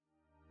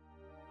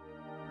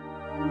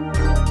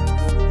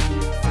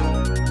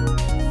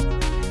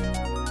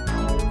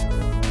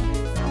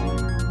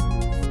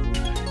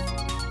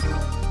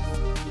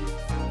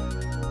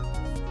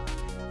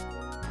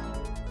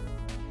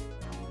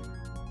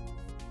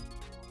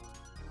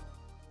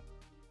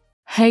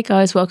Hey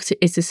guys, welcome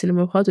to Is the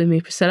Cinema Pod with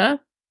me, Priscilla.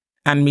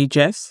 And me,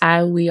 Jess.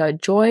 And we are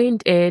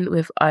joined in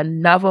with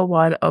another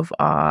one of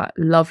our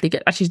lovely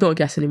guests. Actually, she's not a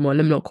guest anymore.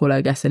 Let me not call her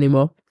a guest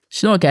anymore.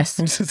 She's not a guest.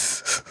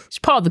 She's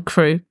part of the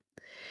crew,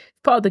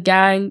 part of the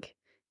gang.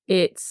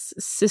 It's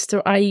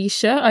Sister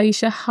Aisha.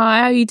 Aisha, hi,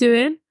 how are you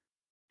doing?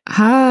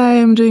 Hi,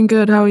 I'm doing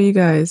good. How are you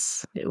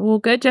guys? All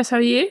good. Jess, how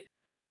are you?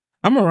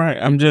 I'm alright.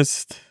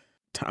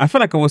 I feel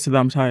like I was said that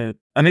I'm tired.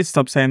 I need to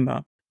stop saying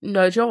that.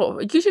 No, Joe,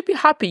 you should be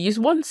happy.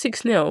 You won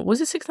 6-0.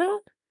 Was it 6-0?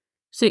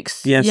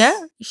 6. Yes. Yeah?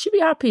 You should be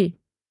happy.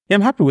 Yeah,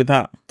 I'm happy with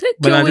that.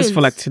 But I just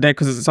feel like wins. today,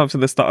 because it's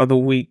obviously the start of the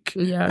week.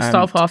 Yeah,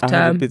 start of half I had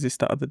a term. busy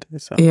start of the day.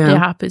 So. Yeah. It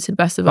happens to the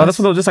best of Oh, us. that's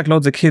what there was just like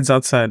loads of kids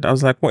outside. I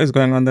was like, what is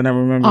going on? Then I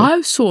remember.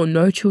 I saw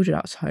no children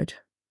outside.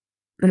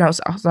 And I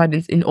was outside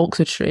in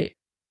Oxford Street.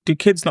 Do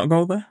kids not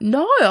go there?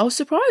 No, I was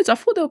surprised. I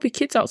thought there would be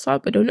kids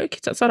outside, but there were no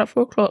kids outside at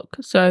 4 o'clock.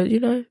 So,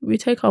 we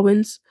take our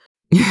wins.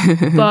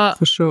 But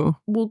for sure.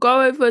 We'll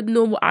go over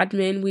normal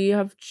admin.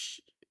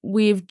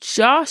 We've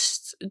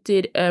just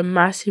did a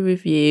massive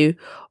review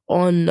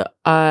on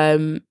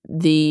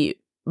the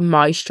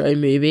Maestro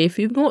movie. If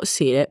you've not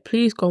seen it,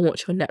 please go and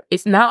watch it on Netflix.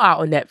 It's now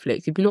out on Netflix.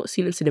 If you've not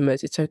seen it in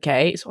cinemas, it's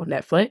okay. It's on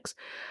Netflix.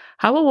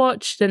 Have a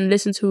watch, then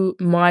listen to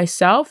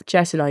myself,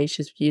 Jess and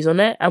Aisha's views on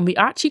it. And we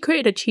actually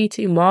created a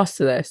cheating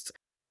master list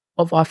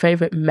of our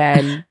favourite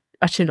men.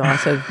 Actually, no,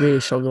 that's a really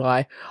strong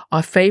lie.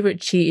 Our favourite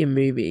cheating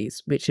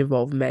movies, which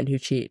involve men who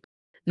cheat.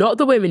 Not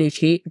the women who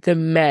cheat, the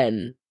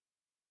men.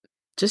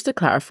 Just to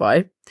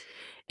clarify,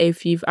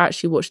 if you've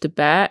actually watched The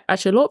Bear,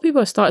 actually a lot of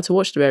people have started to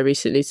watch The Bear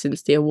recently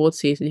since the award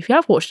season. If you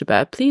have watched The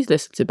Bear, please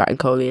listen to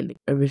Bankole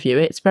and review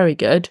it. It's very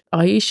good.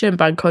 Aisha and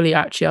Bankole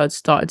actually are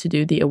starting to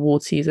do the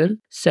award season,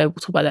 so we'll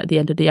talk about that at the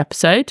end of the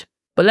episode.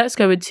 But let's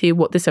go into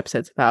what this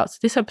episode's about. So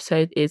this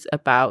episode is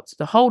about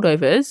The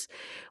Holdovers,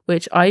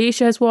 which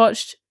Aisha has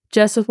watched,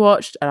 Jess has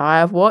watched, and I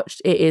have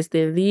watched. It is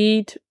the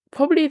lead,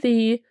 probably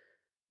the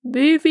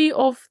movie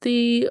of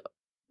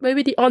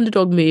maybe the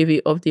underdog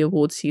movie of the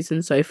award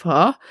season so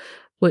far,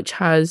 which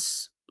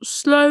has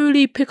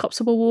slowly picked up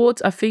some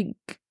awards. I think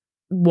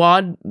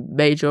one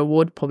major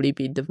award probably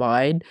being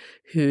Divine,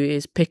 who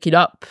is picking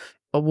up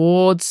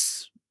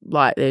awards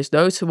like there's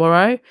no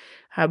tomorrow.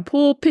 And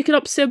Paul picking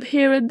up some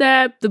here and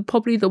there.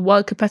 Probably the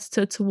one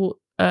competitor to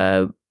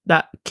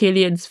that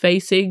Killian's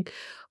facing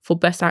for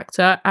Best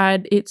Actor,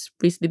 and it's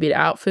recently been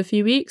out for a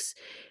few weeks.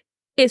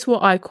 It's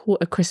what I call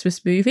a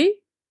Christmas movie.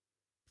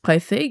 I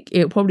think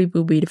it probably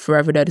will be the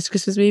forever known as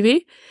Christmas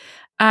movie.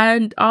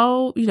 And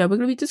we're going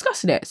to be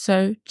discussing it.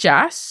 So,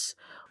 Jess,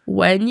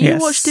 when you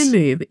watched the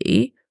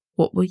movie,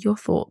 what were your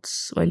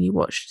thoughts when you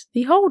watched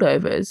The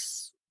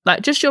Holdovers?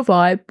 Like, just your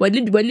vibe. When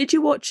did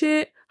you watch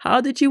it? How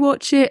did you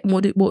watch it? And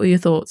what were your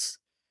thoughts?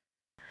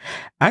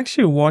 I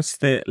actually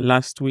watched it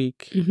last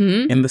week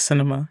in the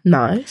cinema.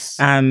 Nice.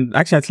 And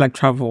actually I had to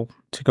travel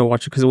to go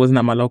watch it because it wasn't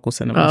at my local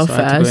cinema. So I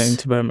had to go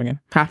into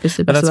Birmingham. Happens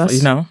to but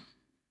that's,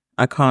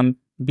 I can't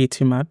be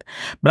too mad.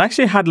 But I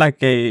actually had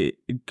a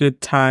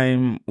good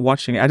time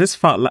watching it. I just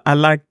felt I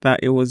liked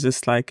that it was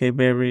just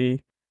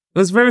it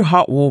was very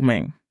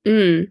heartwarming.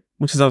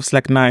 Which is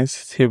obviously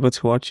nice to be able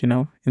to watch,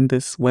 in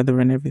this weather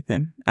and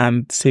everything.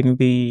 And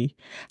seeing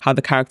how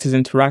the characters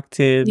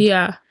interacted.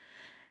 Yeah.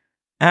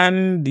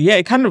 And yeah,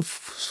 it kind of,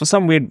 for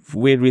some weird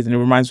reason, it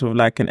reminds me of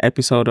an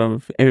episode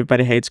of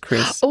Everybody Hates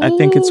Chris. Ooh. I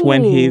think it's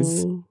when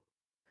he's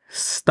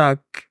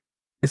stuck.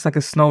 It's like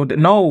a snow day.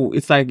 No,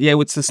 it's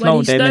it's a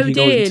snow day and then he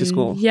goes into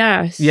school.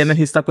 Yes. Yeah, and then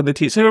he's stuck with the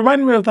teacher. So it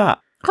reminded me of that.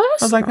 Oh,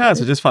 I was like,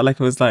 so it just felt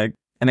like it was an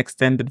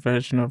extended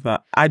version of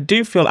that. I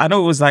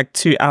know it was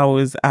 2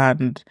 hours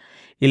and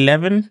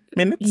 11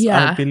 minutes,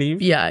 I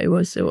believe. Yeah, it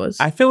was.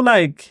 I feel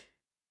like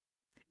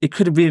it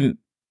could have been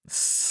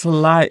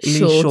slightly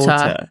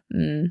shorter.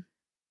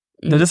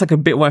 There's just a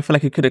bit where I feel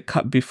like it could have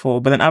cut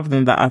before. But then other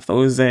than that, I thought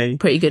it was a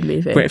pretty good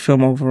movie. Great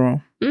film overall.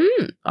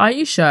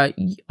 Aisha,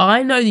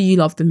 I know that you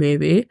love the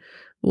movie.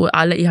 Well,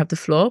 I'll let you have the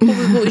floor.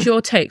 What was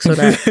your takes on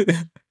it?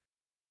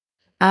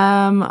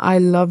 I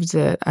loved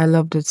it. I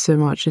loved it so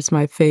much. It's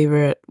my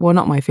favorite. Well,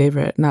 not my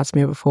favorite. That's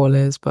me before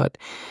Liz, but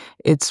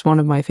it's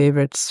one of my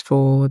favorites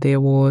for the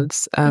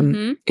awards.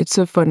 It's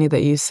so funny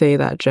that you say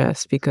that,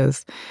 Jess,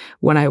 because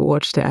when I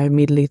watched it, I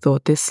immediately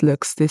thought this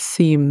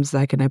seems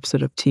like an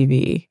episode of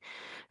TV.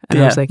 And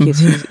I was like,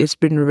 it's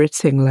been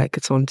written like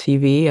it's on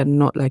TV and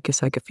not like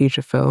it's like a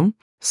feature film.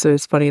 So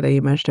it's funny that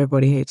you mentioned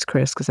Everybody Hates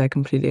Chris because I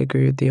completely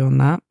agree with you on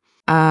that.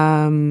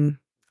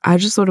 I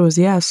just thought it was,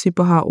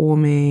 super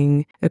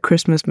heartwarming, a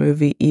Christmas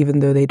movie, even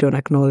though they don't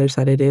acknowledge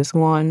that it is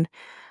one.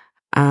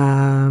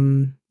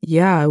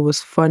 It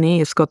was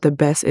funny. It's got the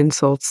best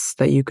insults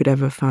that you could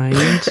ever find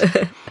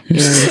in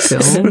a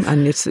film.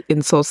 And it's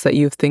insults that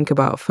you think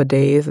about for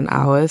days and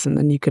hours, and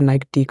then you can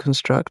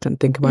deconstruct and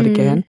think about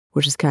again,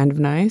 which is kind of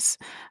nice.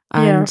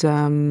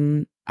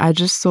 And I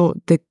just thought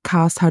the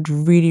cast had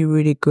really,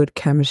 really good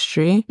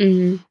chemistry.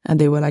 And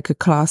they were a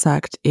class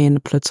act in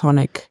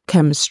platonic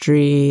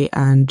chemistry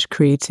and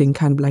creating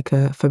kind of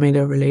a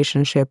familiar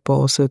relationship, but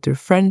also through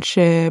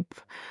friendship.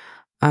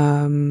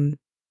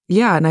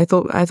 yeah, and I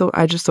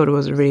just thought it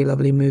was a really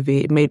lovely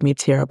movie. It made me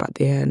tear up at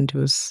the end. It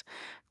was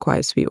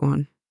quite a sweet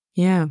one.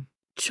 Yeah.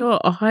 Sure,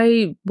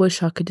 I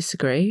wish I could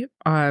disagree.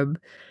 I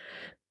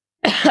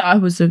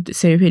was of the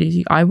same opinion as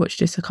you. I watched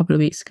this a couple of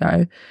weeks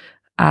ago,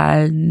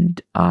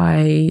 and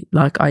I,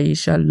 like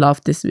Aisha,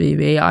 loved this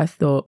movie. I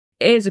thought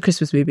it is a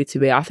Christmas movie to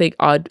me. I think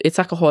it's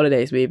like a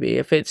holidays movie.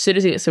 If as soon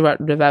as it gets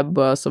around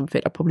November or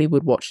something, I probably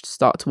would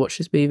start to watch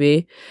this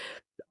movie.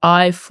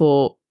 I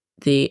thought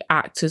the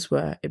actors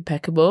were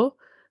impeccable.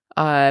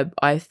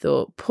 I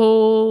thought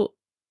Paul,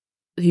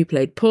 who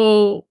played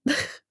Paul,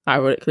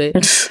 ironically,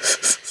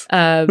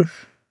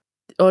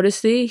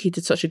 honestly, he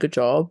did such a good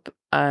job.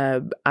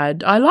 And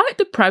I like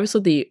the premise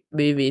of the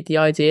movie, the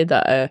idea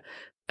that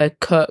a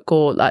cook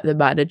or like the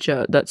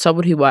manager, that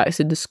someone who works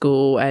in the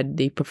school and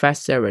the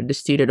professor and the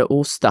student are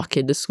all stuck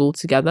in the school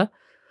together.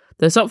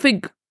 There's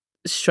something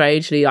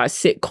strangely like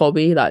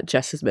sitcom-y, like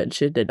Jess has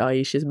mentioned and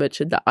Aisha's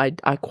mentioned, that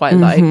I quite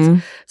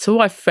liked. Some of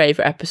my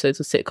favourite episodes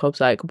of sitcoms,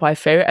 like my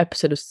favourite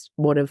episode of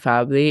Modern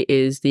Family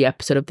is the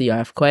episode of the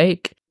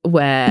earthquake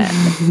where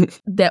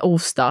they're all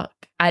stuck,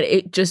 and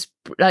it just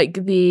like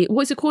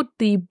what's it called,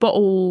 the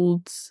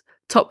bottled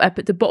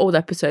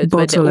episodes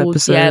when they're all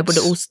when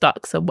they're all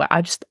stuck somewhere.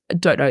 I just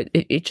don't know,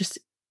 it just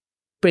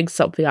brings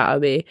something out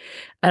of me,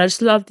 and I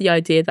just love the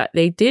idea that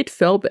they did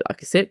film it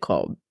like a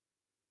sitcom.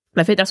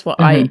 I think that's what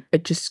I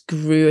just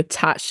grew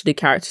attached to the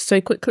character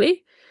so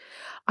quickly.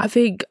 I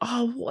think,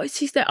 what is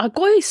his name? I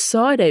got his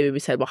surname in my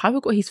head, but I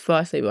haven't got his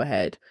first name in my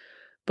head.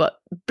 But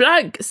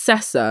Blank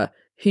Sessa,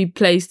 who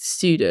plays the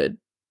student.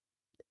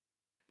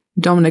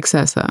 Dominic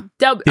Sessa.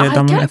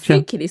 I kept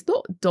thinking it's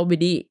not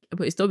Dominique,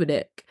 but it's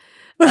Dominic.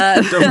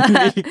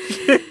 Dominique.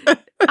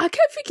 I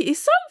kept thinking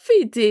it's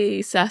something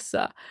de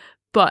Sessa,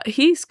 but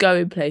he's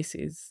going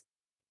places.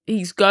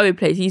 He's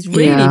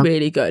really,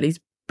 really good. He's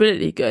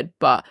brilliantly good,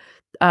 but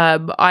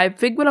I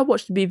think when I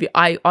watched the movie,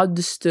 I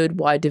understood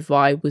why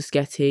Divine was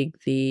getting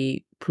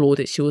the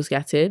plaudits she was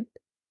getting.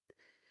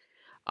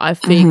 I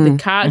think the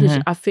characters,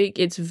 I think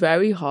it's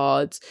very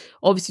hard.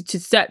 Obviously,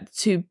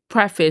 to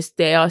preface,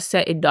 they are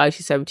set in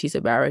 1970s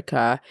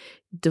America.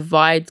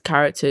 Divine's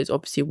characters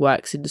obviously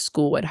works in the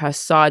school, and her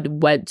son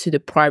went to the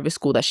private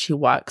school that she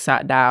works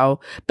at now.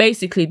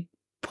 Basically,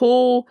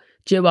 Paul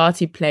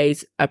Giamatti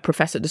plays a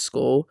professor at the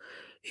school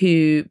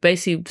who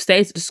basically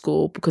stays at the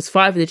school because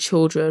 5 of the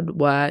children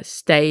were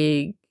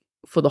staying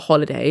for the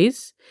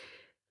holidays,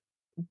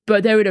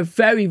 but they're in a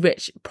very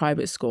rich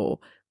private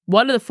school.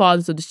 One of the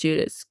fathers of the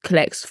students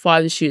collects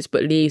 5 of the students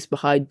but leaves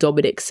behind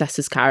Dominic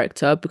Sessa's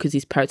character because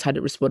his parents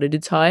hadn't responded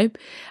in time.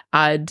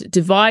 And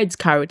Divine's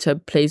character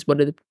plays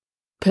one of the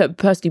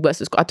person who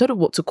works at school. I don't know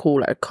what to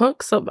call her, a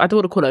cook? I don't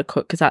want to call her a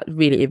cook because that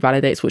really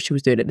invalidates what she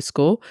was doing at the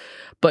school.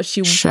 But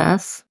she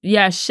chef.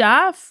 Yeah,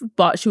 chef,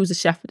 but she was a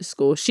chef at the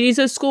school. She's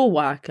a school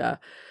worker.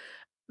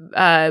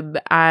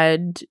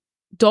 And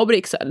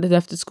Dominic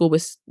left the school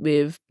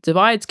with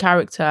Divine's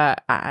character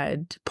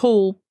and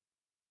Paul,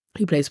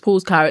 who plays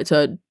Paul's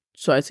character.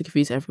 Sorry to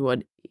confuse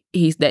everyone.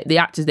 The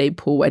actor's named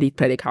Paul, and he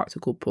played a character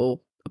called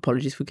Paul.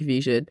 Apologies for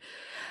confusion.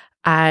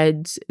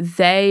 And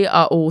they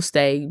are all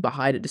staying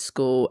behind at the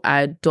school,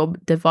 and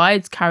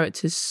Divine's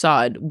character's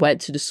son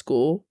went to the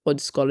school on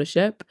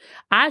scholarship,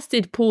 as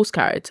did Paul's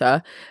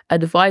character,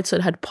 and Divine's son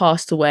had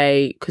passed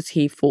away because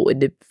he fought in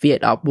the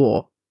Vietnam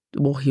War.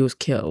 He was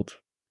killed.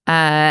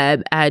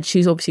 And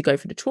she's obviously going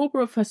through the trauma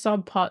of her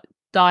son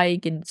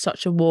dying in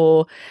such a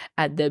war,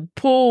 and then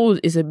Paul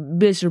is a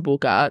miserable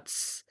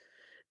guts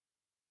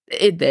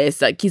in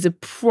this, like he's a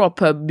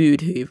proper mood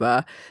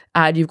hoover,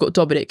 and you've got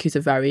Dominic, who's a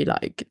very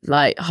like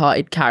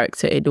light-hearted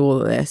character in all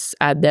of this,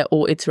 and they're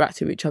all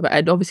interacting with each other.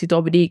 And obviously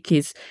Dominique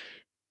is,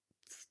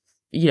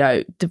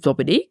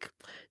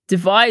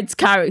 Divine's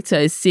character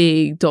is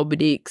seeing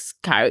Dominique's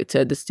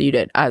character, the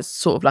student, as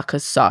sort of like a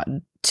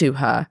son to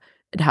her,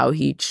 and how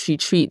she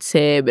treats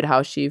him and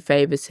how she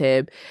favors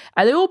him,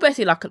 and they all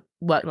basically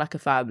work like a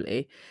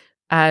family.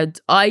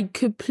 And I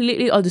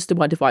completely understood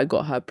why Divine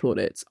got her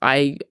plaudits.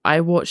 I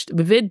watched,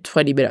 within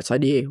 20 minutes, I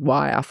knew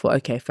why. I thought,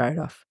 okay, fair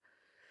enough.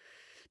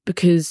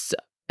 Because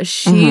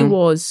she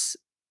was,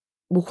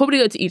 we'll probably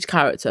go to each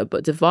character,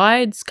 but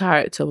Divine's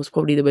character was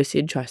probably the most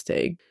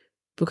interesting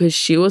because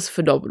she was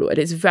phenomenal. And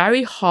it's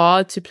very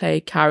hard to play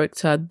a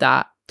character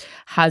that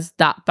has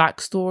that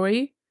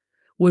backstory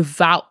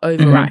without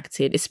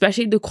overacting,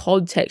 especially in the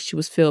context she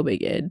was filming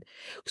in.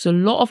 Because a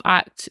lot of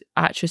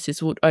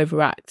actresses would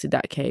overact in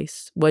that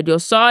case. When your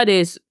son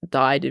is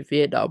died in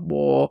Vietnam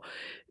War,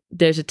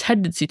 there's a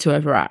tendency to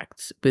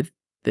overact with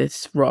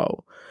this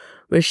role.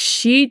 Where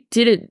she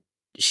didn't,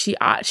 she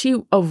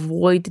actually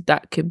avoided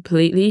that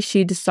completely.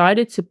 She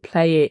decided to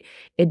play it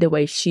in the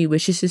way she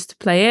wishes us to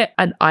play it.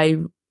 And I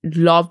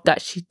loved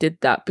that she did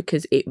that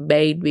because it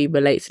made me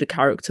relate to the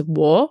character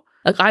more.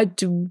 Like, I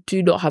do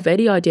not have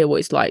any idea what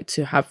it's like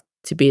to have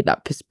to be in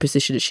that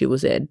position that she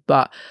was in,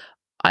 but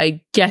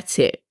I get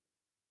it.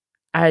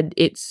 And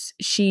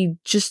she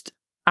just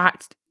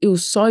it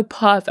was so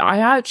perfect. I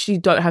actually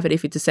don't have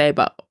anything to say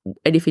about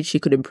anything she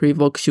could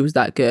improve on because she was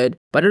that good.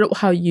 But I don't know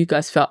how you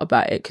guys felt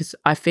about it, because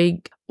I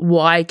think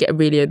what I get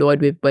really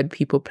annoyed with when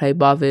people play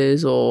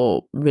mothers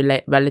or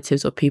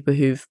relatives or people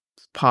who've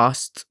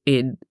passed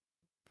in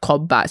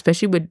combat,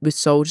 especially with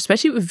soldiers,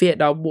 especially with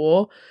Vietnam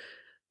War,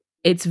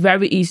 it's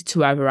very easy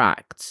to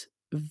overact.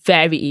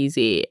 Very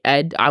easy.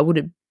 And I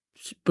wouldn't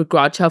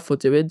begrudge her for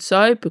doing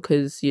so,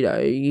 because, you know,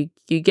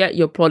 you get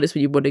your plaudits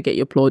when you want to get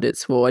your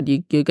plaudits for, and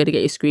you're going to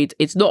get your screen.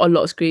 It's not a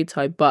lot of screen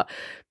time, but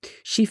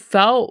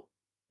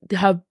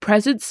her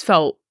presence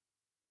felt,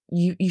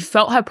 you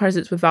felt her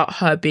presence without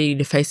her being in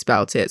the face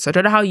about it. So I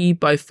don't know how you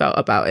both felt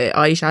about it.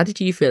 Aisha, how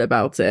did you feel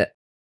about it?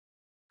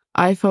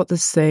 I felt the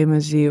same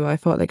as you. I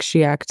felt like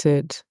she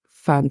acted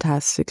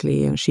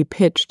fantastically, and she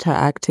pitched her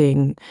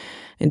acting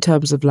in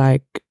terms of,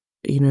 like,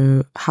 you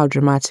know, how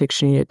dramatic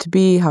she needed to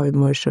be, how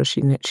emotional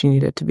she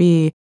needed to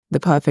be, the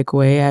perfect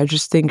way. I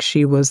just think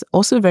she was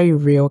also a very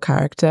real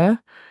character.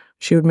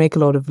 She would make a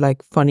lot of,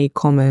 like, funny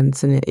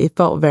comments, and it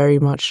felt very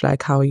much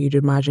like how you'd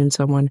imagine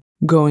someone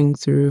going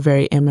through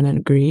very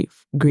imminent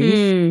grief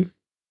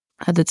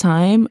at the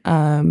time,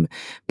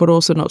 but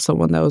also not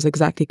someone that was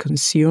exactly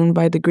consumed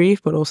by the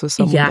grief, but also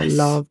someone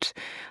that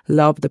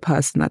loved the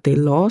person that they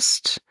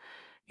lost,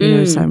 you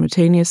know,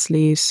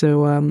 simultaneously.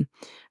 So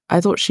I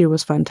thought she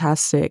was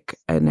fantastic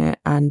in it,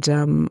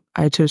 and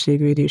I totally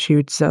agree with you.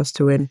 She deserves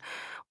to win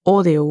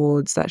all the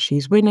awards that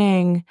she's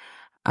winning.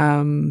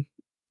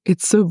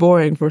 It's so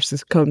boring for us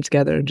to come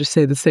together and just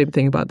say the same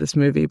thing about this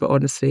movie, but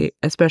honestly,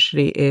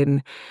 especially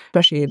in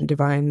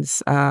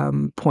Divine's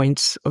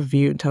point of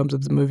view in terms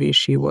of the movie,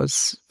 she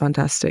was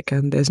fantastic,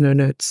 and there's no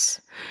notes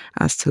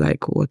as to,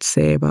 like, what to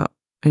say about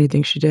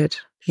anything she did.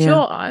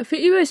 Sure, I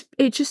think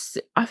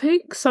I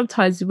think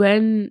sometimes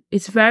when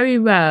it's very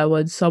rare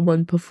when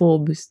someone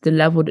performs the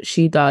level that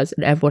she does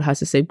and everyone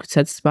has the same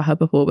consensus about her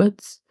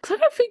performance. Because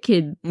I'm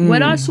thinking,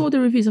 when I saw the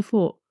reviews, I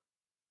thought,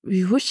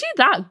 was she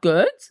that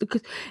good?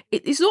 Because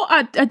it's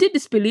not, I did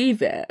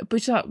disbelieve it,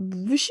 but she's like,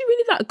 was she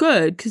really that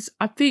good? Because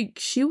I think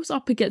she was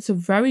up against a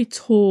very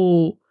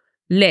tall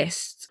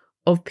list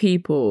of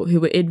people who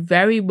were in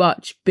very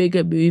much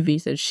bigger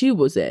movies than she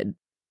was in.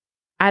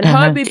 And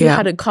her movie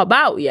hadn't come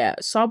out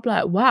yet. So I'm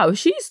like, wow,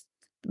 she's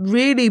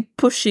really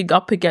pushing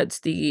up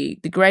against the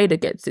grain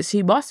against this.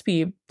 She must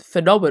be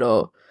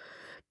phenomenal.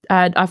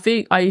 And I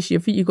think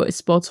you got it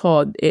spot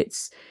on.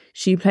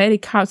 She played a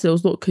character that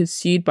was not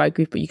consumed by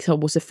grief, but you can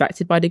was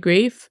affected by the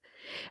grief.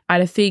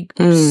 And I think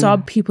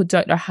some people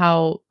don't know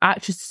how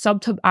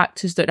sometimes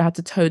actors don't know how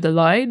to toe the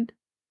line.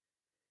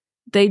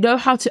 They know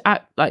how to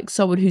act like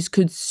someone who's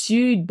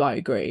consumed by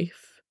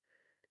grief.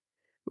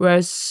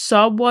 Whereas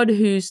someone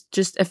who's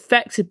just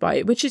affected by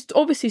it, which is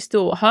obviously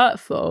still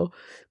hurtful,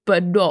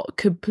 but not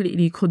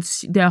completely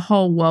their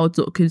whole world's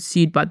not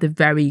consumed by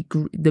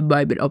the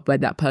moment of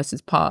when that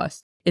person's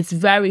passed. It's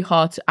very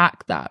hard to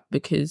act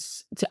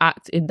to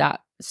act in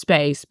that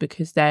space,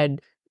 because then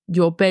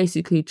you're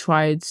basically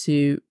trying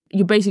to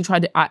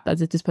act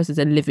as if this person's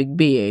a living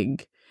being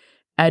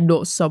and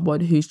not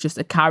someone who's just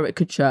a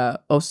caricature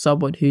of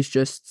someone who's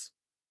just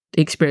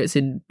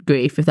experiencing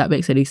grief, if that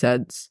makes any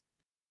sense.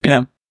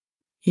 Yeah.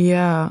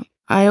 Yeah.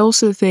 I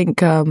also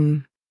think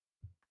that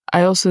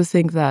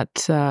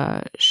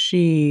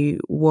she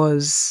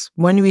was,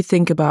 when we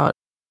think about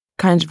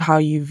kind of how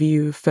you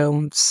view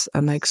films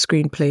and, like,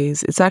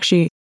 screenplays, it's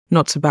actually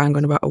not to bang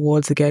on about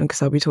awards again,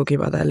 because I'll be talking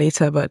about that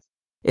later, but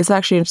it's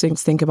actually interesting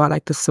to think about,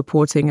 like, the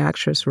supporting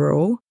actress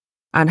role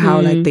and how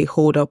like they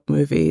hold up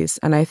movies.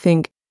 And I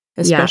think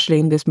especially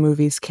in this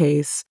movie's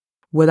case,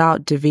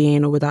 without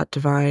Devine or without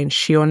Divine,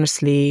 she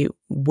honestly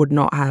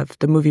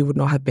the movie would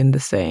not have been the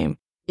same.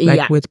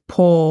 Like with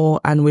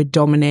Paul and with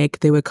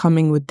Dominic, they were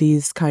coming with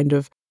these kind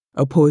of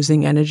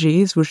opposing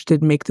energies, which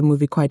did make the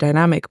movie quite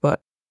dynamic.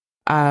 But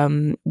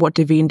what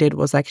Devine did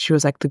was, like, she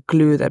was like the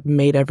glue that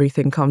made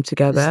everything come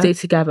together. Stay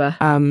together.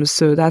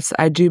 So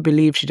I do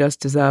believe she does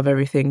deserve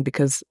everything,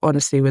 because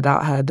honestly,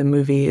 without her, the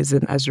movie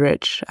isn't as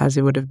rich as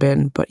it would have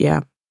been. But yeah.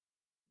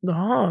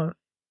 Oh,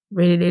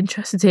 really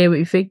interested to hear what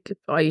you think,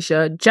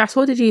 Aisha. Jess,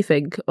 what did you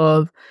think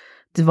of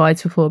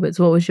Divine's performance?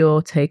 What was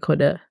your take on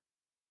it?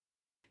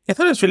 I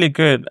thought it was really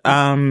good.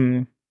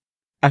 I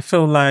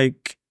feel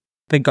like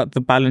they got the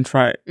balance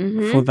right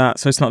for that.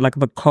 So it's not like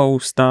the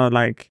co-star,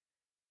 like,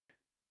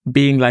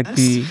 being like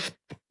the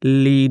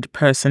lead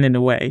person in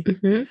a way.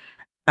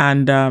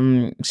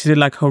 And she did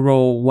like her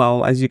role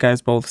well, as you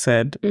guys both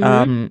said.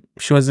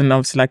 She wasn't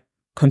obviously like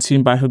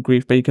consumed by her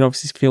grief, but you could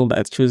obviously feel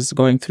that she was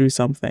going through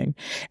something.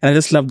 And I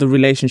just love the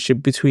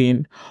relationship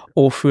between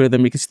all three of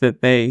them. You can see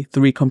that they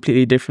three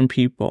completely different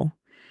people.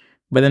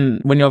 But then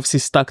when you're obviously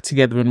stuck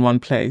together in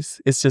one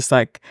place, it's just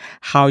like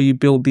how you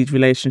build these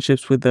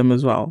relationships with them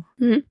as well.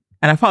 And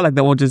I felt like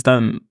they all just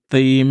done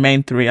the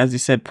main three, as you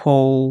said,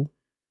 Paul,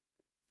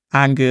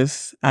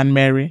 Angus, and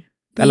Mary.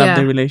 I love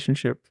their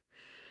relationship.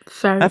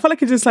 I felt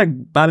like it's just like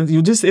balance.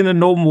 You just, in a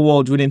normal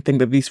world, you wouldn't think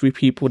that these three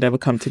people would ever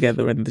come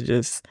together and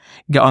just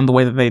get on the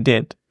way that they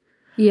did.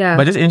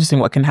 But it's interesting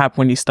what can happen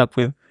when you're stuck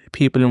with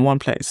people in one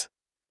place.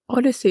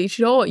 Honestly,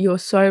 do you know what? You're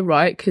so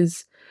right,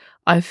 because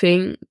I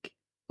think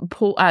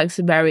Paul acts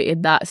and Mary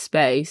in that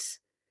space.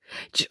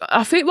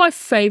 I think my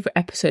favourite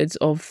episodes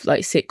of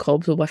like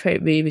sitcoms or my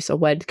favourite movies are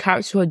when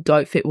characters who I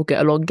don't think will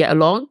get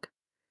along.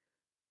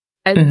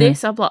 And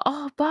this, I'm like,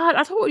 oh man,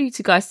 I don't want you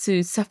two guys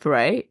to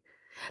separate.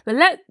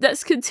 But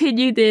let's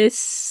continue this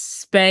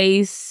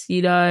space,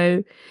 you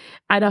know.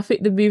 And I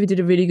think the movie did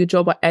a really good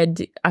job at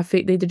ending. I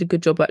think they did a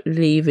good job at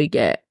leaving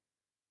it,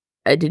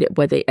 ending it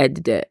where they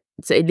ended it.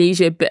 So it leaves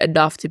you a bit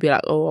enough to be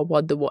like, oh, I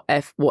wonder what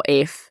if.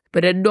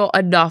 But then not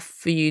enough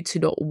for you to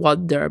not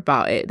wonder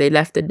about it. They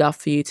left enough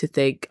for you to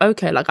think,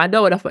 okay, like I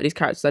know enough about these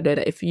characters. I know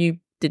that if you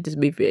did this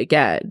movie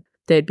again,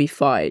 they'd be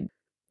fine.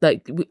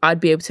 Like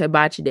I'd be able to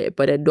imagine it,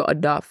 but then not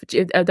enough.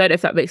 I don't know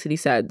if that makes any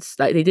sense.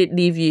 Like they didn't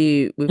leave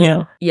you with,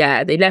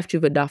 they left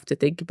you with enough to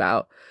think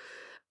about.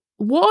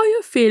 What are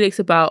your feelings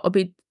about, I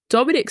mean,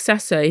 Dominic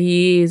Sessa,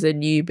 he is a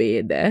newbie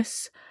in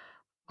this.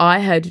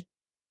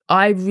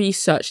 I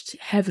researched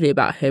heavily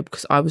about him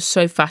because I was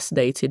so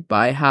fascinated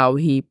by how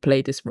he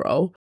played this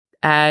role.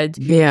 And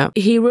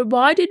he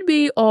reminded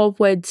me of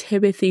when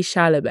Timothée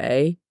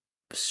Chalamet,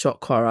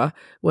 shock horror,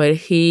 when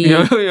he...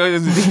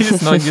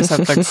 He's not just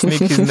have to sneak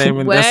his name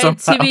in there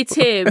somehow.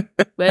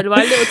 When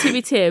my little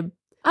Timmy Tim...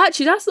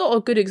 Actually, that's not a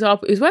good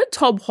example. It was when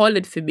Tom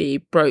Holland, for me,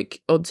 broke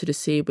onto the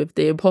scene with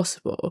The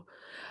Impossible.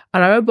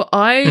 And I remember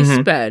I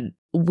spent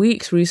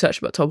weeks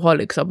researching about Tom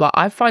Holland because I'm like,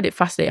 I find it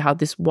fascinating how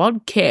this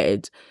one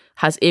kid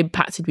has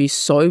impacted me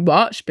so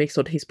much based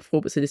on his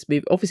performance in this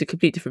movie. Obviously, a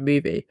completely different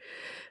movie.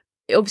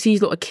 Obviously,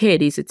 he's not a kid,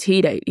 he's a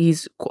teenager,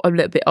 he's a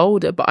little bit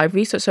older, but I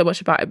researched so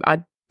much about him,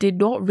 I did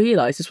not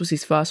realise this was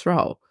his first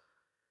role.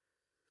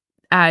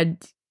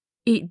 And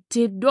it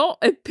did not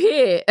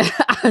appear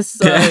as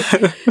so.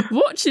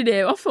 Watching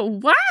him, I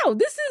thought, wow,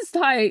 this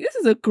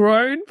is a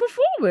grown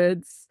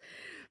performance.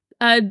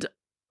 And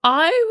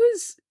I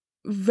was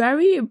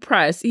very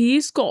impressed.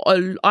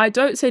 I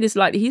don't say this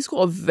lightly, he's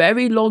got a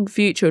very long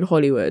future in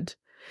Hollywood,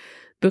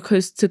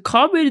 because to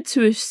come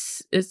into a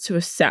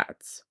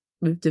set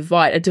with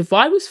Divine, and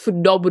Divine was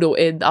phenomenal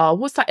in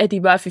what's that Eddie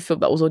Murphy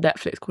film that was on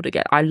Netflix called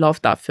again? I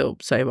loved that film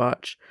so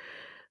much.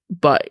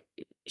 But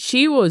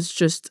she was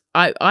just,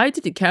 I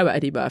didn't care about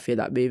Eddie Murphy in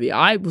that movie.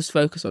 I was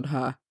focused on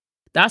her.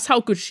 That's how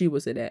good she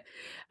was in it.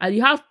 And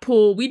you have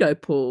Paul, we know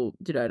Paul,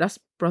 you know, that's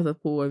brother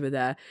Paul over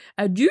there.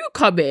 And you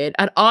come in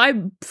and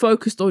I'm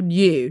focused on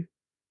you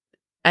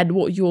and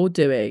what you're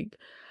doing.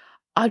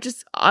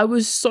 I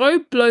was so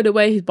blown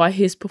away by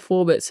his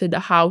performance and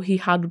how he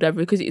handled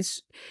everything,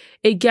 because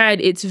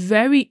it's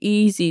very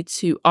easy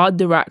to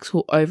underact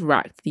or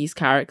overact these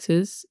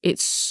characters.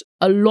 It's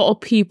a lot of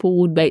people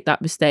would make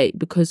that mistake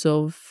because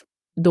of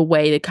the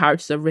way the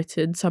characters are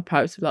written. Some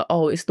parents are like,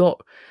 oh, there's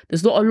not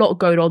a lot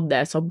going on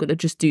there, so I'm gonna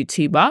just do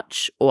too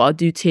much or I'll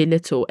do too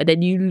little, and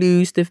then you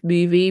lose the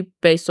movie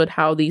based on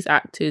how these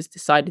actors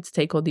decided to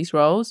take on these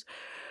roles.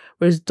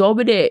 Whereas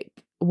Dominic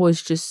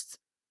was just,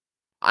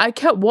 I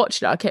kept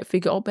watching it, I kept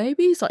thinking, oh,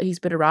 maybe he's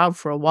been around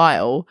for a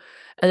while.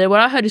 And then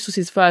when I heard this was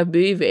his first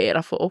movie, and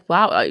I thought, oh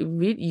wow, like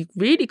you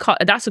really can't,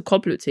 and that's a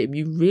compliment to him,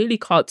 you really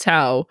can't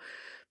tell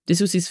this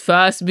was his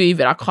first movie.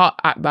 And I can't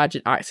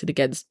imagine acting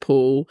against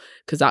Paul,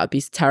 because that would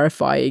be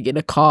terrifying, in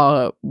a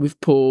car with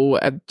Paul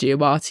and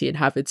Giamatti and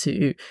having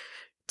to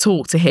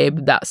talk to him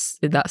in that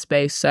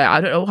space. So I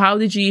don't know, how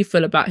did you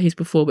feel about his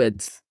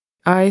performance?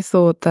 I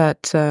thought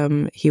that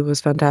he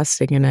was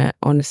fantastic in it,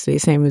 honestly,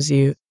 same as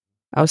you.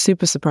 I was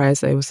super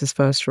surprised that it was his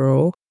first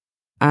role.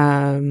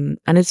 And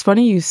it's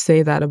funny you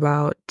say that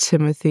about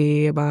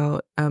Timothy,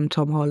 about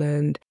Tom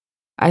Holland.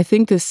 I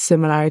think the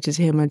similarity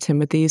to him and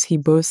Timothy is he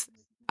both,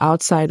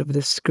 outside of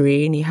the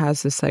screen, he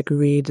has this like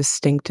really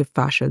distinctive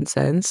fashion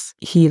sense.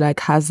 He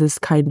like has this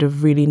kind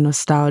of really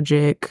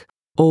nostalgic,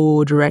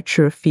 old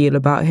retro feel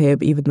about him,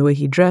 even the way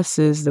he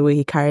dresses, the way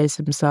he carries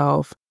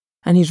himself.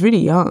 And he's really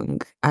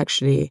young,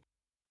 actually.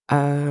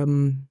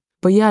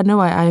 But yeah, no,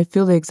 I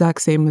feel the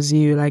exact same as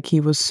you. Like, he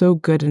was so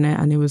good in it,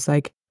 and it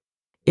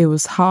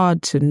was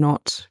hard to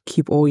not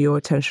keep all your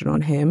attention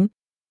on him.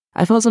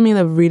 I felt something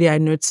that really I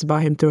noticed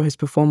about him through his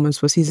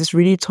performance was he's this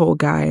really tall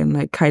guy and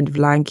like kind of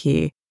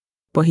lanky,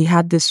 but he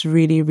had this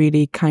really,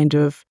 really kind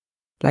of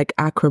like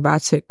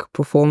acrobatic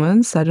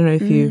performance. I don't know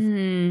if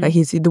you've, like,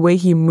 the way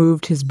he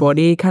moved his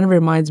body kind of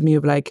reminds me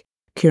of like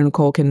Kieran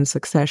Culkin in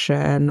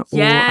Succession.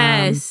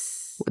 Yes.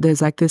 Or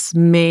there's like this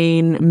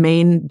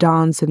main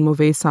dance in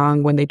Mauvais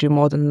Sang when they do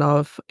Modern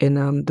Love in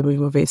the movie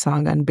Mauvais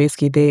Sang, and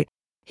basically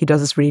he does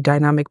this really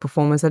dynamic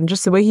performance, and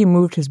just the way he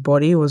moved his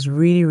body was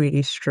really,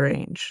 really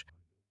strange.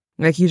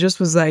 Like, he just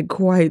was like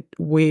quite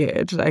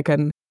weird, like,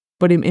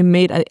 but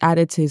it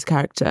added to his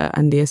character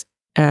and the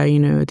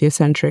the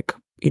eccentric,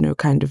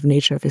 kind of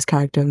nature of his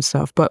character and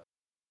stuff. But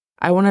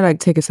I want to like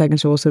take a second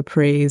to also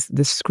praise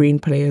the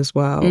screenplay as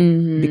well,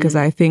 because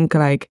I think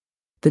like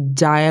the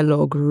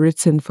dialogue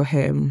written for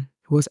him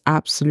was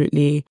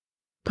absolutely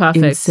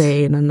perfect,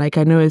 insane. And like,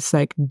 I know it's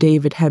like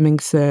David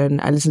Hemmingson.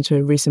 I listened to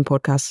a recent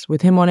podcast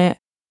with him on it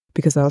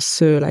because I was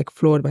so like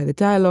floored by the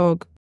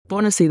dialogue. But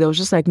honestly, there was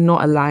just like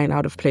not a line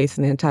out of place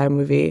in the entire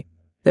movie.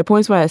 There are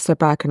points where I step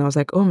back and I was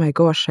like, oh my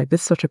gosh, like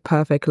this is such a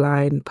perfect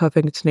line,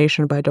 perfect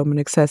intonation by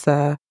Dominic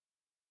Sessa.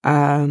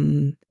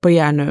 But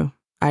yeah, no,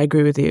 I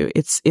agree with you.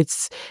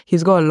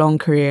 He's got a long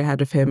career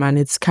ahead of him, and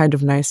it's kind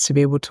of nice to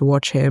be able to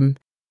watch him,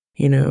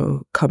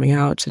 coming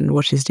out and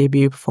watch his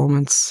debut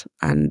performance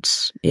and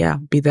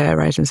be there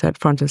right and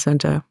front and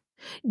center.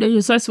 No,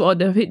 you're so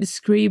spot on. I think the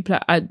screenplay,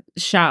 and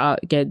shout out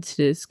again to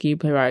the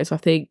screenplay writers. I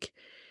think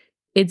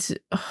it's do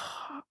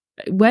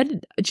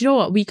you know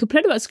what? We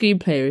complain about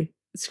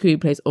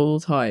screenplays all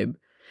the time,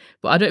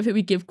 but I don't think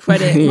we give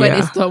credit when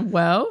it's done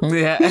well.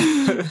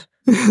 Yeah.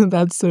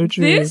 That's so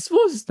true. This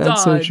was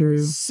done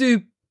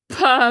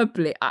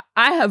superbly.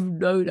 I have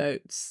no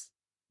notes.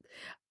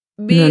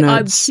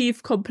 I'm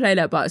chief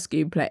complainer about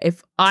screenplay.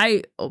 If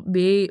my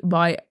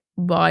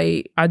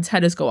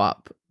antennas go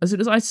up as soon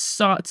as I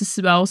start to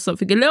smell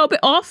something a little bit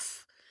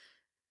off.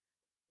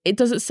 It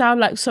doesn't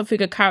sound like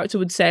something a character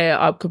would say.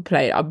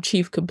 I'm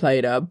chief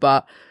complainer,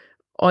 but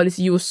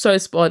honestly, you were so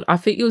spot on. I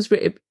think it was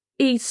written.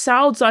 He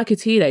sounds like a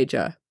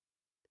teenager.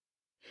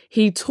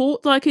 He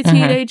talked like a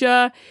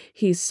teenager.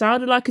 He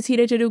sounded like a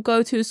teenager to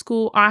go to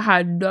school. I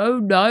had no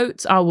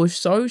notes. I was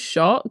so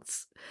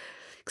shocked.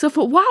 Because I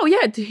thought, wow,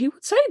 yeah, he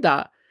would say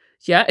that.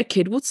 Yeah, a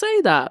kid would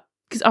say that.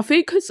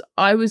 Because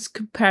I was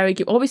comparing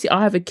him. Obviously,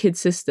 I have a kid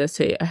sister,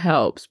 so it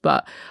helps.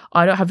 But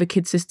I don't have a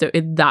kid sister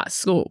in that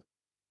school.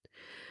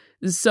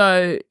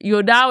 So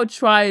you're now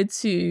trying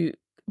to...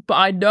 But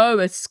I know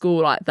a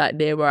school like that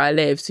near where I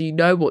live, so you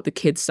know what the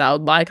kids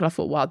sound like. And I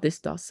thought, wow, this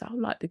does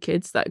sound like the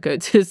kids that go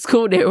to the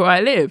school near where I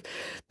live.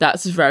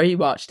 That's very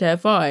much their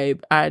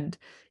vibe. And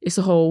it's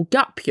a whole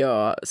gap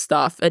year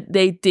stuff. And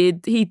he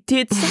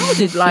did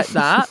sounded like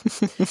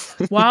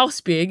that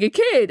whilst being a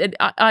kid. And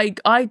I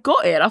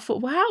got it. I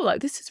thought, wow,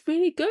 like this is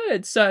really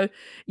good. So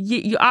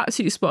you're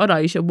absolutely spot on,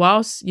 Aisha.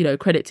 Whilst,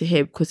 credit to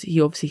him, because he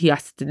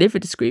has to deliver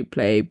the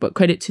screenplay, but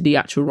credit to the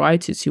actual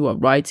writers who are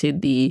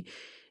writing the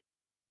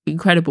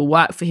incredible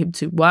work for him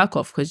to work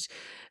off, because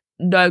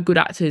no good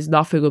actor is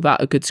nothing without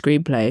a good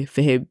screenplay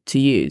for him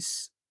to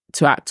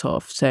act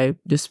off. So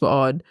just spot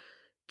on.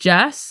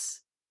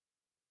 Jess,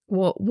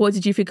 what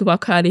did you think of our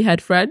curly head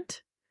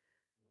friend?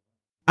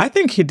 I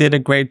think he did a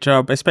great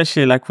job,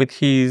 especially like with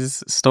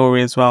his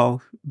story as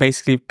well,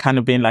 basically kind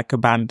of being like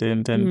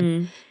abandoned,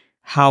 and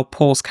how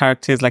Paul's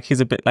character is like,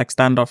 he's a bit like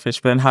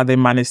standoffish, but then how they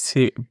managed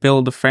to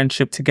build a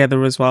friendship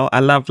together as well.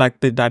 I love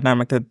like the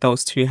dynamic that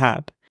those two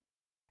had.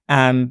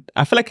 And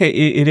I feel like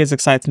it is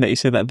exciting that you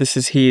said that this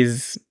is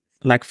his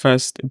like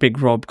first big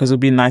role, because it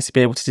would be nice to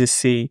be able to just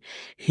see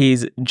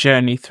his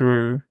journey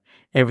through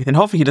everything.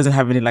 Hopefully he doesn't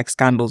have any like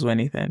scandals or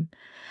anything.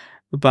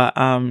 But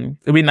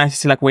it'd be nice to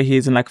see like where he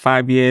is in like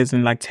 5 years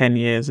and like 10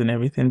 years and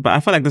everything. But I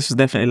feel like this was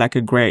definitely like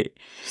a great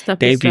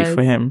debut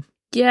for him.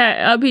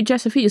 Yeah, I mean,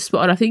 Jess, I think you're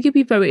spot on. I think it'd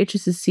be very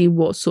interesting to see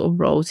what sort of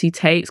roles he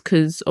takes,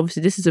 because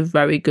obviously this is a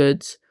very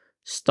good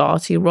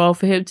starting role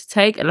for him to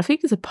take. And I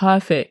think it's a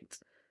perfect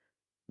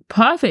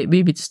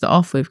movie to start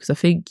off with, because I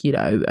think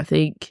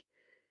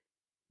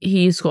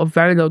he's got a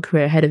very long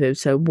career ahead of him.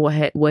 So what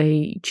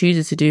he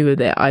chooses to do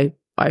with it, I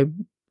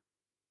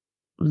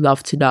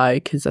love to know,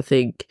 because I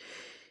think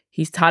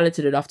he's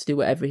talented enough to do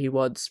whatever he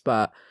wants.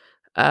 But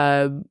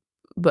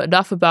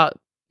enough about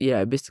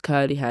Mr.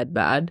 Curly Head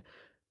Man.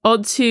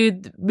 On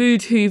to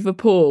Mood Hoover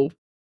Paul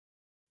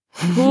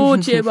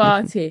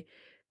Giamatti.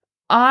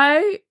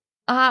 I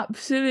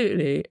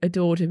absolutely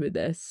adored him in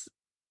this.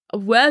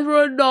 Whether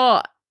or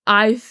not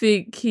I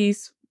think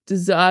he's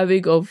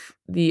deserving of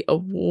the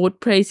award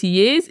praise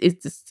he is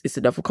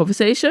another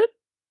conversation.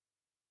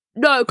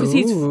 No, because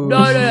he's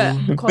no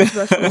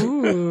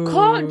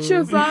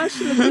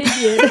controversial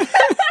opinion.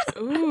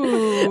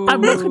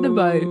 I'm rocking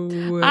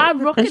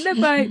the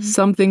boat.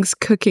 Something's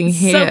cooking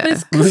here.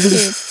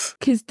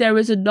 Because there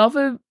is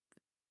another.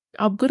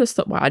 I'm gonna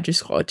stop my Andrew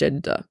Scott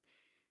agenda.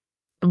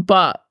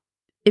 But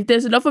if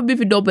there's another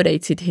movie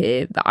nominated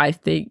here that I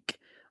think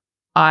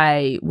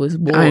I was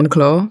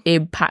more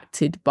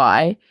impacted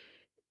by,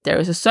 there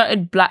is a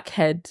certain black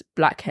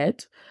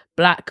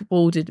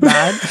balded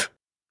man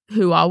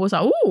who I was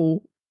like,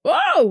 oh,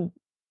 whoa.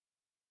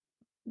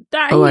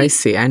 I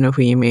see. I know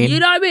who you mean. You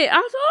know what I mean?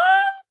 I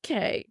thought,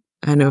 okay.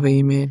 I know what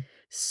you mean.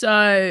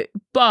 So,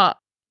 but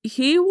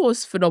he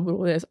was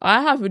phenomenal in this.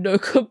 I have no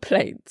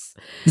complaints.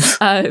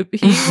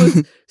 He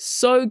was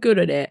so good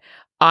at it.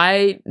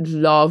 I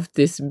loved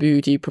this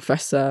moody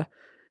professor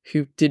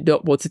who did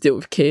not want to deal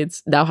with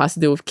kids, now has to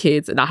deal with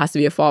kids, and now has to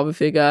be a father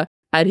figure.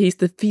 And he's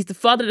the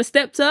father that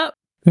stepped up.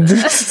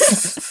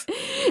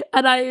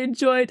 And I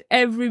enjoyed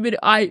every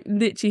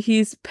minute.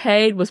 His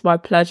pain was my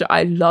pleasure.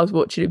 I loved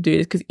watching him do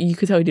this, because you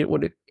could tell he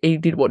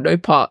didn't want no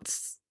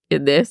parts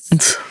in this.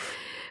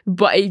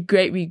 But it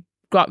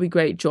got me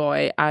great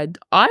joy, and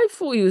I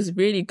thought he was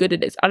really good at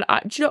this. And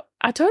I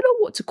don't know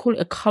what to call it,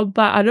 a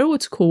comeback. I don't know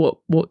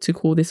what to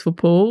call this for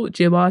Paul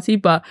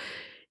Giamatti, but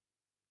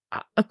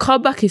a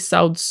comeback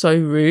sounds so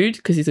rude,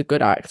 because he's a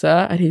good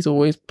actor and he's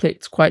always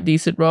picked quite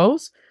decent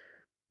roles.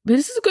 But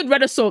this is a good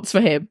renaissance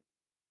for him.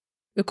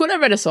 We call it a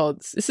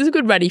renaissance. This is a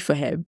good ready for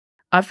him.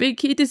 I think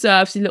he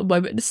deserves a little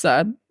moment in the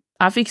sun.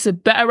 I think he's a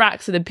better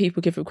actor than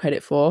people give him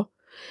credit for.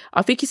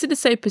 I think he's in the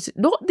same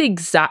position, not the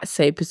exact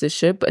same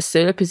position, but a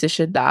similar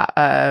position that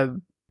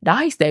now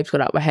his name's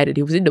gone out of my head, and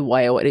he was in The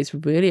Whale, and it's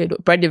really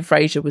Brendan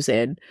Fraser was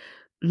in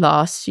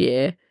last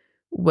year,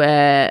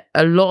 where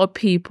a lot of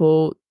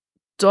people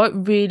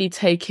don't really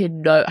take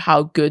in note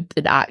how good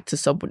an actor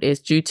someone is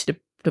due to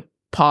the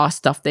past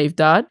stuff they've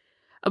done.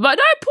 I'm like,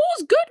 no,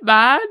 Paul's good,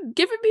 man.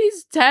 Give him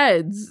his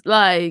tens.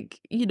 Like,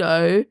 you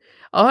know,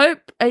 I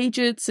hope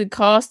agents and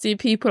casting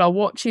people are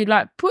watching,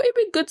 like, put him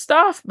in good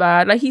stuff,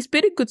 man. Like, he's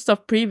been in good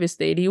stuff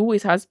previously, and he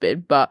always has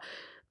been, but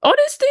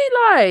honestly,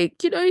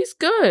 like, you know, he's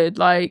good.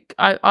 Like,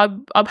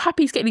 I'm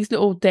happy he's getting his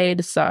little day in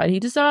the sun. He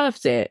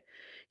deserves it.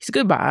 He's a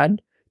good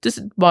man.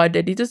 Doesn't mind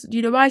it. He doesn't,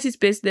 you know, minds his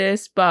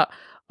business, but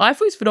I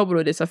thought he's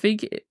phenomenal in this. I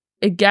think,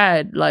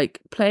 again, like,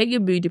 playing a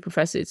moody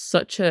professor is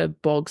such a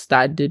bog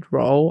standard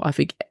role. I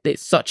think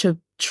it's such a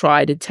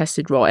tried and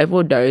tested role.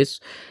 Everyone knows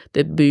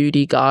the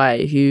moody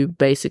guy who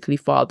basically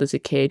fathers a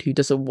kid who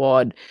doesn't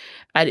want,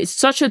 and it's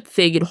such a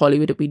thing in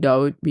Hollywood that we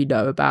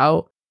know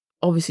about.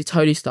 Obviously,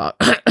 Tony Stark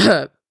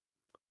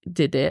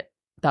did it.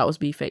 That was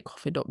me fake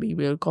coughing, not me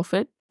real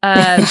coughing.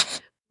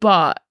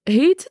 But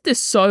he did this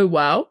so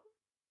well.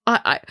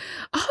 I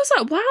was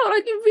like, wow,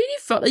 like, you really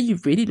felt like you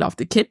really loved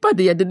the kid by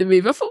the end of the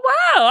movie. I thought,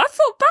 wow, I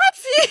felt bad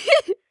for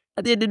you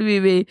at the end of the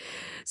movie.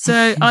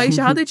 So,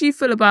 Aisha, how did you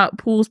feel about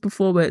Paul's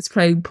performance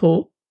playing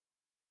Paul?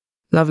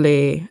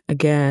 Lovely.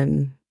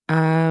 Again,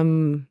 I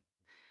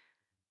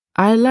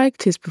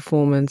liked his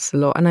performance a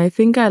lot, and I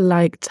think I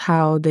liked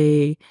how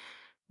they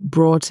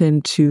brought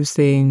in two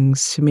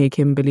things to make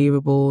him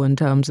believable in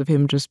terms of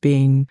him just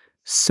being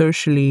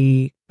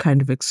socially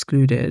kind of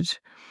excluded,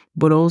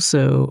 but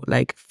also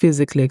like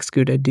physically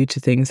excluded due to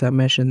things that I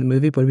mentioned in the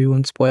movie, but we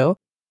won't spoil.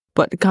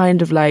 But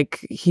kind of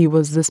like he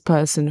was this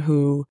person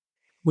who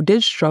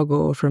did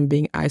struggle from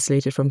being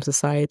isolated from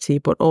society,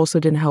 but also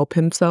didn't help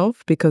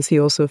himself because he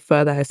also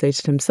further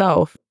isolated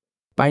himself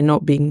by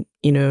not being,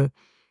 you know,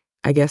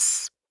 I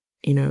guess,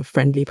 you know,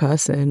 friendly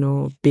person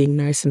or being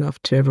nice enough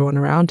to everyone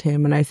around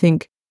him. And I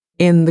think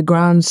in the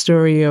grand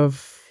story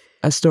of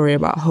a story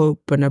about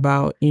hope and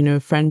about, you know,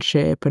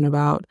 friendship and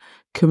about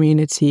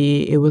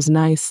community, it was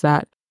nice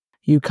that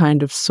you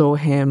kind of saw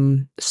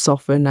him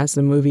soften as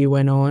the movie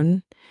went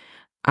on.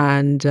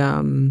 And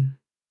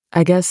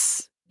I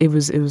guess it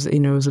was you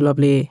know, it was a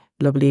lovely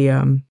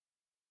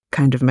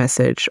kind of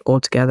message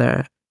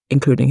altogether,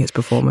 including his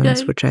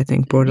performance, which I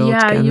think brought it all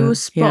together. Yeah, you were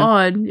spot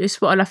on. You're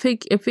spot on. I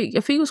think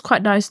it was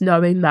quite nice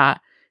knowing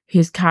that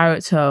his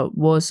character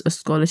was a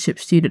scholarship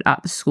student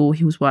at the school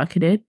he was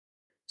working in.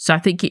 So I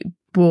think it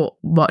brought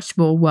much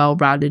more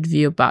well-rounded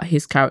view about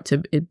his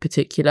character in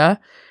particular,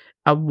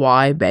 and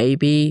why,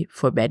 maybe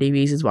for many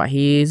reasons, why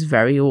he is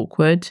very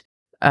awkward.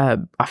 I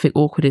think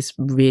awkward is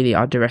really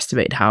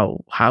underestimated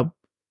how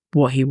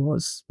what he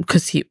was,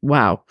 because he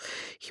was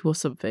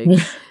something.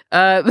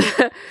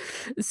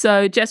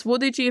 So Jess,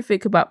 what did you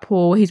think about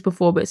Paul, his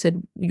performance,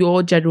 and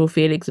your general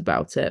feelings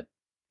about it?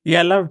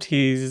 Yeah, I loved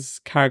his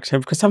character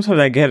because sometimes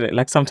I get it.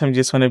 Like, sometimes you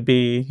just want to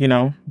be, you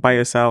know, by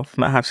yourself,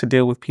 not have to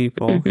deal with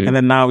people. Mm-hmm. And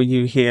then now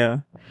you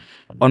here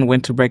on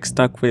winter break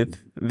stuck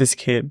with this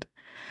kid.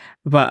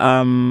 But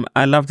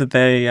I love that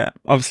they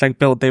obviously like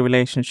built their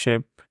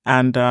relationship,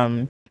 and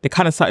they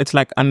kind of started to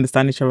like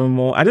understand each other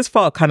more. I just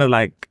felt kind of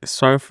like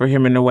sorry for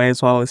him in a way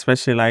as well,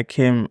 especially like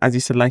him, as you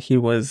said, like he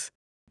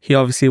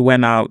obviously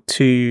went out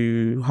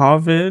to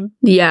Harvard.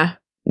 Yeah.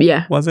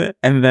 Was it?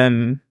 And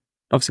then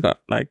obviously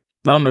got like,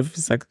 I don't know if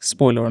it's like a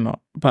spoiler or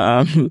not,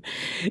 but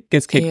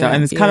gets kicked out,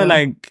 and it's kind of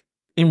like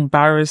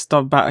embarrassed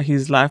about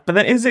his life. But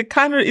then is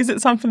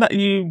it something that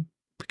you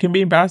can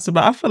be embarrassed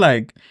about? I feel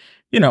like,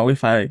 you know,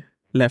 if I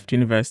left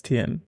university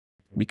and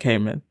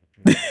became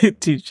a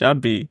teacher,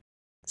 I'd be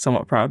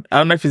somewhat proud. I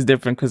don't know if it's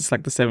different because it's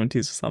like the 70s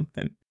or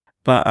something.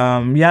 But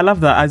yeah, I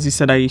love that, as you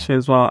said, Aisha,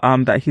 as well,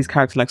 that his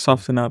character like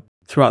softened up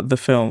throughout the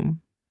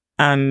film.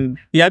 And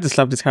yeah, I just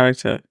loved his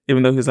character,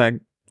 even though he's like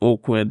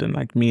awkward and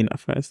like mean at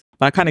first.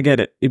 But I kind of get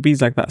it. It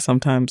bees like that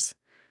sometimes.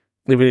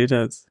 It really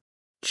does.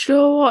 Do you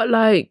know what?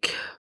 Like,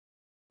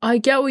 I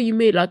get what you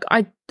mean. Like,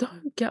 I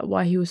don't get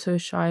why he was so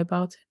shy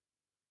about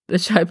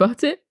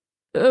it.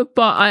 But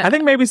I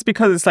think maybe it's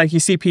because it's like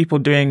you see people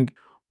doing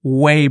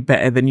way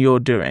better than you're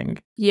doing.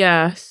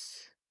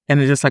 Yes. And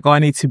it's just like, oh, I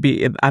need to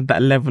be at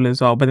that level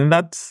as well. But then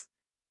that's,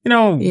 you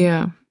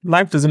know,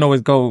 life doesn't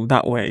always go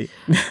that way.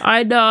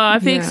 I know. I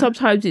think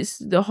sometimes it's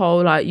the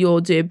whole, like,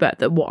 you're doing better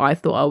than what I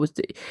thought I was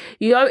doing.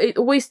 You know, it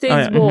always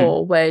stings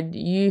more when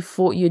you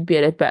thought you'd be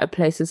in a better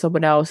place than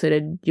someone else, and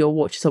then you're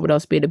watching someone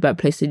else be in a better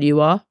place than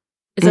you are.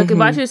 It's like,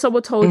 imagine if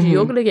someone told you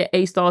you're going to get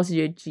A stars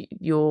in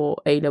your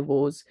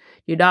A-levels.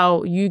 You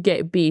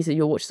get Bs, and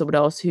you're watching someone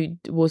else who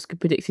was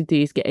predicting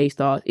Ds get A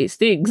stars. It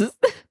stings.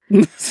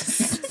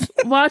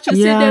 Why don't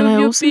you sit there with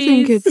your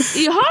Bs?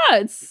 It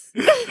hurts.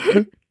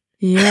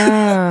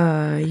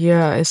 Yeah,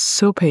 it's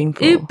so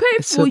painful. It's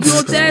painful. So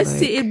you're there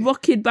sitting,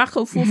 rocking back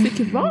and forth,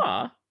 thinking,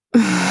 rah.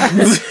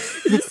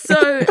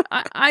 So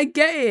I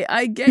get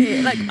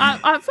it. Like,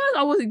 at first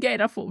I wasn't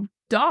getting it. I thought,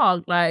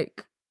 dog,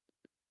 like,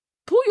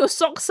 pull your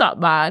socks up,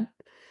 man.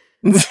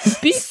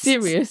 Be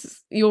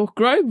serious. You're a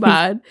grown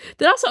man.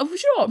 Then I was like,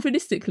 you know what,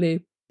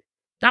 realistically,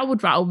 that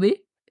would rattle me.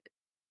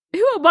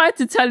 Who am I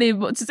to tell him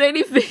what to say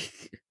anything?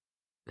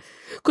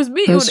 Because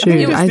me, That's true.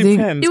 I think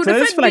depends. It would I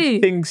just feel offend me.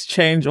 like things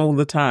change all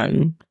the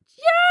time.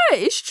 Yeah,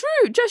 it's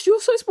true. Jess,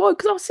 you're so smart.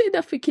 Because I was sitting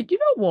there thinking, you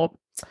know what?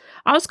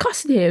 I was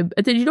cussing him,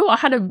 and then you know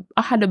what?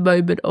 I had a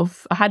moment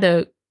of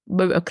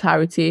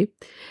clarity.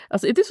 I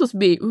was like, if this was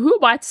me, who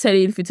am I to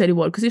say anything to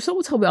anyone? Because if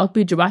someone told me I was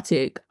being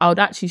dramatic, I would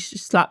actually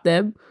slap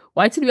them.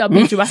 Why tell me I'm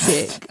being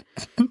dramatic?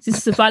 This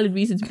is a valid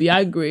reason to be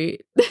angry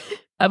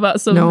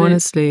about something. No,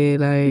 honestly,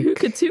 like who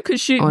could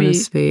shoot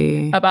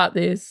me about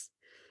this?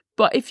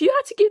 But if you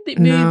had to give the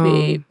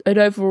movie an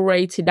overall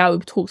rating, now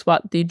we've talked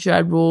about the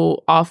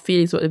general, our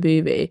feelings about the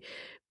movie.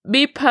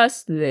 Me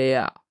personally,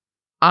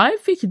 I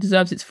think it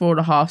deserves its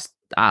 4.5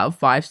 out of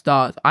 5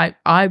 stars.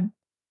 I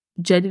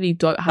genuinely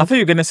don't have. I thought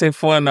you were gonna say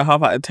 4.5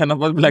 out of 10. I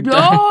was like,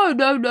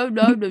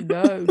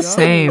 no.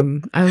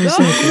 Same. I was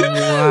like,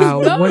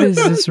 wow, what is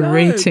this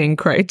rating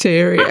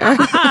criteria?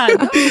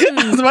 I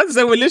was about to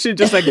say, we literally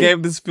just like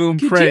gave this film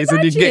praise,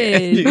 and you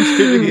get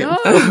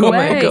no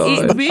way. My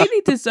God. It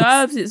really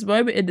deserves its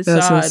moment in the sun.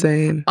 That's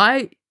insane.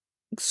 I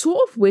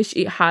sort of wish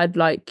it had,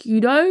 like,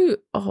 you know,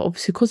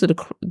 obviously because of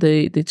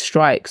the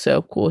strike. So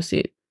of course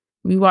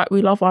we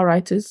love our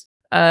writers.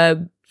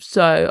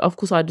 So of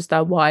course I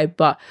understand why,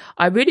 but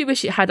I really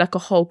wish it had like a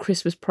whole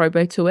Christmas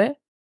promo to it,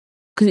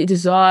 because it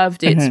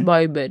deserved its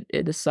moment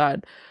in the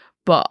sun.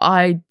 But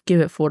I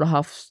give it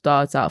 4.5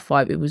 stars out of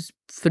 5. It was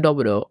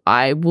phenomenal.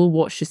 I will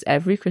watch this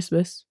every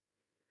Christmas.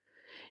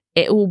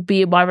 It will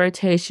be in my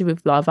rotation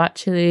with Love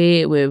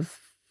Actually, with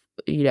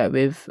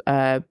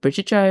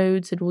Bridget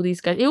Jones and all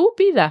these guys. It will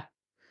be there.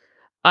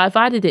 I've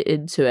added it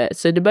into it.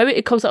 So the moment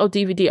it comes out on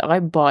DVD,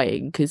 I'm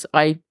buying because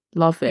I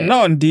love it.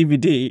 Not on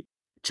DVD.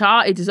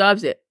 Chart, it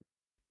deserves it.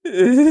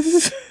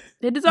 It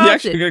deserves You're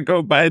actually it. gonna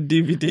go buy a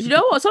DVD. You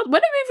know what?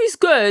 When a movie's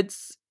good,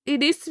 it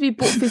needs to be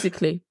bought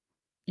physically.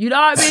 You know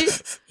what I mean?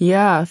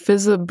 Yeah,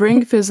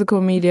 bring physical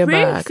media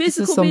back. This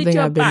is something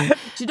I've been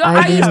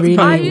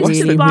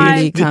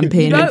really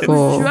campaigning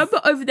for. Do you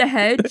remember Over the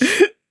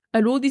Hedge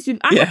and all these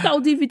movies? I have that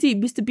on DVD,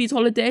 Mr. B's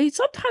Holiday.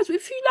 Sometimes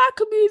if you like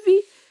a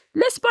movie,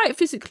 let's buy it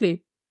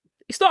physically.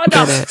 It's not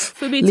enough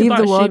for me to buy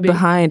Leave the World streaming.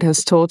 Behind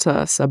has taught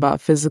us about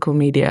physical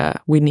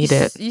media. We need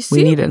it. You see,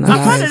 we need it in our I've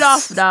had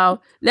lives. enough now.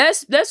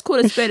 Let's call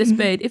a spade a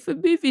spade. If a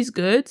movie's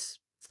good,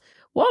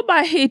 what am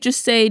I here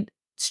just saying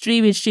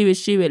streaming?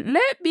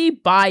 Let me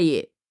buy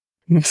it.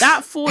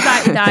 That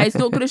 $4.99 is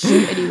not going to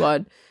shoot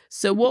anyone.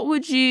 So what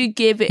would you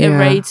give it a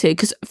rating?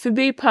 Because for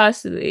me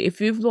personally,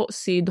 if you've not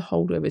seen The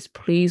Holdovers,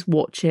 please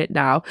watch it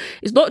now.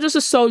 It's not just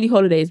a solely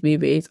holidays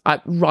movie. I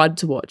run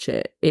to watch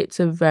it. It's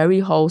a very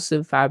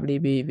wholesome family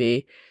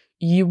movie.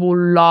 You will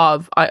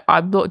love.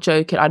 I'm not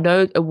joking. I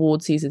know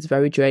award season is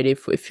very draining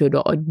if you're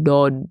not a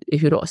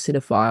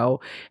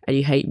cinephile and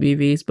you hate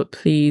movies, but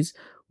please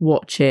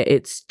watch it.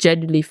 It's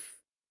genuinely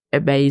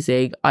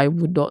amazing. I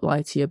would not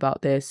lie to you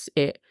about this.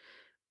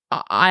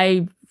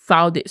 I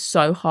found it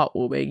so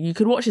heartwarming. You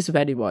can watch this with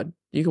anyone.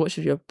 You can watch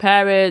it with your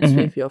parents,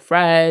 with your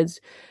friends,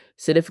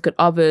 significant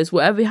others,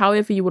 however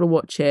you want to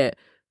watch it.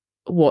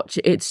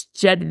 It's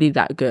genuinely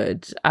that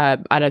good.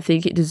 And I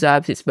think it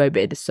deserves its moment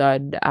in the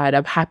sun, and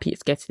I'm happy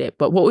it's getting it.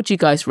 But what would you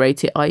guys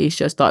rate it?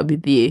 Aisha, starting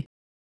with you.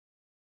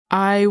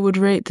 I would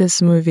rate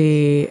this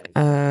movie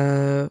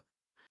as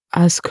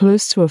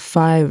close to a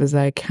 5 as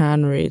I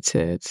can rate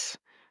it.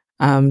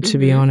 To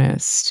be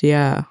honest.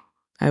 Yeah.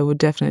 I would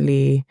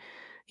definitely.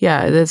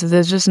 Yeah,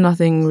 there's just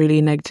nothing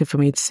really negative for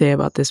me to say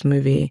about this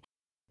movie.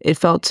 It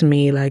felt to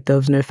me like there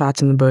was no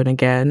fat in the bone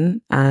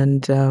again,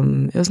 and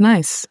it was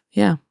nice.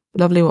 Yeah,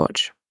 lovely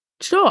watch.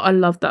 Sure, I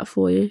love that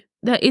for you.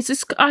 That's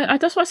why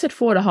I said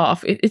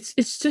 4.5.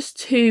 It's just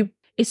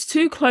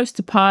too close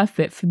to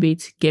perfect for me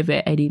to give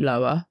it any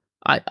lower.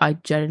 I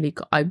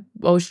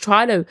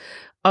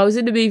was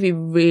in the movie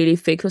really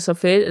thinking of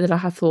something, and then I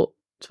have thought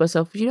to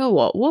myself, you know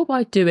what am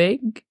I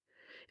doing?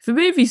 If a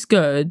movie's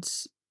good,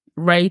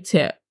 rate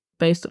it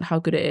based on how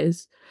good it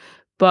is.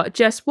 But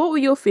Jess, what were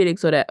your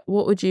feelings on it?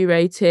 What would you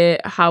rate it?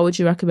 How would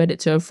you recommend it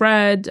to a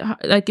friend?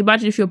 Like,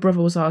 imagine if your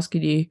brother was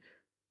asking you,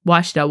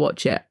 why should I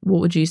watch it?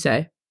 What would you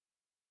say?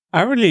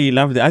 I really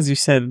loved it. As you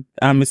said,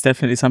 it's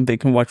definitely something you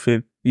can watch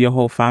with your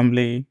whole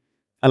family.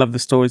 I love the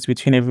stories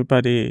between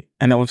everybody,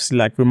 and obviously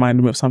like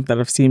reminded me of something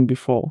that I've seen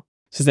before.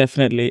 So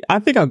definitely, I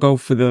think I'll go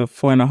for the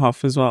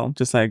 4.5 as well.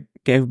 Just like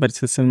get everybody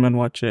to the cinema and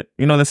watch it.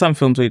 You know, there's some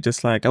films where you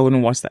just like, I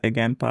wouldn't watch that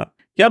again, but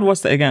yeah, I'd watch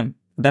that again.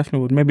 Definitely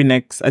would. Maybe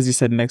next, as you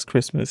said, next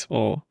Christmas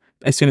or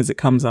as soon as it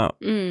comes out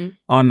on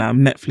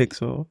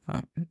Netflix or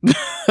I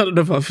don't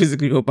know if I'll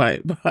physically go buy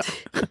it, but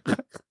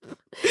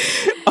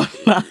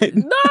online.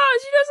 No, I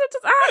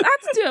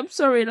had to do it. I'm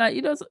sorry.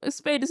 Like, a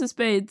spade is a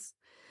spade.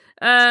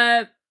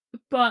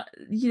 But,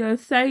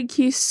 thank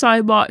you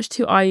so much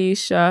to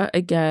Aisha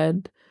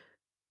again,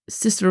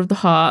 Sister of the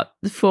Heart,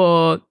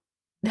 for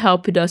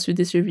helping us with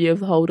this review of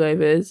The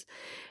Holdovers.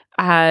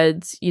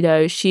 And,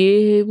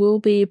 she will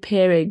be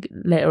appearing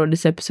later on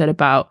this episode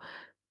about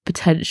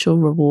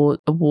potential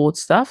award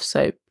stuff.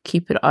 So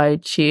keep your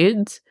ears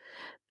tuned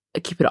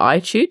to it.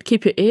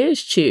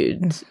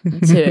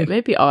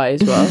 Maybe I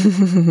as well.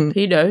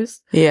 Who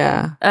knows?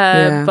 Yeah.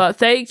 But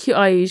thank you,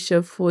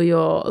 Aisha, for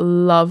your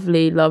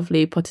lovely,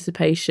 lovely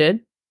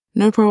participation.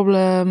 No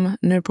problem.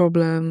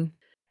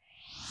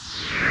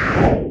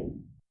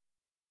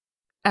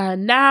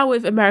 And now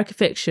with American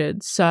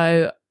Fiction.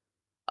 So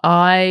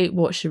I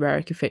watched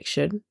American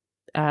Fiction.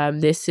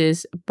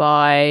 This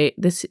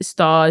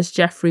stars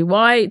Jeffrey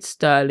White,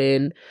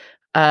 Sterling.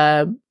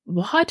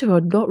 Why do I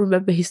not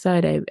remember his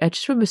surname? I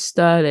just remember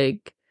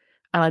Sterling,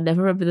 and I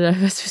never remember the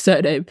rest of his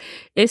surname.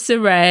 Issa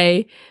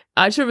Rae.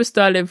 I just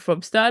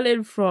remember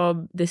Sterling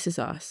from This Is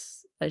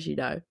Us, as you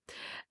know.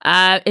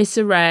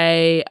 Issa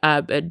Rae,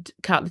 and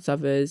countless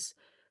others.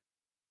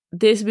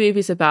 This movie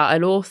is about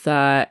an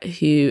author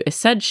who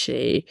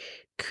essentially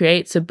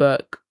creates a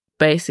book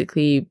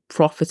basically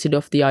profiting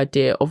off the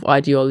idea of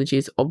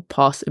ideologies of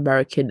past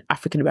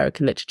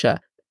African-American literature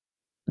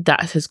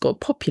that has got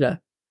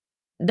popular.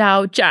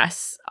 Now,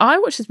 Jess, I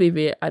watched this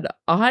movie and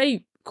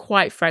I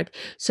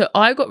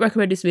got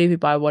recommended this movie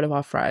by one of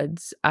our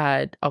friends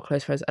and our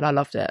close friends, and I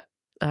loved it.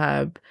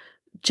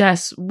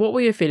 Jess, what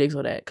were your feelings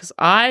on it? Because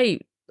I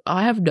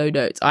have no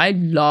notes. I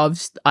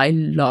loved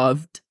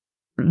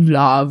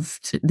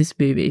this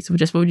movie. So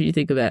Jess, what did you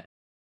think of it?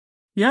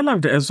 Yeah, I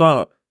loved it as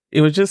well.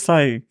 It was just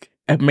like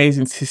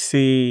amazing to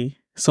see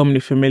so many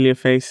familiar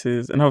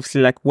faces, and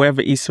obviously like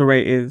wherever Issa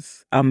Rae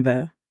is, I'm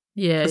there.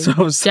 Yeah, so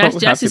I was so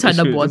Jess is her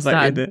number one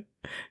stan.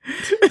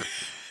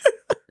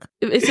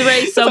 If Issa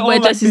Rae is somewhere,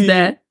 Jess is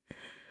there.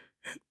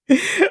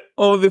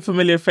 All the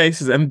familiar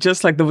faces, and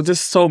just like there were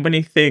just so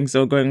many things that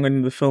were going on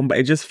in the film, but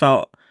it just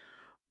felt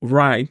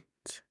right,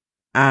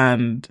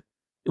 and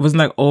it wasn't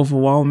like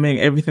overwhelming.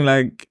 Everything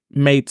like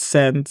made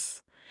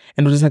sense,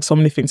 and it was just like so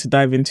many things to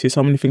dive into,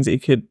 so many things that you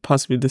could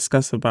possibly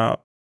discuss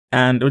about,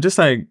 and it was just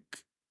like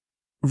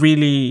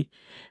really,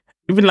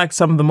 even like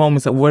some of the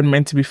moments that weren't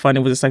meant to be funny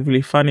was just like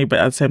really funny, but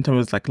at the same time it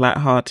was like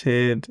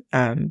lighthearted.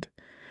 And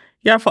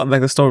yeah, I felt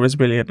like the story was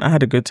brilliant. I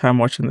had a good time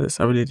watching this.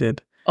 I really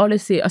did.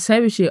 Honestly, I say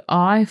with you,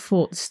 I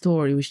thought the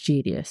story was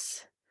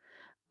genius.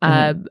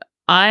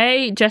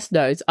 I just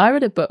knows I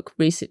read a book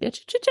recently.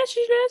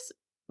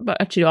 But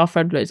actually, our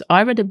friend knows.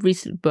 I read a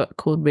recent book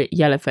called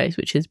Yellowface,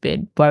 which has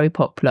been very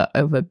popular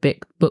over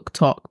big book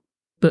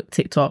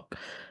TikTok,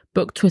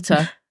 book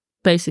Twitter,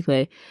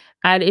 basically.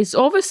 And it's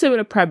of a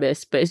similar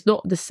premise, but it's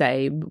not the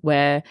same,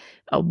 where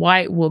a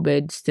white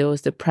woman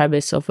steals the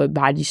premise of a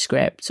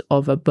manuscript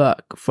of a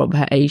book from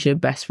her Asian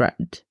best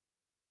friend.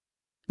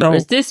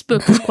 Whereas this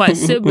book is quite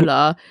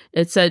similar.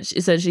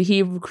 Essentially,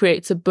 he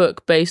creates a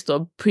book based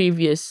on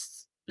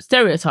previous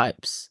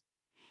stereotypes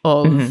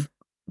of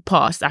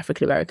past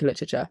African-American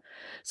literature.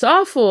 So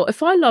I thought,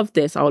 if I love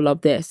this, I'll love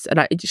this. And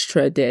I just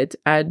sure did.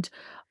 And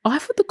I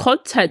thought the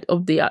content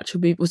of the actual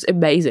movie was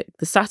amazing.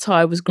 The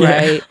satire was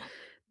great. Yeah.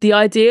 The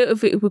idea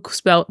of it was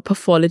spelled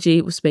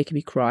pathology was making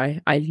me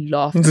cry. I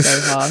laughed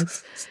so hard.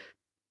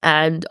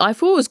 And I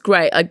thought it was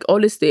great. Like,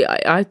 honestly,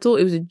 I thought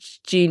it was a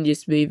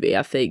genius movie,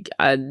 I think.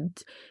 And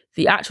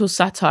the actual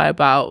satire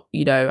about,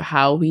 you know,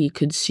 how we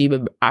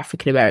consume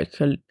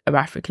African-American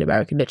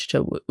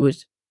literature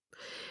was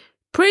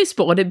pretty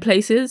spot on in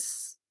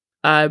places.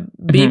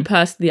 Me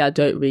personally, I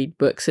don't read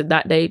books in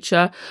that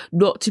nature.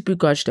 Not to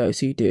begrudge those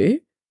who do.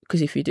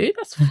 Because if you do,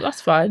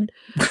 that's fine.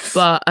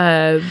 But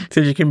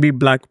so you can be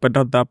black, but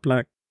not that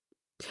black.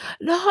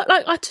 No,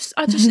 like I just,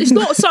 it's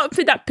not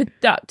something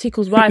that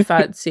tickles my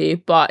fancy.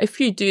 But if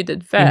you do,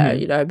 then fair.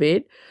 You know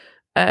what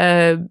I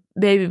mean?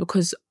 Maybe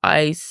because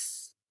I'm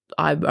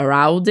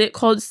around it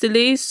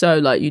constantly, so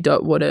like you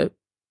don't want to,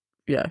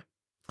 you know.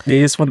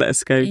 You just want to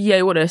escape. Yeah,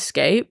 you want to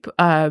escape.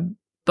 But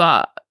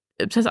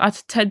I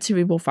tend to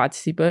read more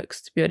fantasy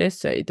books, to be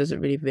honest, so it doesn't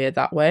really veer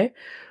that way.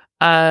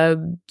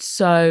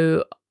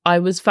 So I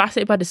was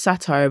fascinated by the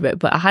satire of it,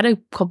 but I had a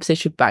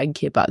conversation with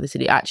Banky about this,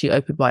 and it actually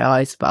opened my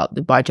eyes about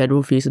my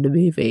general views on the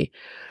movie,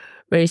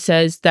 where he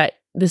says that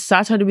the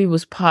satire of the movie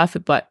was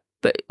perfect, but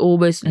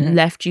almost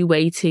left you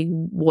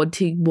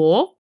wanting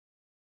more.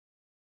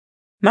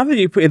 Now that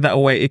you put it that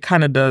way, it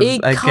kind of does.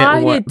 I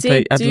get what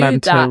the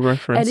Atlanta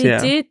reference, and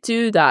it did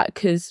do that,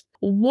 because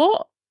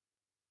what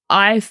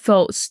I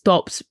felt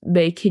stopped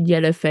making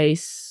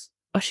Yellowface.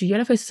 Actually,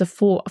 Yellowface is a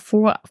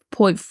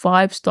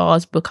 4.5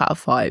 stars book out of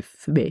 5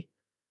 for me.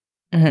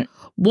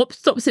 What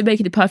stops it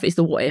making it perfect is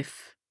the what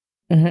if.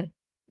 The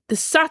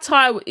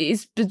satire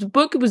the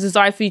book was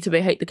designed for you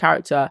to hate the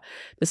character.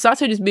 The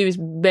satire in this movie is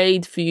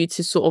made for you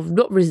to sort of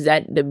not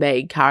resent the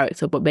main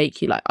character, but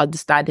make you like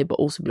understand him, but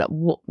also be like,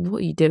 what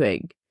are you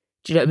doing?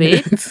 Do you know what I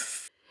mean?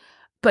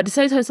 But at the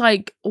same time, it's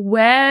like,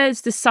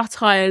 where's the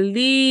satire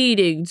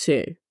leading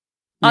to?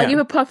 I'll give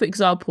a perfect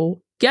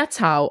example.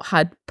 Get Out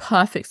had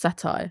perfect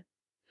satire,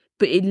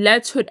 but it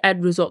led to an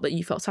end result that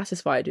you felt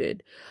satisfied with.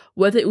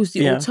 Whether it was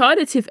the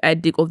alternative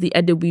ending or the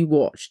ending we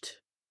watched.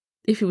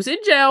 If he was in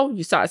jail,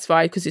 you're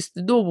satisfied because it's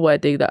the normal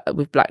ending that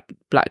with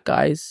black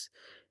guys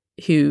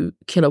who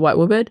kill a white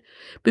woman.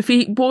 But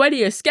when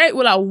he escaped,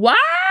 we're like, wow,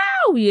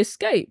 pow, he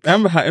escaped.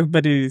 Remember how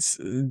everybody's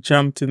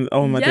jumped in?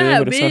 Oh my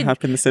god, they were so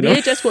happy in the cinema.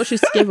 We just watched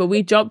this together.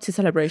 We jumped to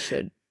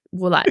celebration.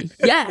 We're like,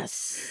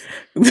 yes,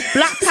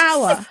 Black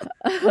Power.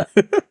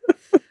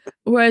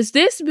 Whereas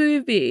this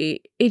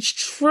movie, it's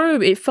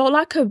true. It felt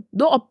like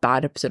not a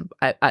bad episode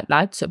of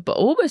Atlanta, but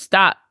almost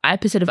that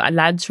episode of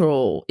Atlanta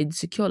or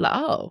Insecure. Like,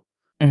 oh,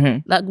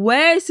 like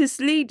where's this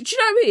lead? Do you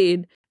know what I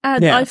mean?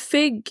 And I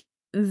think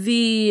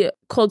the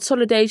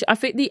consolidation, I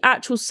think the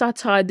actual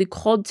satire, the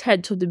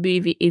content of the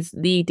movie is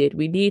needed.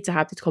 We need to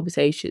have these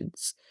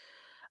conversations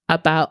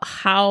about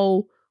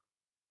how,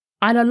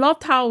 and I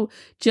loved how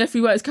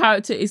Jeffrey Wright's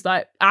character is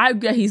like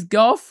angry at his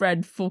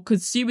girlfriend for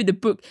consuming the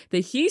book that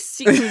he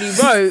secretly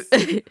wrote.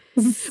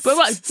 But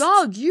like,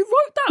 dog, you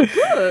wrote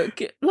that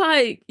book.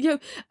 Like, you know,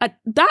 and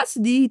that's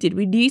needed.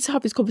 We need to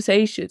have these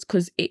conversations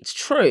because it's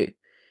true.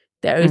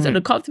 There is an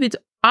uncomfortability.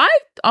 I'm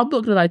not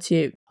gonna lie to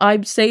you.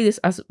 I'm saying this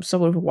as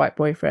someone with a white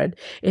boyfriend.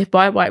 If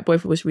my white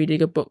boyfriend was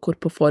reading a book called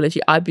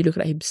Pathology, I'd be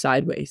looking at him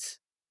sideways.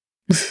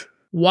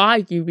 Why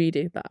are you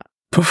reading that?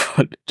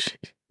 Pathology.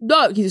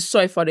 No, he's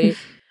so funny.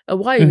 And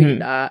why are you reading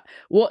that?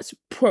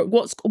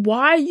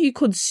 Why are you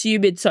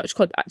consuming such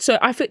content? So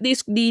I think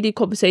these needed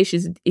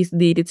conversations is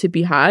needed to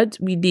be had.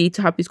 We need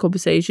to have these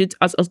conversations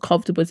as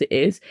uncomfortable as it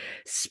is,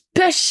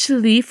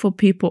 especially for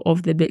people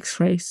of the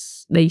mixed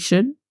race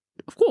nation.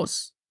 Of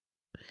course.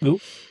 Nope.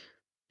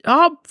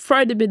 I'll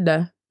throw them in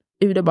there,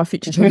 even though my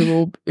future children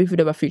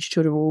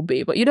will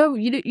be. But you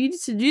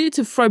need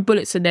to throw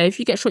bullets in there. If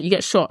you get shot, you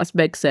get shot, as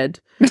Meg said.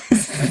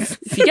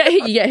 If you get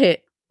hit, you get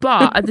hit.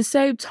 But at the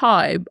same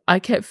time, I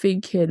kept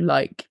thinking,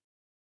 like,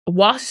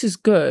 whilst this is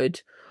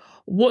good,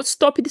 what's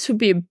stopping this from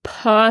being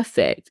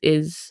perfect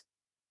is,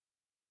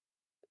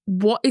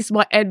 what is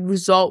my end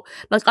result?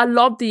 Like, I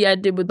love the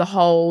ending with the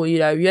whole,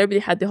 you really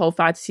had the whole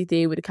fantasy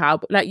thing with the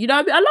cowboy. Like, you know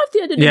what I mean? I love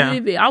the end of the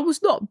movie. I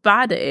was not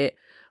bad at it.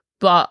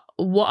 But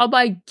what am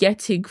I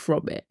getting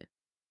from it?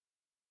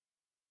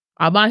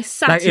 Am I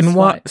satisfied? Like, in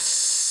what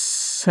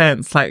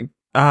sense? Like,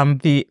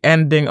 the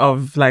ending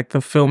of like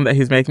the film that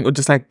he's making, or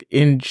just like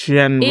in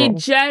general? In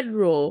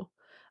general,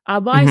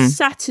 am I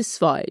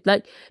satisfied?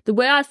 Like, the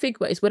way I think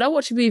about it is, when I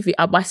watch a movie,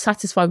 am I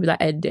satisfied with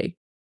that ending?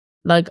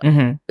 Like,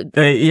 yeah,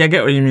 I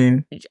get what you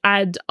mean.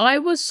 And I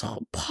was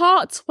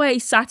part way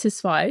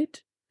satisfied.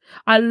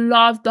 I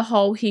loved the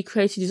whole he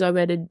created his own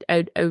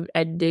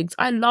endings.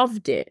 I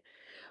loved it.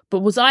 But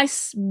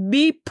was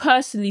me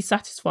personally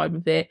satisfied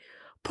with it?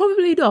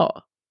 Probably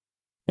not.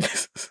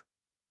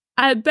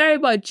 And bear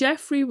in mind,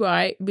 Jeffrey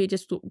Wright, we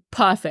just thought,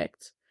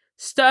 perfect.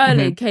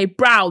 Sterling K.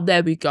 Brown,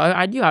 there we go.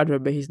 I knew I'd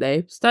remember his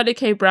name. Sterling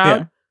K.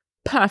 Brown,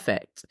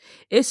 perfect.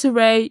 Issa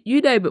Rae, you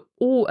name it,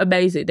 all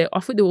amazing. I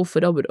think they're all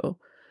phenomenal.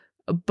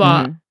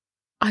 But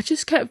I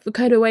just kept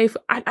going away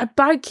from, and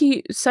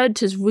Banky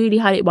sentence really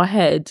had it in my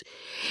head.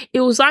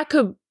 It was like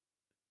a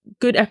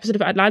good episode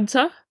of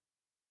Atlanta.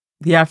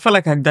 Yeah, I feel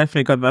like I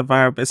definitely got that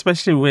vibe,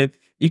 especially with,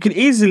 you could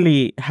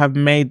easily have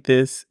made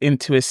this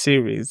into a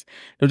series.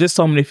 There are just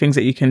so many things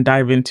that you can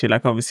dive into,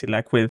 like obviously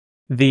like with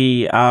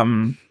the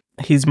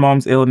his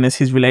mom's illness,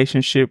 his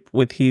relationship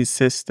with his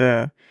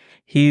sister,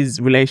 his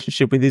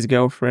relationship with his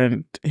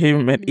girlfriend,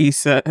 him and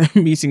Issa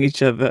meeting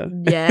each other.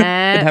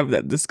 Yeah. And have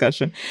that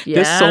discussion. Yeah.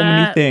 There's so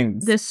many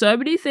things. There's so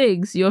many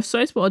things. You're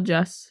so spot on,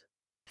 Jess.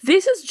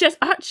 This is just,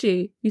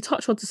 actually, you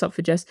touched onto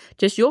something, Jess.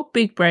 Just your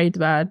big brain,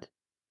 man.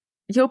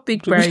 Your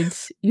big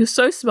brains. You're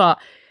so smart.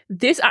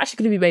 This actually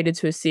could be made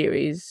into a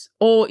series,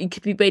 or it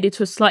could be made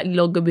into a slightly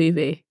longer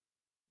movie.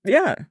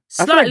 Yeah.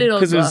 Slightly longer.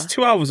 Because it was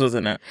 2 hours,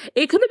 wasn't it?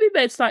 It could have been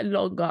made slightly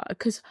longer,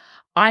 because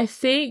I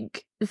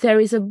think there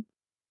is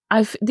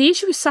the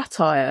issue with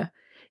satire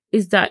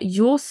is that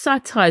your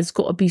satire's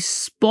got to be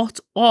spot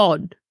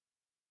on.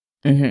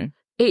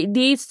 It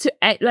needs to,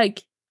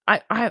 like, I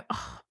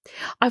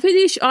think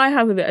the issue I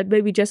have with it, and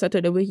maybe Jess, I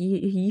don't know what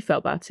he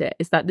felt about it,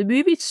 is that the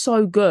movie's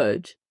so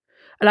good,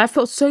 and I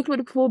felt so good with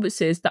the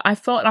performances, that I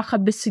felt like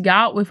I'm missing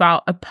out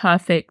without a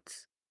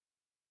perfect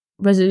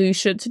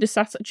resolution to the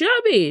satire. Do you know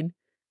what I mean?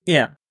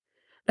 Yeah.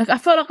 Like, I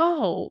felt like,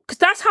 because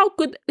that's how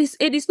good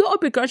it is. Not a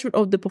begrudgment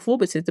of the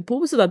performances. The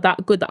performances are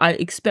that good that I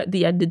expect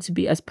the ending to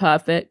be as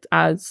perfect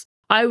as.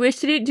 I wish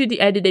they didn't do the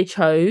ending they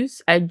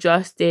chose and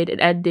just did an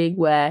ending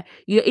where,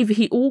 either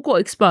he all got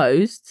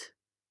exposed,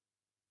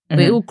 but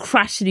it all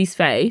crashed in his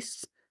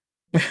face,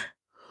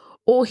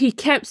 or he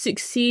kept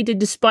succeeding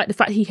despite the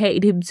fact he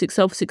hated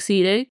himself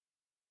succeeding.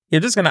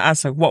 You're just going to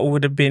ask, like, what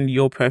would have been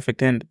your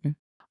perfect ending?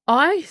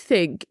 I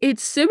think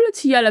it's similar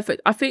to Yellowface.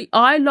 I think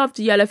I loved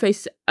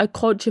Yellowface, a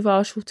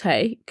controversial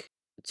take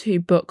to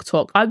book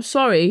talk. I'm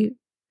sorry,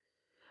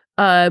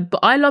 but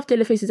I loved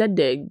Yellowface's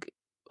ending.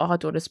 I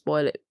don't want to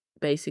spoil it,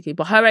 basically,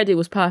 but her ending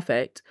was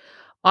perfect.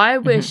 I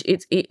wish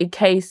in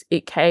case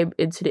it came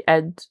into the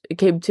end, it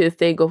came to a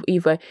thing of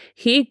either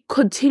he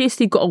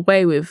continuously got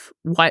away with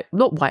not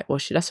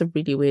whitewashing, that's a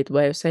really weird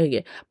way of saying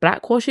it.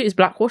 Blackwashing, is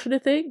blackwashing a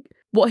thing?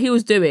 What he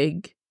was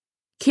doing.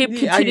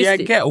 I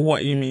get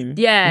what you mean.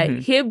 Yeah,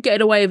 him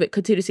getting away with it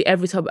continuously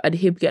every time and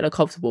him getting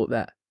uncomfortable with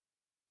that.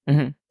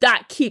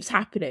 That keeps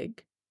happening.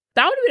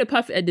 That would have been a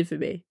perfect ending for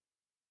me.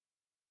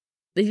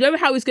 You know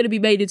how it's going to be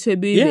made into a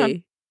movie? Yeah.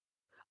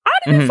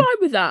 I'd be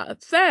fine with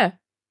that. Fair.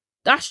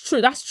 That's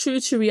true. That's true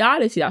to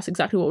reality. That's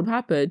exactly what would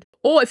happen.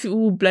 Or if it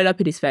all blown up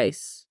in his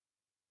face.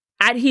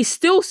 And he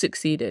still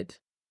succeeded.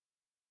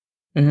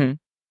 Mm-hmm.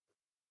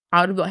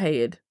 I would have not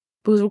hated.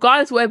 Because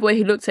regardless of whatever way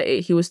he looked at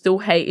it, he was still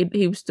hating.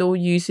 He was still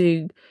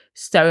using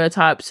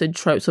stereotypes and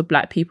tropes of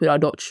black people that are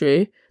not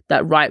true.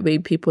 That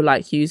right-wing people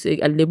like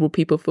using and liberal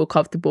people feel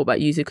comfortable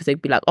about using because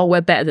they'd be like, oh,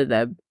 we're better than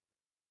them.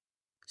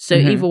 So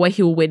either way,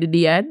 he will win in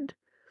the end.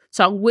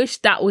 So I wish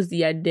that was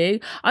the ending.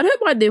 I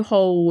don't mind the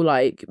whole,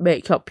 like,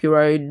 make up your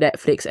own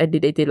Netflix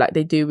ending they did, like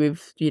they do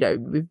with, you know,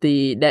 with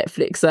the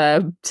Netflix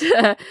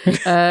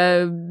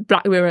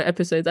Black Mirror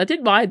episodes. I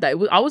didn't mind that.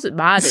 I wasn't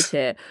mad at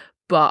it.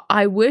 But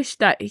I wish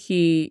that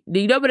you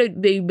know,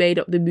 when they made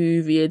up the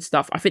movie and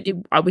stuff, I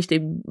wish they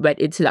went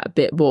into that a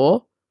bit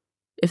more,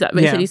 if that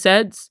makes any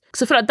sense.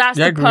 Because I feel like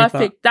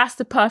that's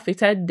the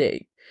perfect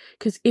ending.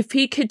 Because if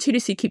he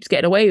continuously keeps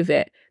getting away with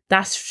it,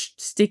 that's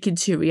sticking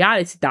to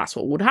reality. That's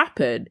what would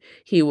happen.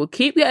 He will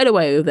keep getting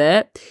away with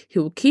it. He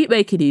will keep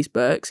making these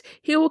books.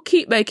 He will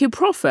keep making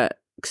profit.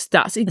 Because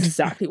that's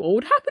exactly what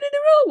would happen in the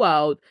real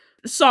world.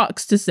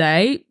 Sucks to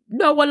say,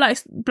 no one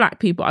likes black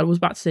people. I was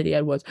about to say the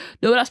N words.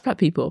 No one likes black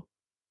people.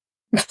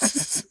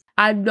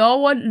 And no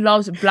one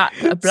loves a black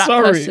person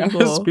more. Sorry,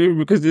 I'm screaming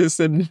because you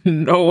said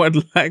no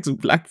one likes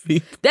black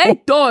people.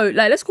 They don't.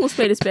 Like, let's call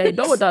spade a spade.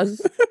 No one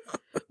does.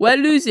 We're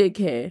losing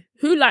here.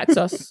 Who likes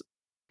us?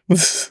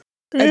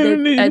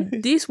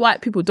 And these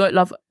white people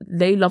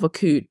they love a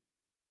coon.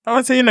 I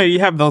would say, you know, you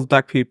have those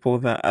black people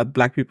that are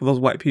black people, those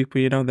white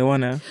people, you know, they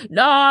want to be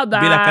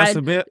like us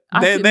a bit.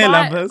 They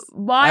love us.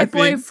 My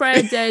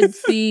boyfriend and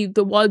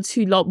the ones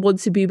who want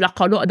to be black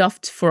are not enough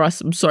for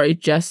us. I'm sorry,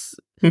 Jess.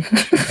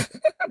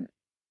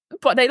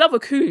 But they love a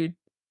coon.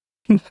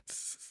 Do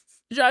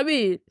you know what I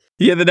mean?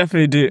 Yeah, they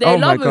definitely do. They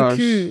love a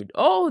coon.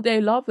 Oh,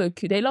 they love a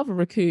coon. They love a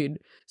raccoon.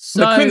 So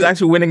the coon's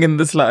actually winning in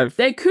this life.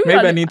 Maybe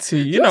I need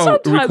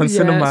to,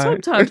 reconsider my...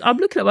 Sometimes I'm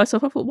looking at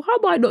myself, I thought, why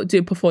am I not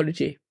doing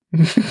pathology?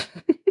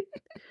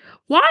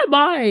 Why am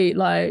I,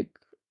 like,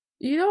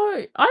 you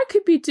know, I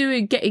could be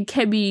getting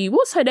Kemi,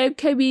 what's her name?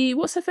 Kemi,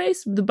 what's her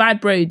face? The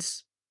bad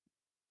braids.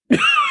 I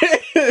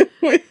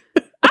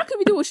could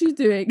be doing what she's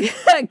doing,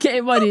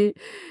 getting money.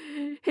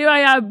 Here I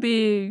am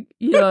being,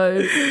 you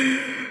know,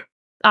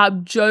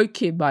 I'm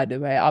joking, by the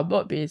way. I'm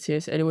not being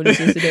serious. Anyone who's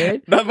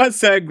listening. No, I must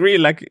say I agree.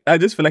 Like, I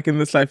just feel like in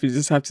this life, you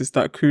just have to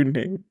start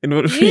cooning in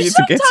order for you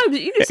to get... Sometimes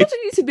you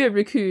need to be a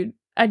raccoon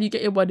and you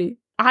get your money.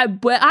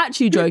 We're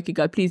actually joking,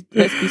 guys. Please,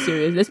 let's be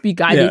serious. Let's be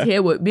guided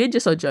here. Me and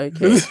Jess are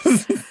joking.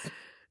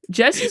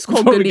 Jesse's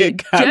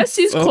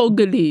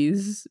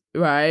Congolese,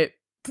 right?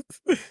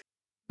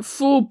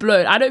 Full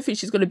blown. I don't think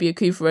she's going to be a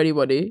queen for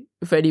anybody.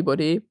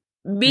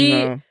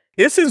 Me... No.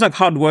 It seems like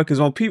hard work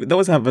as well. People, they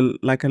always have a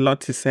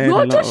lot to say.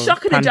 You're just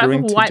shocking and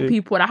jiving for white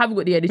people, and I haven't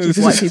got the energy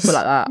for white people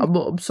like that.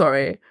 I'm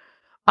sorry.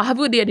 I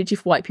haven't got the energy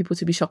for white people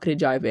to be shocking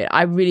and jiving.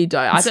 I really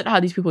don't. I don't know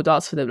how these people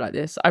dance for them like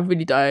this. I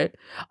really don't.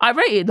 I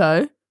rate it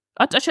though.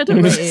 I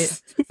don't rate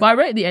it, but I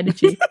rate the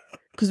energy.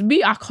 Because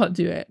me, I can't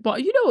do it.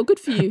 But you know what? Good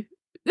for you.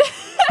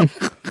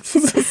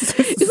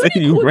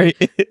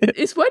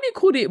 It's when he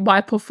called it my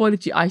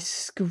pathology. I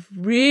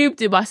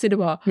screamed in my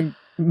cinema.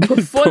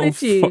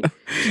 Pathology. Do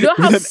you know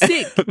how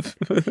sick?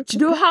 Do you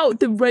know how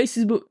the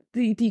racism,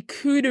 the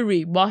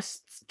coonery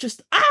must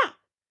just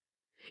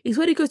It's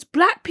when he goes,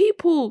 black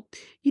people,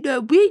 you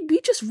know,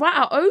 we just write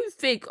our own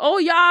thing. Oh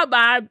yeah,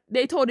 man.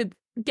 They told him,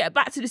 get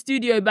back to the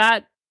studio,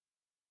 man.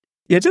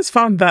 Yeah, I just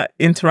found that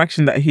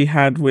interaction that he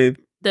had with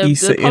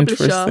Issa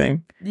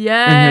interesting.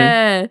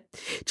 Yeah. Do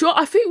you know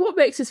what? I think what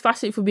makes this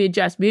fascinating for me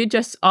and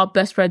Jess are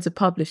best friends of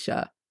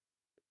publisher.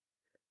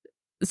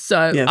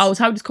 So yes. I was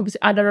having this conversation,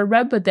 and I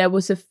remember there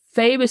was a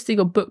famous thing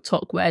on Book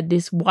Talk where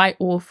this white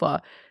author,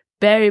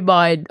 bear in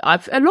mind, a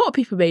lot of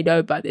people may know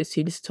about this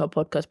who listen to our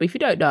podcast, but if you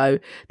don't know,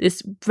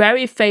 this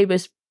very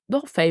famous,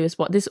 not famous,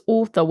 but this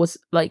author was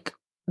like,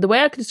 the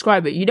way I can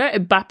describe it, you know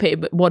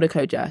Mbappe at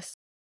Monaco, Jess?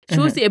 She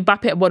was the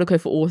Mbappe at Monaco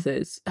for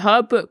authors.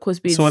 Her book was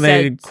being sent...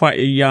 they're quite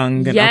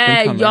young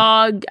and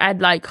young,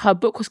 and like her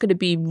book was going to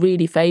be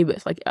really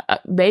famous, like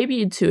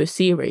maybe into a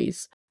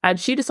series. And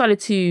she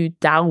decided to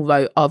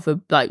downvote other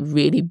like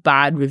really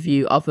bad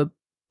review other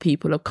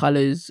people of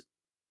colours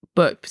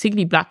book,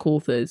 particularly black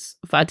authors,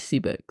 fantasy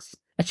books.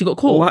 And she got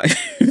caught.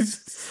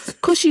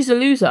 Because she's a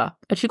loser.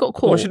 And she got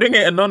caught. Was she doing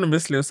it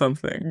anonymously or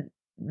something?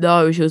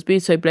 No, she was being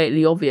so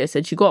blatantly obvious,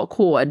 and she got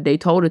caught, and they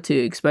told her to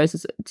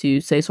expose,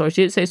 to say sorry.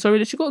 She didn't say sorry,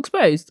 that she got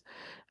exposed.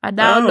 And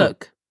now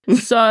look.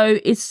 So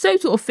it's the same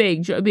sort of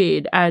thing, do you know what I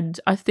mean? And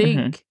I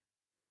think...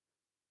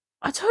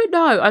 I don't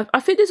know. I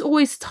think there's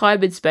always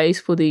time and space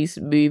for these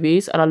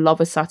movies, and I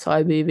love a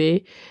satire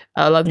movie.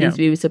 I love these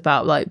movies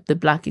about like the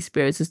black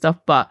experience and stuff.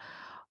 But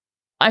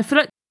I feel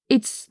like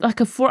it's like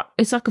a 4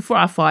 out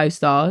of 5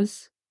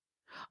 stars.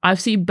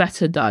 I've seen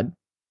better done.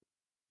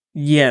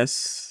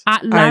 Yes,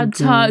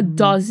 Atlanta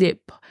does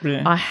it.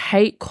 Yeah. I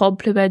hate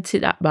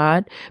complimenting that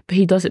man, but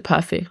he does it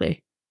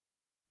perfectly.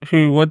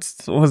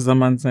 What's the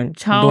man's name?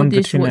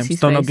 Childish. What's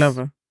his Donald face?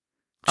 Glover.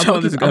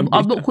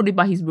 I'm not calling him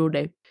by his real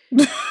name.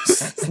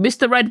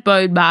 Mr.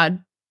 Redbone,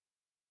 man.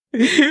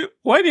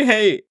 Why do you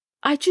hate?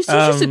 He's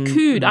just a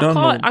coon.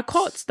 I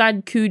can't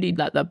stand cooning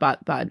like that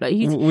bad. Like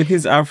he's with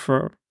his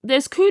afro.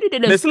 There's cooning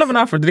and they still have an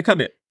afro. Did he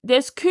cut it?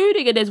 There's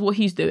cooning and there's what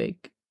he's doing.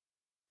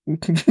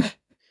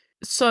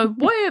 So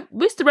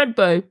Mr.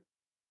 Redbone,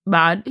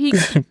 man, he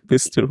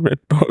Mr.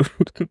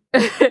 Redbone.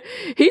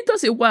 he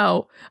does it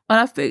well, and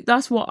I think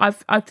that's what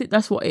I've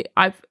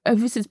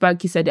ever since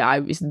Banky said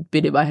it, it's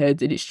been in my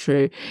head, and it's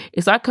true.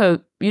 It's like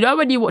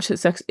when you watch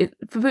Succession,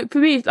 for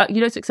me, it's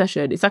like,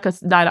 Succession, it's like a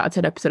 9 out of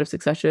 10 episode of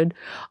Succession.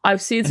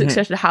 I've seen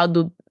Succession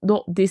handle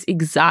not this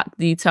exact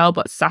detail,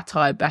 but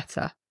satire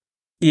better.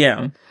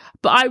 Yeah.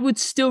 But I would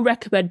still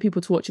recommend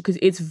people to watch it because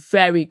it's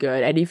very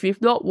good. And if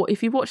you've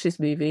watched this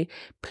movie,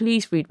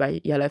 please read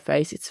My Yellow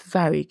Face. It's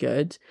very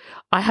good.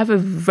 I have a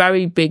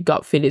very big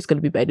gut feeling it's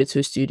going to be made into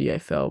a studio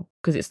film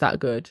because it's that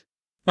good.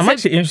 I'm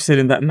actually interested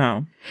in that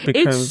now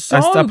because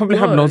I probably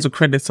have loads of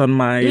credits on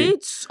my.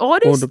 It's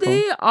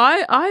honestly,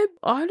 I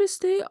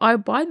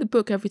buy the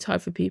book every time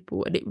for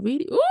people, and it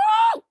really.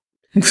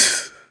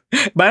 But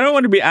I don't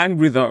want to be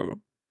angry though.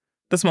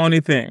 That's my only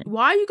thing.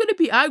 Why are you going to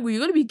be angry?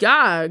 You're going to be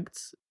gagged.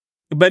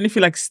 But if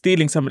you're like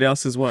stealing somebody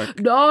else's work.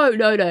 No.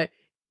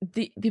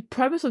 The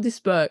premise of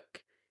this book,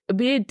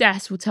 me and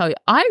Des will tell you,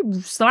 I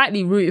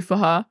slightly rooted for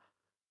her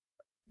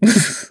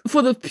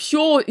for the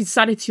pure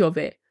insanity of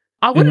it.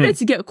 I wanted her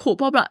to get caught,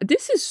 but I'm like,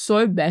 this is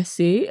so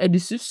messy and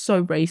this is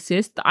so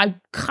racist that I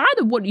kind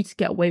of want you to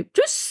get away.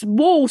 Just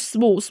small. Just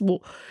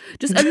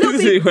a little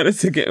bit. You wanted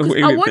to get away with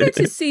it. I wanted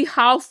to see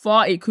how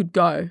far it could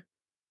go.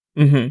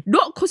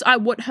 Not because I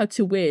want her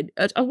to win.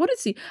 I want to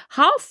see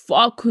how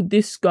far could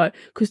this go,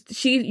 because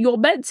you're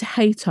meant to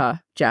hate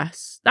her,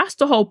 Jess. That's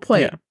the whole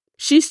point. Yeah.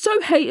 She's so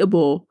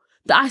hateable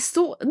that I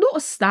still not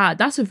a stan.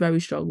 That's a very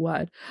strong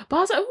word, but I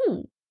was like,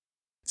 oh.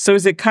 So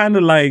is it kind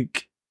of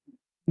like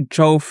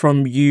Joe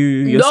from You?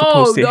 You're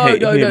supposed to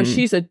hate him? No.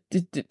 She's a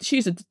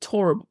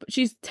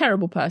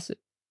terrible person.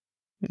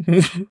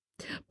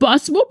 But a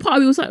small part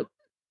of me was like.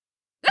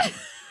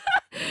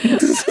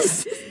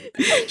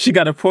 She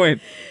got a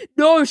point.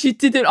 No, she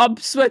didn't. I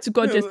swear to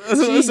God, just.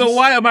 So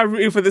why am I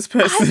rooting for this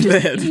person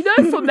then?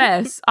 For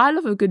Mess, I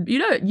love a good. You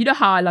know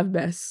how I love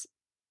Mess.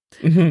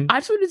 I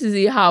just wanted to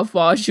see how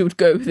far she would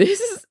go with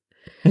this.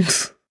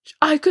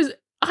 Because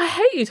I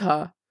hated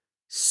her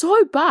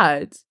so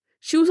bad.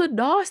 She was a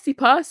nasty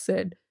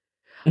person.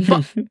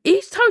 But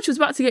each time she was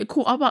about to get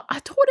caught, I'm like, I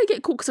don't want to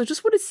get caught because I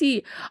just want to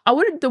see. I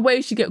wanted the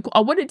way she get caught.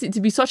 I wanted it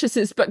to be such a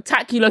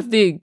spectacular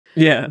thing.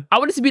 Yeah. I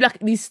wanted to be like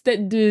these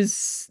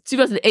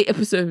 2008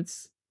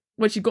 episodes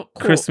when she got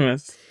caught.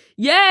 Christmas.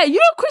 Yeah,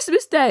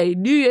 Christmas Day,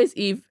 New Year's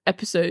Eve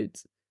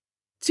episodes.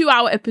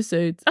 2-hour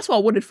episodes. That's what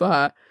I wanted for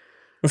her.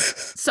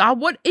 So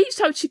each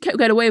time she kept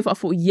getting away with it, I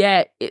thought,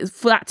 yeah, it's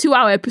for that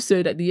 2-hour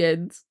episode at the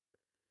end.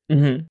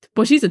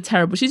 But she's a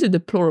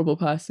deplorable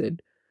person.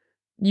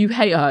 You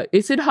hate her.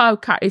 It's in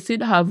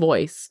her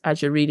voice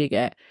as you're reading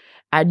it,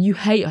 and you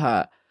hate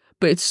her.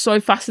 But it's so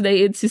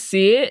fascinating to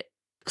see it.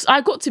 Because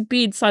I got to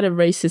be inside a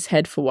racist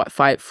head for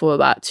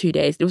about 2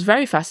 days. It was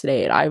very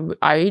fascinating.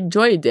 I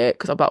enjoyed it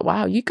because I'm like,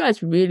 wow, you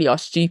guys really are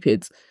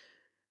stupid.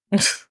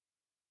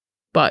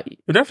 But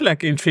we're definitely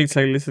like intrigued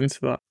to listening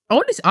to that.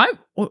 I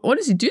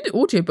honestly do the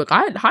audiobook.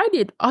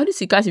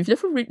 Honestly, guys, if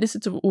you've never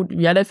listened to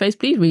Yellow Face,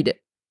 please read it.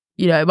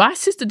 My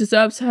sister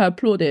deserves her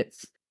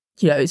plaudits.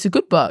 It's a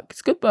good book.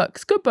 It's a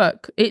good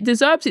book. It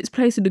deserves its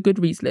place in the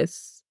Goodreads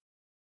list.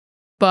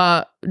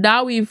 But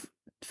now we've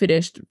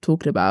finished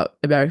talking about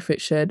American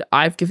Fiction.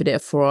 I've given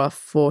it 4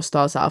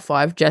 stars out of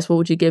 5. Jess, what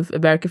would you give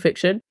American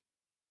Fiction?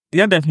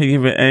 Yeah, definitely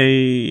give it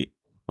a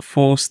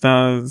 4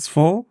 stars.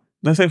 4?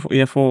 Let's say 4.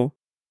 Yeah, 4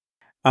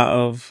 out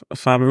of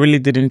 5. I really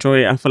did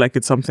enjoy it. I feel like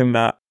it's something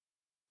that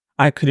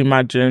I could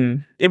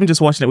imagine, even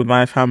just watching it with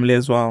my family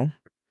as well.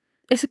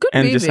 It's a good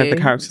movie. And just like the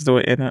characters that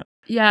were in it.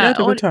 Yeah, it's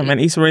a good time. And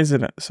Issa Rae's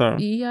in it, so.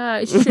 Yeah,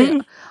 it's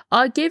true.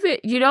 I'll give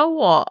it, you know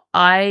what?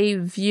 I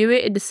view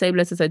it in the same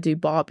lens as I do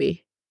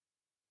Barbie.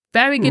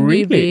 Very good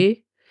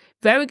movie.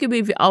 Very good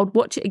movie. I would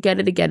watch it again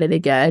and again and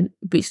again,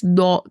 but it's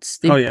not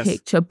the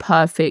picture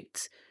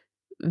perfect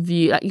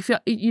view. Like, if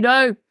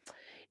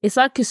it's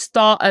like a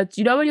starter.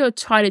 When you're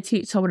trying to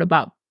teach someone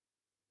about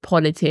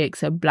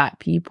politics and black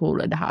people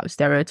and how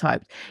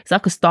stereotypes, it's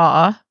like a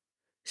starter.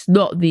 It's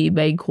not the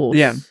main course.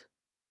 Yeah.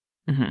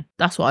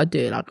 That's what I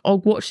do. Like, I'll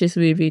watch this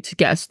movie to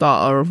get a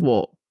starter of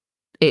what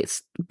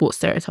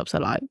stereotypes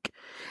are like.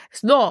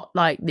 It's not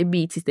like the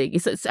meaty thing.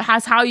 It's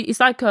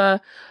like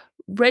a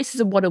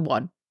racism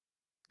 101.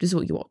 This is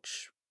what you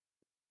watch.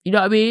 You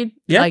know what I mean?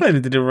 Yeah, I thought they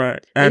did it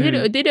right. And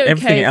they did it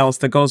everything else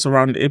that goes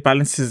around it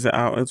balances it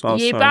out as well.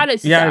 Yeah, it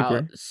balances it out. I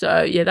agree.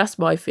 So yeah, that's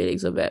my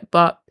feelings of it.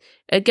 But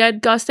again,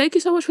 guys, thank you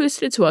so much for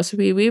listening to us.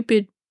 We've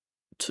been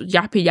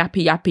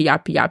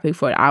yapping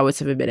for an hour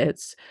 7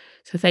 minutes.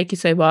 So thank you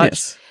so much.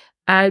 Yes.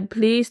 And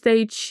please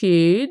stay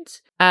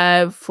tuned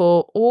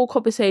for all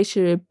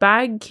conversation with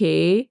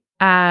Banky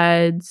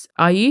and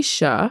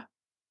Aisha,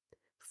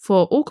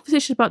 for all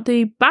conversation about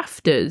the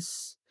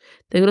BAFTAs.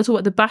 They're going to talk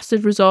about the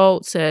BAFTA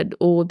results and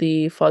all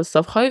the fun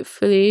stuff.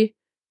 Hopefully,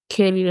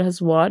 Killian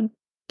has won.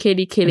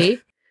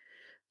 Killy.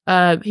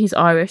 He's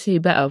Irish, so he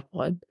better have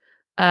won.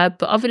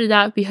 But other than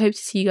that, we hope to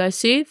see you guys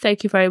soon.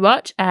 Thank you very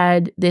much.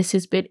 And this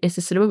has been It's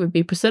the Cinema with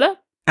me, Priscilla.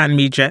 And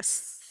me,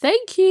 Jess.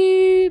 Thank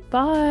you.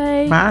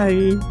 Bye.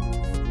 Bye.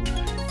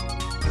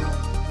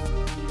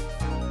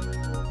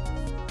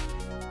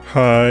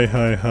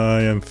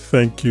 Hi, and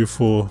thank you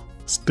for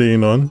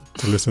staying on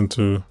to listen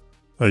to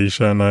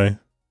Aisha and I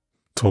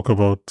talk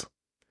about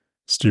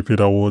stupid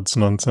awards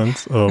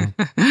nonsense.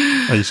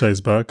 Aisha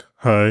is back.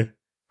 Hi,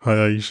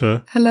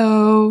 Aisha.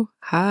 Hello.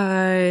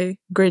 Hi.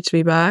 Great to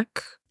be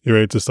back. You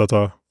ready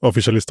to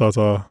officially start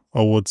our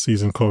award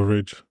season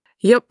coverage?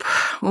 Yep.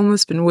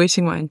 Almost been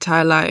waiting my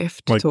entire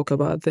life to talk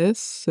about this.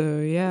 So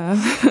yeah.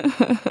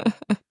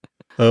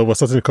 We're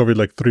starting to cover it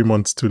like 3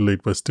 months too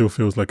late, but it still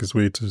feels like it's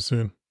way too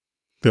soon.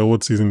 The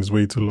award season is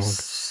way too long.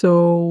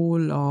 So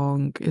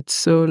long. It's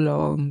so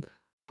long.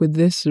 With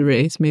this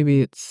race,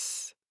 maybe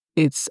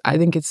I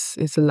think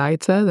it's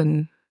lighter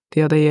than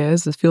the other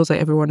years. It feels like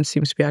everyone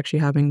seems to be actually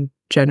having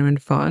genuine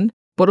fun.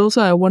 But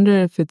also I wonder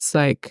if it's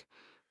like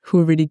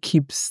who really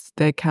keeps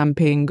their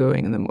campaign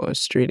going the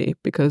most, really,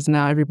 because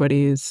now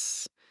everybody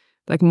is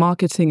like,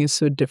 marketing is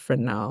so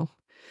different now.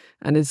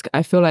 And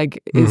I feel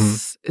like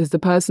is the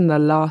person that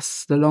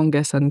lasts the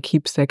longest and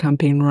keeps their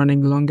campaign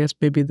running the longest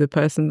maybe the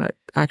person that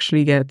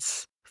actually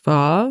gets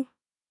far,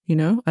 you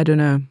know? I don't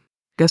know.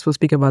 Guess we'll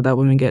speak about that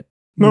when we get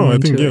No, I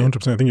think,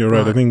 100%. I think you're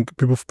right. I think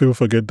people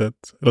forget that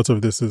a lot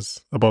of this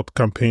is about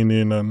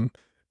campaigning and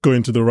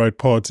going to the right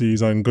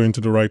parties and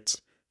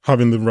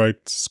having the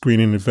right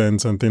screening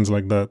events and things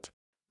like that.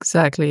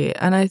 Exactly.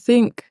 And I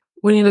think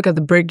when you look at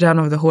the breakdown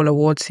of the whole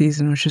award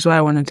season, which is why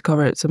I wanted to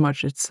cover it so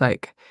much, it's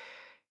like,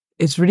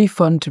 it's really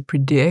fun to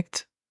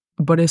predict,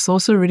 but it's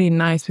also really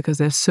nice because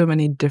there's so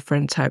many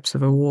different types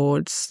of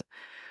awards.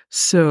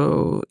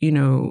 So, you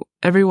know,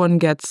 everyone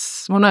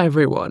gets, well, not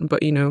everyone,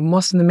 but, you know,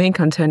 most of the main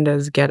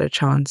contenders get a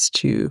chance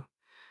to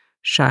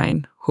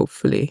shine,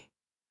 hopefully.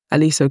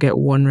 At least they'll get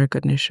one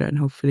recognition,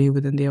 hopefully,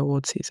 within the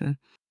award season.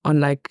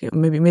 Unlike,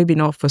 maybe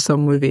not for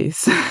some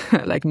movies,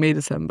 like May,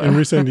 December. In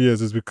recent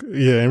years,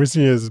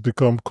 it's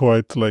become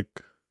quite like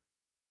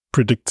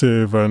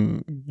predictive,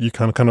 and you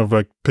can kind of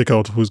like pick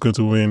out who's going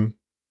to win.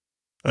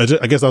 I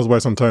guess that's why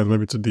sometimes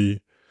maybe to the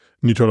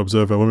neutral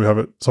observer, when we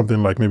have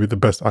something like maybe the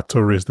best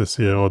actor race this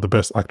year or the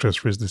best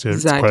actress race this year,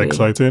 It's quite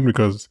exciting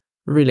because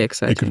really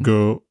exciting. It could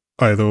go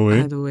either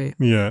way.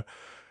 Yeah.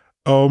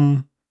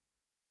 You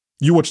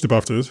watched the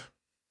BAFTAs?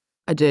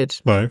 I did.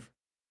 Live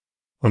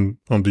on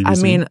BBC.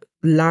 I mean,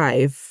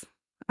 live.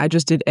 I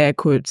just did air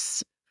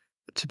quotes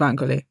to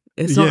Bankole.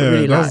 It's not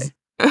really live.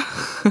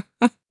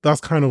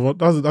 That's kind of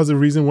that's a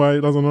reason why.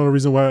 That's another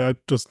reason why I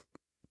just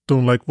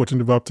don't like watching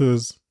the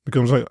BAFTAs,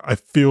 because like I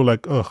feel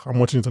like I'm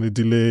watching it on a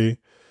delay.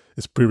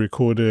 It's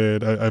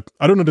pre-recorded. I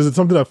don't know. There's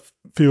something that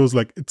feels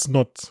like it's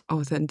not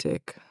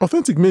authentic.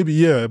 Authentic, maybe,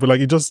 yeah, but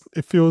like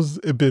it feels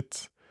a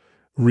bit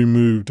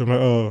removed. I'm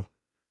like,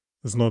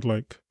 it's not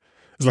like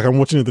it's like I'm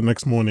watching it the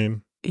next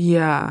morning.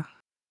 Yeah,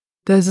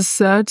 there's a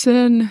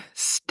certain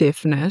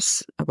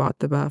stiffness about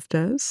the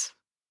BAFTAs.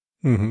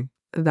 Mm-hmm.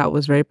 That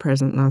was very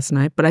present last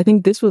night. But I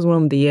think this was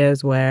one of the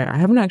years where I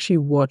haven't actually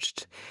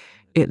watched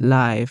it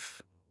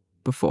live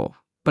before,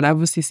 but I've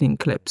obviously seen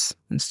clips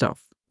and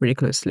stuff really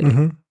closely.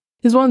 Mm-hmm.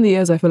 It's one of the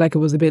years I feel like it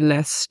was a bit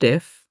less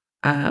stiff,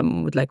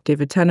 with like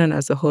David Tennant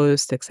as the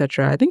host,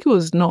 etc. I think it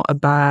was not a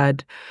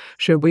bad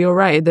show, but you're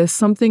right, there's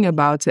something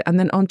about it. And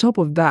then on top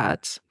of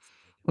that,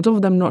 on top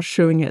of them not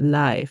showing it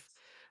live,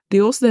 they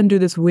also then do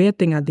this weird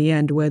thing at the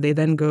end where they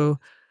then go,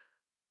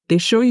 they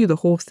show you the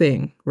whole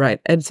thing,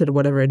 right? Edited or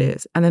whatever it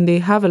is. And then they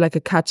have like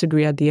a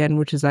category at the end,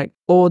 which is like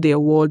all the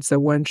awards that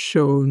weren't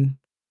shown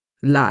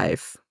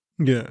live.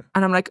 Yeah.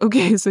 And I'm like,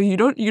 okay, so you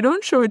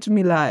don't show it to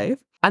me live.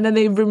 And then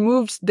they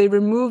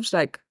removed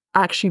like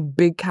actually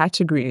big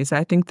categories.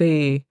 I think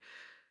I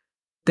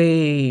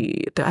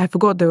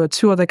forgot, there were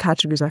 2 other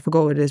categories. I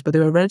forgot what it is, but they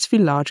were relatively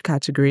large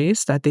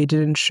categories that they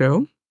didn't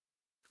show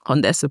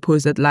on their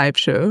supposed live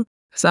show.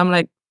 So I'm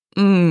like,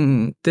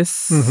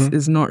 this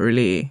is not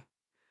really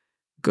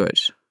good.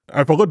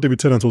 I forgot David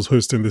Tennant was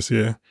hosting this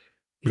year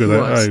because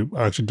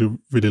I actually do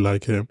really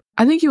like him.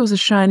 I think he was a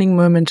shining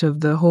moment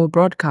of the whole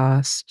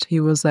broadcast. He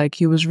was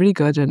really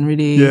good and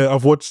really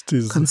I've watched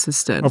his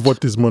consistent. I've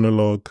watched his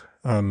monologue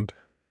and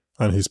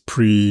his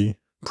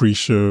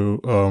pre-show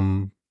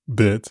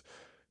bit.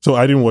 So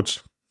I didn't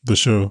watch the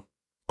show,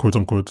 quote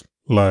unquote,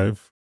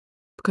 live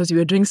because you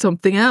were doing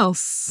something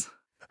else.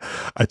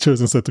 I chose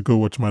instead to go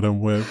watch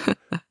Madam Web,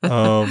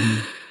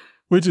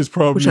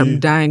 which I'm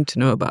dying to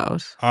know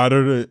about. I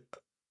don't know.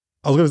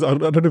 I don't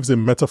know if it's a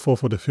metaphor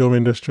for the film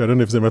industry. I don't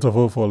know if it's a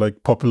metaphor for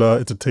like popular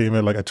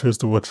entertainment. Like I chose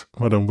to watch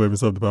Madam Web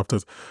instead of the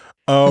BAFTAs.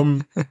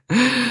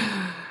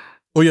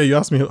 Oh yeah, you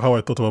asked me how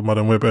I thought about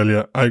Madam Web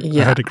earlier. I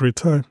had a great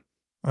time.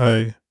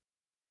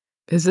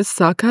 Is this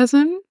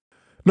sarcasm?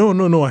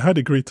 No. I had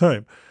a great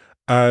time,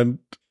 and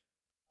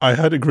I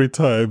had a great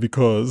time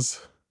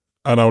because,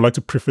 and I would like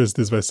to preface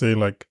this by saying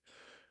like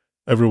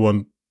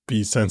everyone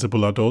be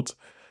sensible adults.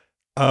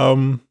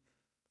 I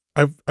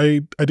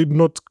did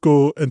not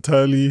go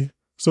entirely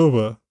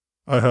sober.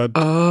 I had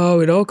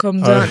it all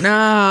comes out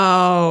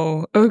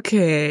now.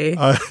 Okay.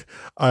 I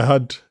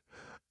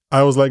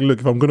was like, look,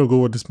 if I'm gonna go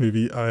with this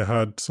movie, I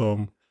had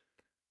some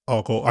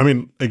alcohol. I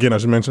mean, again, I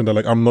should mention that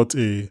like I'm not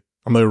a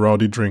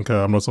rowdy drinker.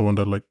 I'm not someone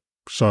that like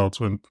shouts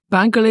when.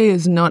 Bankole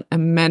is not a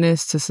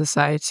menace to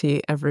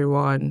society,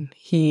 everyone.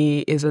 He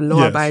is a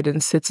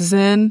law-abiding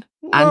citizen,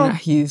 and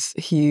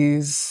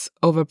he's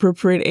of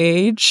appropriate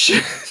age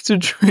to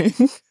drink.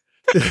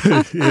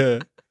 Yeah.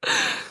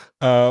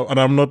 And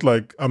I'm not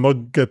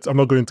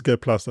going to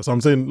get plastered. So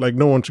I'm saying like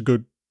no one should go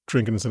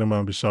drink in the cinema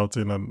and be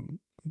shouting, and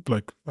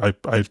like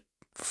I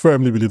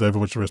firmly believe that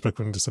everyone should respect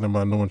going to the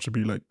cinema and no one should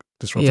be like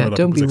disrupting other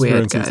don't people's be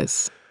weird,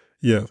 experiences. guys.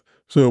 Yeah.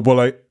 So, but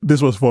like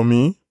this was for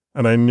me,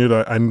 and I knew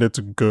that I needed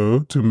to go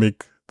to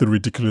make the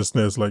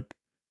ridiculousness like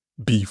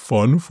be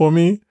fun for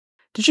me.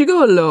 Did you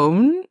go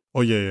alone?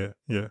 Oh yeah.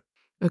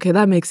 Okay,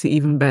 that makes it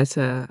even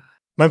better.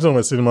 90% of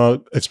my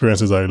cinema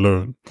experiences are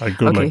alone. I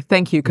go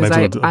thank you, because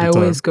I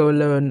always go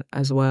alone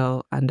as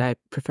well, and I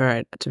prefer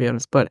it, to be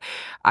honest. But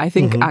I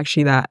think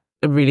actually that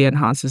really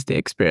enhances the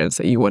experience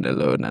that you went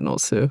alone and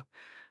also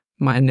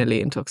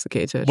minorly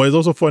intoxicated. But it's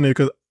also funny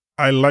because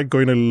I like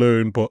going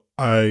alone, but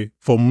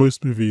for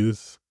most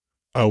movies,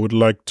 I would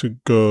like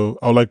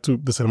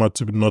the cinema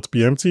to not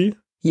be empty.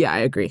 Yeah, I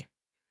agree.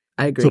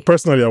 So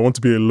personally, I want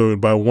to be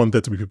alone, but I want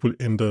there to be people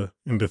in the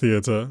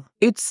theater.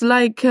 It's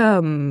like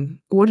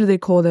what do they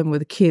call them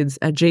with kids?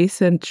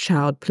 Adjacent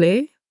child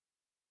play.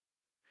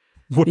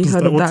 What is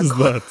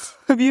that?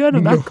 Have you heard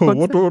of that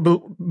concept?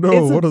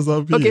 What does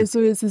that mean? Okay, so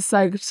it's a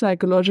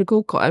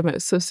psychological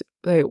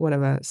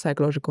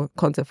psychological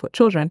concept for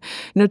children.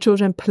 You know,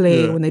 children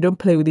play when they don't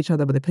play with each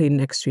other, but they play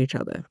next to each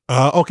other.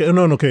 Okay.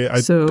 Okay.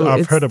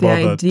 I've heard about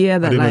that. Idea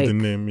that I didn't like know the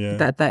name, yeah.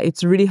 that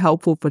it's really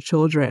helpful for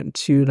children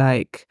to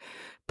like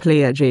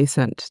play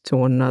adjacent to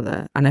one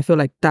another. And I feel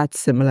like that's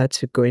similar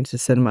to going to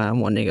cinema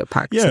and wanting a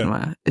packed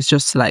cinema. It's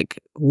just like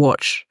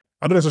watch.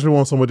 I don't necessarily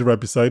want somebody right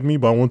beside me,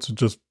 but I want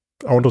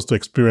us to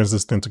experience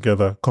this thing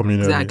together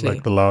communally,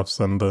 like the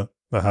laughs and the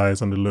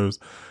highs and the lows.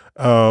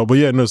 But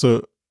yeah, no,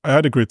 so I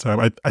had a great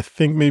time. I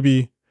think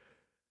maybe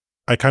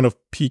I kind of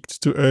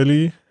peaked too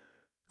early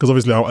because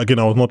obviously, I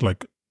was not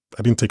like,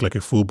 I didn't take like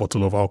a full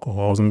bottle of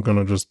alcohol. I wasn't going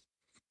to just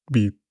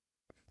be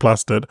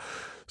plastered.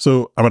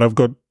 So I mean, I've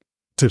got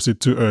tipsy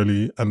too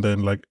early, and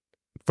then like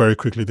very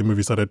quickly the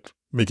movie started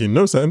making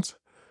no sense,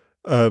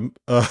 and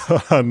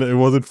it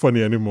wasn't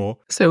funny anymore.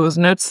 So it was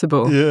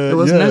noticeable. Yeah, it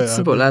was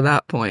noticeable at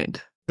that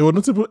point. It was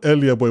noticeable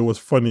earlier, but it was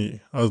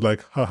funny. I was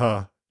like,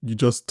 haha, you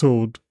just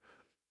told,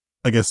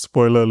 I guess,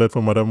 spoiler alert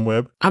for Madame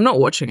Web. I'm not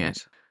watching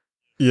it.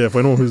 Yeah, for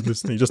anyone who's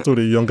listening, you just told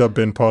a younger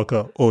Ben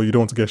Parker, oh, you don't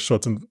want to get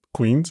shot in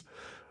Queens,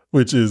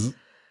 which is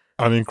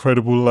an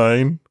incredible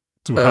line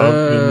to have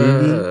in a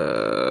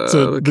movie.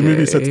 So the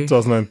movie is set in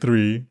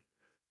 2003,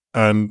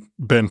 and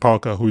Ben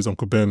Parker, who is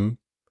Uncle Ben,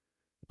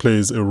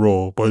 plays a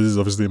role, but this is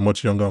obviously a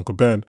much younger Uncle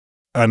Ben.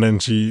 And then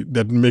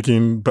they're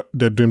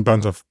doing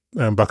banter,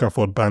 back and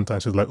forth banter,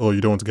 and she's like, oh,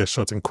 you don't want to get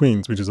shot in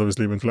Queens, which is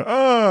obviously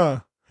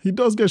like, he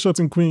does get shot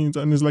in Queens,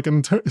 and it's like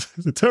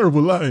it's a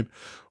terrible line.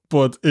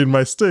 But in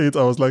my state,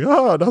 I was like,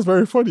 that's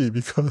very funny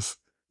because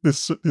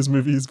this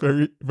movie is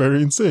very,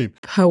 very insane.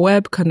 Her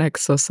web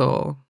connects us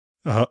all.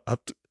 Man,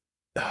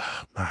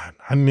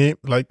 her name,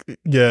 like,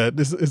 yeah,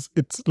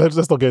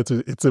 let's not get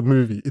into it. It's a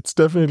movie. It's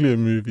definitely a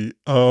movie.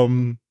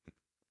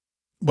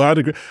 But I'd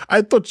agree.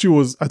 I thought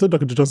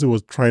Dr. Johnson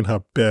was trying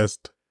her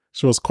best.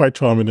 She was quite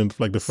charming in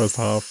like the first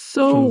half.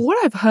 So what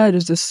I've heard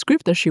is the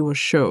script that she was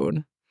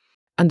shown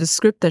and the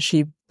script that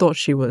she thought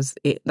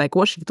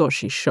what she thought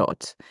she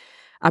shot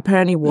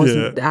apparently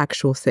wasn't the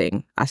actual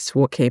thing as to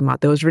what came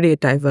out. There was really a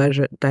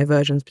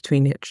divergence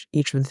between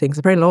each of the things.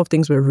 Apparently a lot of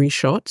things were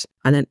reshot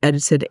and then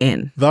edited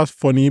in. That's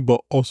funny,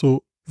 but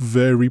also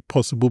very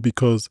possible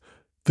because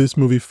this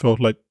movie felt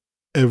like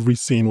every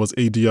scene was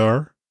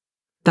ADR.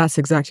 That's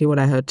exactly what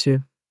I heard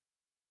too.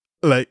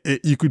 Like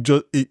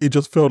it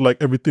just felt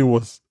like everything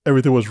was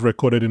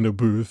recorded in the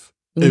booth.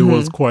 Mm-hmm.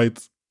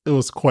 It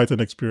was quite an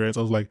experience.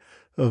 I was like,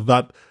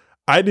 that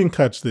I didn't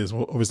catch this,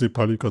 obviously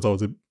probably because I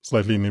was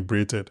slightly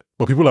inebriated.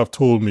 But people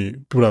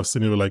have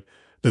seen it, like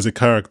there's a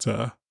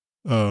character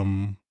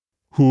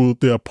who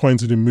they are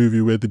pointing in the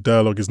movie where the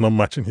dialogue is not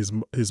matching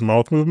his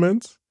mouth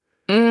movements.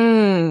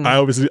 I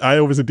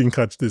obviously didn't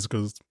catch this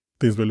because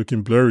things were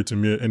looking blurry to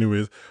me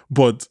anyways.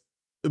 But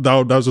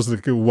that was just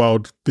like a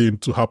wild thing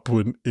to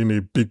happen in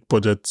a big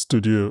budget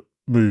studio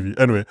movie.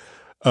 Anyway.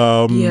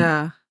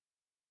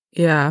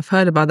 Yeah, I've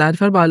heard about that. I've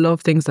heard about a lot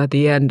of things at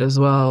the end as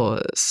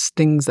well.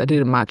 Things that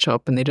didn't match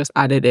up and they just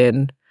added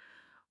in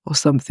or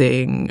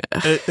something.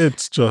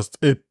 It's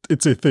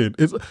a thing.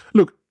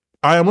 Look,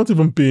 I am not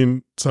even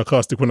being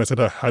sarcastic when I said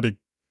I had a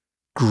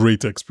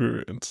great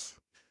experience.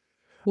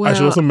 Well, I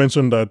should also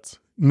mention that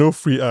no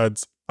free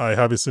ads. I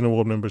have a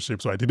Cineworld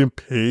membership, so I didn't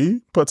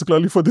pay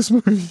particularly for this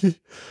movie.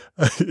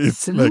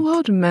 It's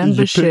Cineworld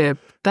membership.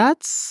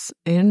 That's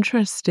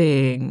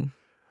interesting.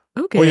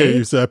 Okay. Oh yeah,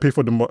 you say I pay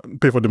for the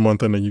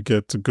month and then you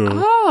get to go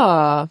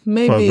for as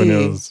many maybe.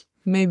 hours.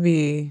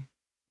 Maybe.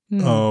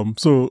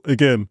 So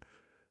again,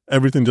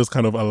 everything just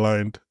kind of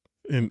aligned.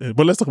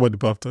 But let's talk about the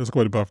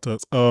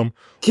BAFTAs.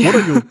 What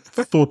are your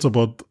thoughts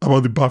about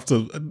the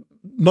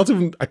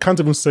BAFTAs? I can't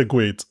even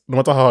segue it. No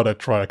matter how hard I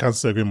try, I can't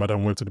segue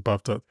Madam Web to the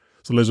BAFTAs.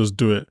 So let's just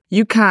do it.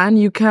 You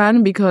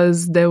can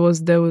because there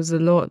was a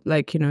lot,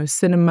 like,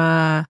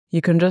 cinema.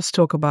 You can just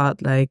talk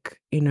about, like,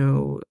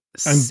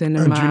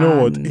 cinema. And do you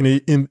know what?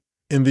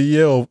 In the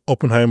year of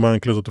Oppenheimer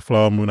and Killers of the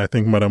Flower Moon, I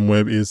think Madam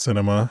Web is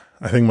cinema.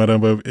 I think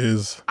Madam Web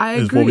is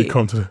what we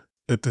come to.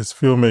 It is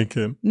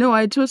filmmaking. No,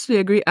 I totally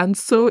agree. And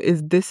so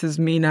is This Is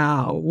Me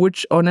Now,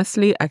 which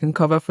honestly I can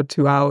cover for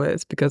 2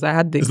 hours because I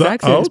had the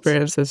exact same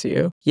experience as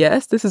you.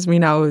 Yes, This Is Me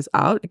Now is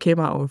out. It came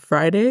out on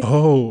Friday.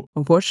 Oh.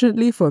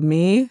 Fortunately for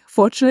me,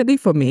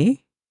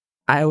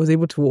 I was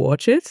able to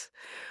watch it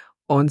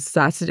on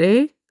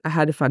Saturday. I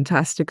had a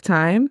fantastic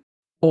time.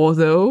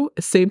 Although,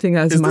 same thing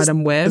as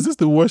Madam Web. Is this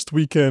the worst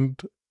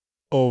weekend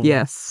of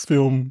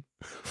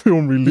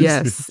film releases?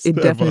 Yes, it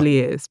definitely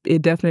is.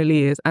 It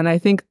definitely is. And I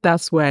think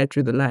that's where I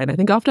drew the line. I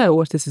think after I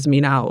watched This Is Me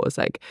Now, I was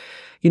like,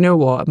 you know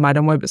what?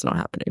 Madam Web is not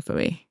happening for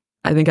me.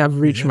 I think I've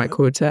reached my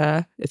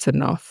quota. It's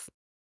enough.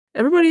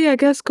 Everybody, I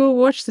guess, go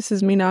watch This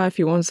Is Me Now if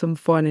you want some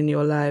fun in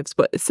your lives.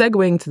 But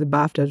segueing to the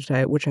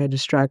BAFTA, which I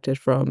distracted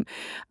from,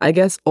 I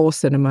guess all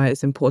cinema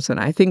is important.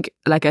 I think,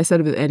 like I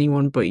said with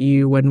Anyone But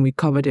You, when we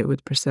covered it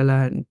with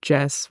Priscilla and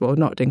Jess, well,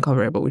 didn't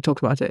cover it, but we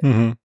talked about it.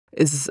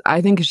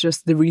 I think it's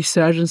just the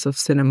resurgence of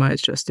cinema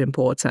is just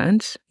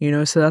important,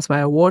 so that's why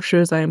award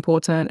shows are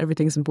important.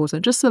 Everything's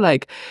important. Just so,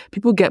 like,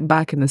 people get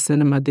back in the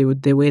cinema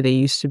the way they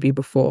used to be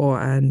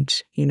before. And,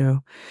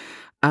 even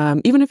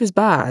if it's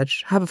bad,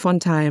 have a fun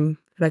time.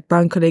 Like,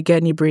 Bankole, get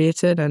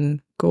inebriated and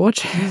go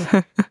watch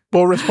it.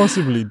 But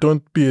responsibly.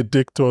 Don't be a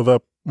dick to other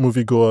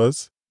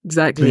moviegoers.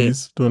 Exactly.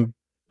 Please, don't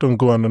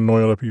go and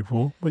annoy other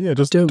people. But yeah,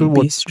 just do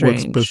what's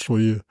best for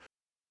you.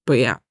 But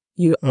yeah,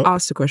 you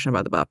asked a question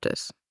about the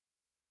BAFTAs.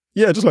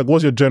 Yeah, just like,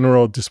 what's your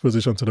general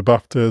disposition to the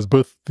BAFTAs,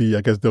 both the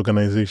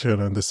organization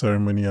and the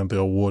ceremony and the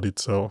award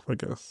itself, I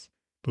guess.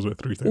 Those were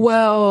 3 things.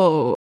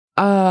 Well,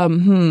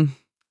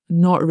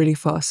 not really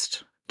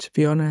fussed, to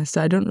be honest.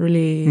 I don't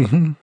really,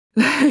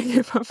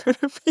 if I'm going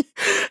to be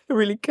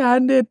really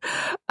candid,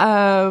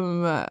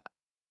 I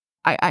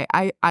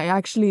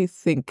actually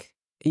think,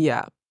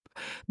 the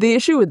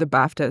issue with the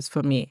BAFTAs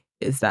for me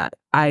is that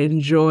I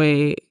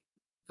enjoy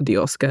the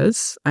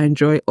Oscars. I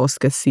enjoy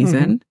Oscar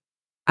season.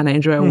 And I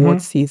enjoy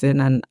awards season,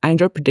 and I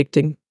enjoy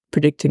predicting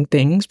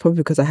things, probably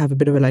because I have a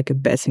bit of a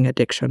betting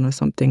addiction or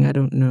something. I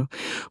don't know.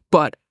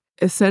 But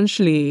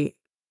essentially,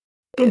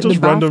 don't just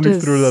randomly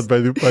throw that by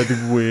the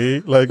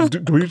way. Like,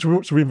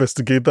 should we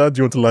investigate that? Do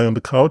you want to lie on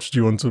the couch? Do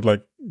you want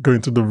to go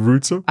into the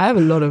roots of? I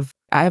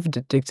have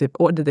addictive.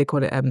 What did they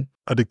call it?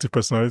 Addictive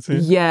personality.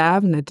 Yeah, I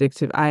have an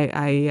addictive.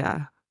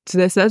 So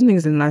there's certain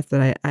things in life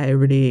that I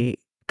really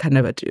can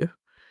never do,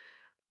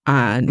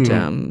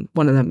 and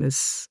one of them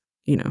is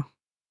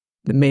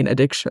the main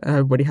addiction.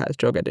 Everybody has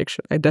drug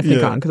addiction. I definitely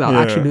can't,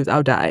 because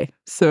I'll die.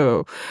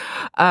 So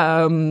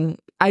I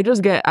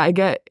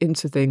get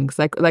into things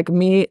like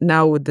me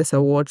now with this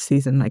award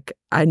season. Like,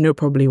 I know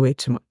probably way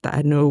too much.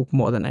 I know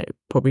more than I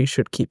probably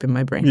should keep in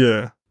my brain.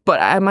 Yeah.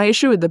 But my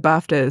issue with the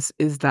BAFTAs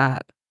is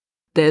that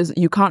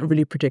you can't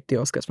really predict the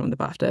Oscars from the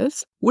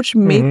BAFTAs, which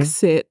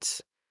makes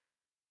it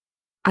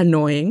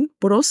annoying.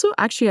 But also,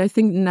 actually, I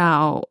think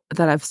now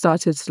that I've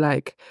started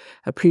to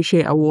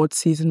appreciate award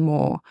season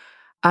more,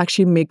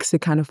 actually makes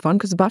it kind of fun,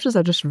 because the BAFTAs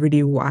are just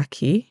really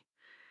wacky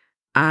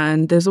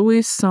and there's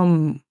always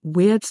some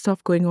weird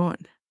stuff going on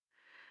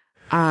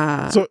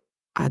at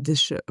this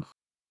show.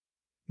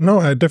 No,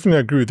 I definitely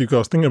agree with you, because I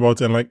was thinking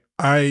about it, and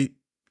I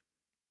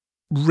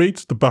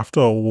rate the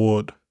BAFTA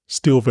award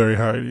still very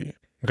highly.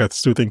 I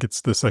still think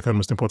it's the second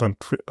most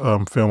important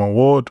film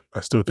award. I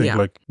still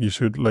think you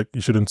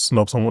shouldn't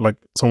snub someone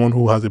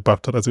who has a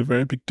BAFTA. That's a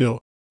very big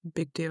deal.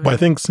 But I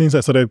think since I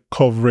started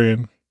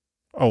covering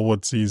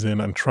award season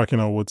and tracking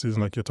award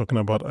season, like you're talking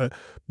about,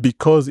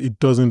 because it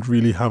doesn't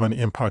really have an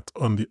impact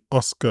on the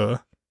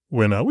Oscar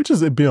winner, which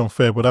is a bit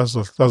unfair, but that's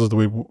just the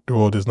way the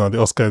world is now.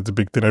 The Oscar is the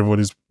big thing.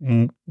 Everybody's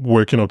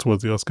working up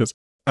towards the Oscars.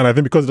 And I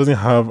think because it doesn't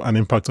have an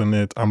impact on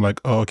it, I'm like,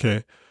 oh,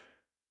 okay,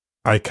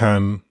 it's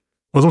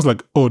almost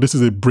like, oh, this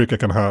is a break I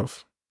can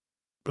have,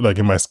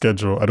 in my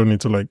schedule. I don't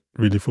need to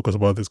really focus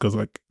about this, because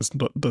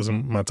it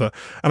doesn't matter.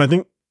 And I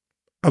think,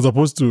 as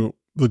opposed to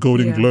the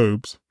Golden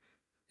Globes,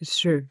 it's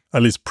true.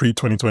 At least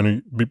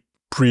pre-2020,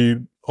 pre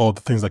all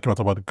the things that came out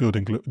about the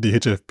Golden Globe, the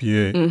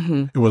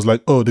HFPA, it was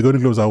like, oh, the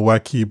Golden Globes are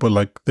wacky, but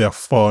they're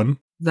fun.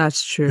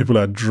 That's true. People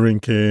are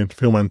drinking,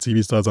 film and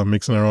TV stars are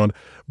mixing around.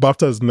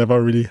 BAFTA has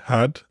never really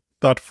had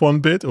that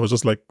fun bit. It was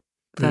just they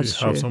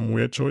have some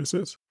weird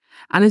choices.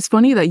 And it's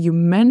funny that you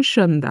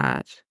mentioned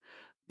that,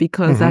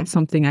 because that's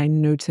something I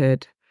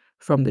noted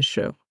from the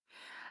show.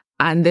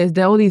 And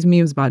there are all these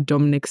memes about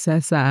Dominic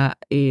Sessa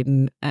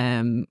in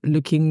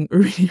looking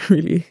really,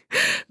 really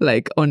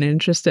like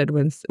uninterested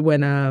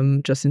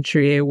when Justin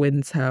Trier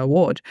wins her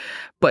award.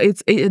 But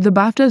the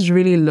BAFTAs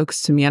really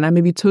looks to me, and I may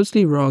be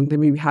totally wrong, they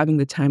may be having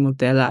the time of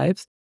their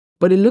lives,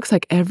 but it looks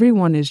like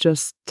everyone is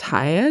just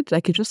tired.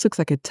 Like it just looks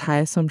like a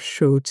tiresome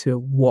show to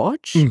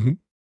watch. Mm-hmm.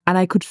 And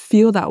I could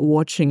feel that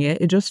watching it.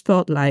 It just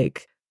felt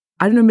like,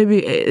 I don't know,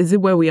 maybe is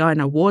it where we are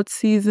in award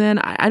season?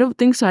 I don't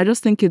think so. I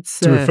just think it's...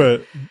 To be fair,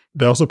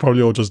 they're also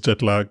probably all just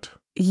jet lagged.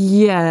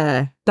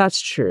 Yeah,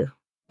 that's true.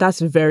 That's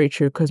very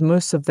true, because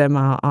most of them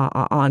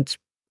don't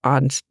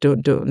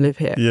live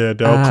here. Yeah,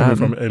 they're all coming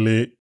from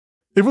LA.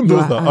 Even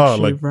those that are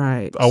like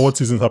right. Award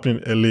season's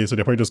happening in LA, so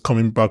they're probably just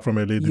coming back from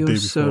LA the day before.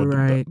 So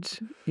right.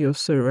 You're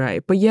so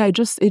right. But yeah, it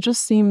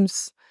just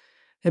seems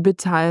a bit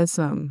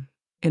tiresome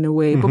in a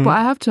way. Mm-hmm. But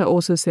I have to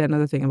also say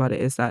another thing about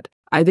it is that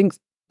I think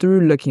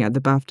through looking at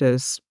the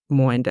BAFTAs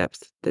more in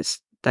depth,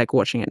 this like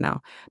watching it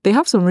now, they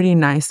have some really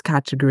nice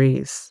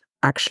categories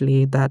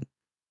actually that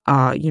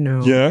are,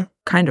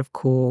 kind of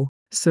cool.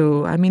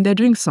 So I mean, they're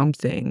doing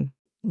something.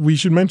 We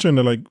should mention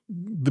that like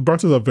the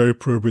BAFTAs are very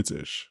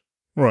pro-British,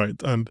 right?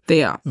 And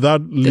they are.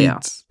 That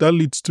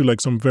leads to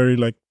like some very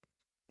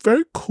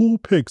cool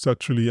picks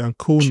actually, and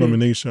cool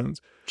nominations.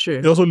 True.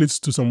 It also leads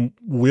to some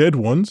weird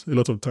ones a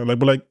lot of time.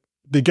 But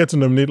they get to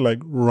nominate like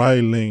Rye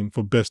Lane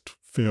for best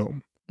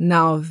film.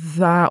 Now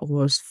that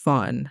was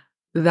fun.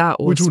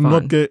 Which would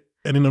not get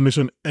any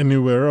nomination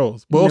anywhere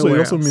else. But also, it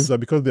also means that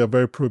because they are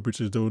very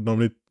pro-British, they will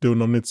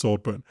nominate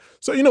Saltburn.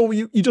 So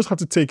you just have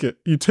to take it.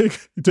 You take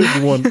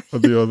one or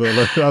the other.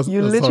 Like that's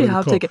literally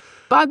have to take it.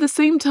 But at the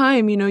same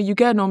time, you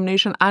get a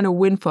nomination and a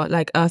win for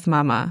like Earth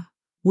Mama,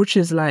 which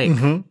is like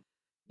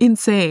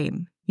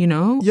insane.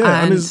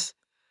 Yeah, and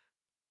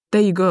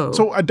there you go.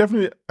 So I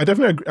definitely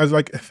agree.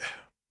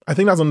 I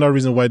think that's another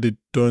reason why they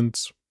don't,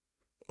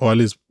 or at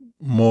least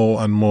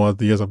more and more as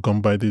the years have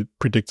gone by, they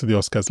predict the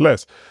Oscars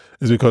less,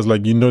 is because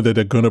that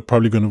they're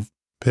probably gonna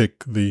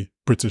pick the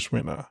British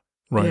winner,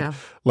 right? Yeah,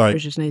 like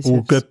British natives.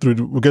 we'll get to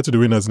the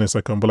winners in a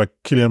second, but like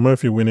Cillian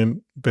Murphy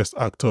winning Best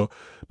Actor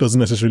doesn't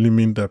necessarily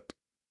mean that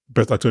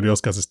Best Actor of the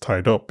Oscars is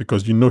tied up,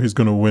 because he's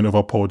gonna win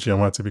over Paul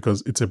Giamatti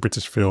because it's a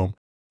British film.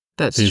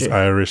 He's true.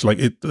 Irish. Like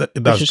that's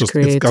British just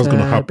creator, that's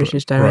gonna happen.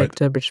 British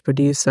director, right? British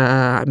producer.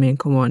 I mean,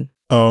 come on.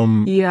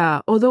 Yeah.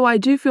 Although I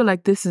do feel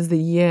like this is the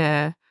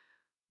year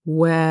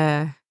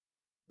where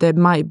there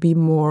might be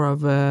more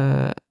of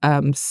a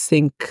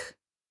sync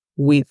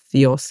with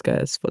the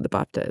Oscars for the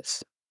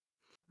BAFTAs.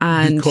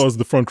 And because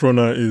the front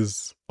runner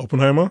is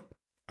Oppenheimer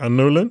and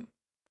Nolan?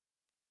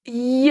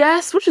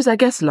 Yes, which is, I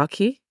guess,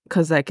 lucky,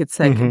 because like it's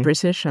like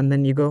British, and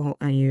then you go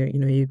and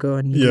you go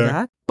and you do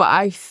that. But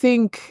I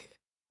think,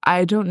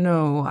 I don't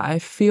know, I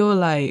feel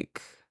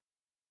like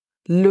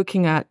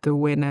looking at the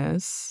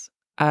winners,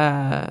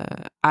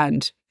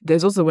 and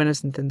there's also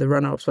winners and then the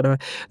runner-ups, whatever.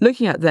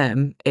 Looking at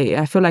them,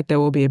 I feel like there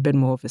will be a bit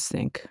more of a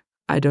sync.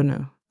 I don't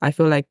know. I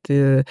feel like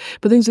the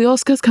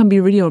Oscars can be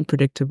really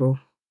unpredictable.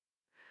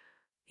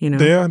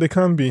 They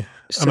can be.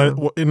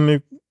 So, and in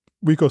a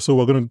week or so,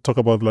 we're going to talk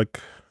about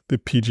like the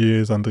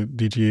PGAs and the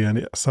DGA and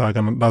the SAG,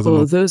 and that's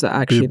those are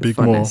actually the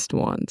funnest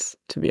ones,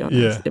 to be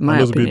honest. In my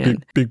opinion, will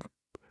be big.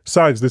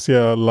 SAGs this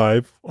year are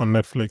live on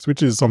Netflix,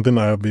 which is something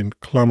I have been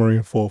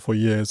clamoring for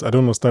years. I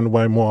don't understand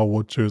why more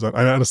award shows. I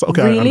understand.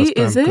 Okay, really?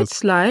 I understand. Is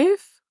it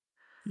live?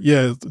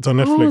 Yeah, it's on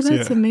Netflix. Oh,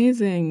 that's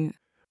amazing.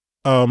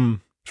 Should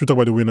we talk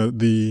about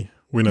the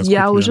winners?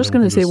 Yeah, I was just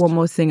going to say one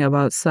more thing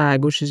about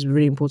SAG, which is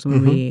really important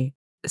for me.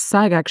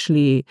 SAG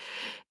actually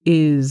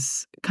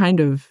is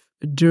kind of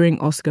during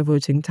Oscar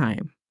voting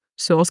time.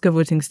 So Oscar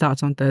voting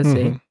starts on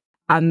Thursday,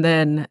 and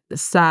then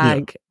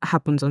SAG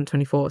happens on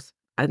 24th.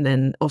 And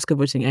then Oscar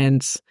voting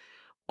ends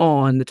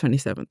on the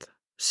 27th.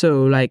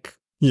 So like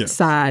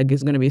SAG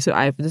is going to be, so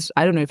I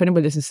don't know if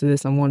anybody listens to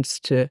this and wants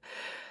to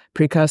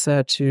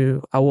precursor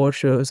to award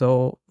shows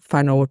or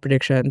final award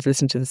predictions,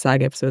 listen to the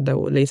SAG episode that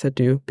we'll later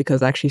do,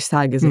 because actually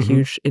SAG is a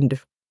huge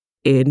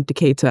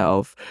indicator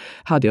of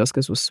how the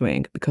Oscars will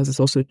swing, because it's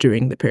also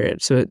during the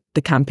period. So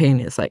the campaign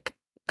is like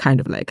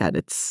kind of like at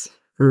its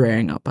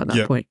rearing up at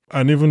that point.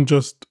 And even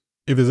just,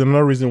 if there's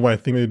another reason why I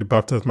think that the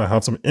BAFTAs might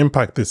have some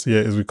impact this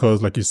year, is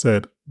because, like you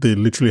said, they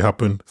literally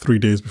happen 3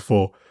 days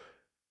before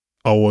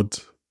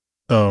Oscars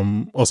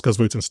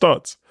voting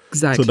starts.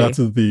 Exactly. So that's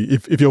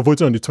if you're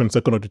voting on the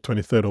 22nd or the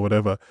 23rd or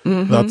whatever,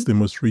 that's the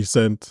most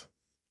recent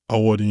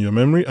award in your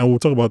memory. And we'll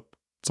talk about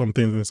some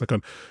things in a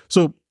second.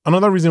 So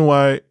another reason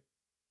why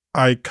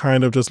I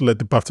kind of just let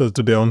the BAFTAs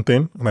do their own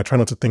thing, and I try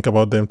not to think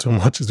about them too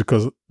much, is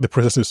because the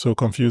process is so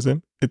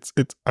confusing.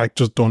 I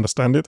just don't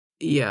understand it.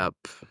 Yep.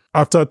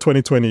 After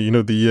 2020,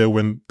 the year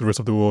when the rest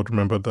of the world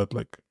remembered that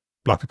like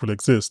Black people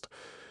exist,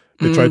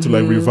 they tried to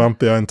like revamp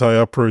their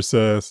entire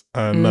process,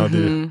 and now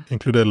they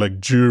included like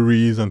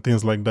juries and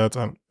things like that.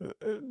 And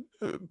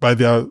by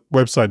their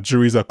website,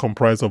 juries are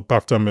comprised of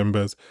BAFTA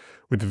members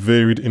with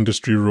varied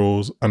industry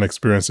roles and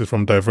experiences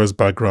from diverse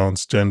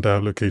backgrounds,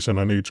 gender, location,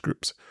 and age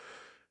groups.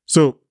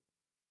 So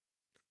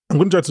I'm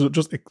going to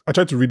try to I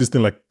tried to read this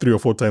thing like 3 or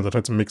 4 times. I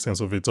tried to make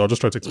sense of it. So I'll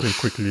just try to explain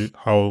quickly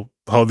how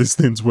these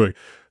things work.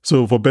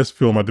 So for best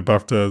film at the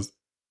BAFTAs,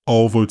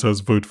 all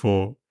voters vote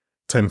for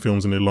 10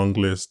 films in a long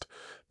list.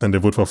 Then they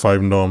vote for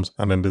 5 noms,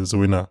 and then there's a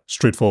winner.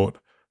 Straightforward.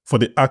 For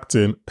the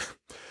acting,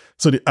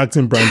 so the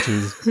acting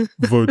branches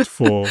vote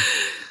for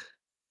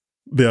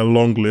their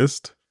long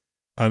list,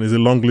 and it's a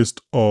long list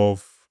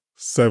of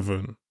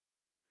 7.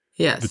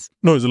 Yes.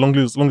 It's a long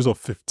list of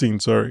 15,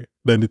 sorry.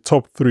 Then the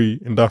top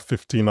 3 in that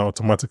 15 are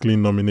automatically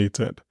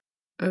nominated.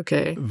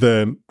 Okay.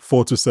 Then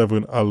 4 to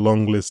 7 are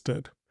long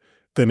listed.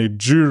 Then a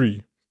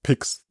jury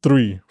picks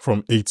 3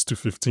 from 8 to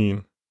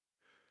 15.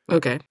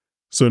 Okay.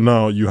 So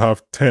now you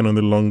have 10 on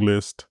the long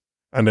list,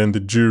 and then the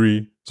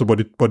jury, but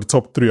the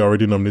top 3 are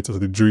already nominated, so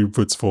the jury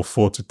votes for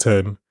 4 to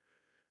 10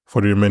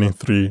 for the remaining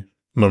 3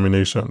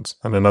 nominations.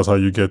 And then that's how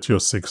you get your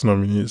 6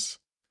 nominees.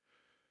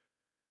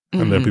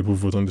 And then people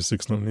vote on the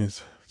 6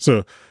 nominees.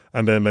 So,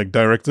 and then like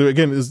director,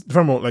 again, it's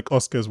different from like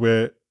Oscars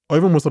where, or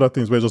even most other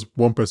things where just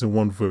one person,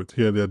 one vote.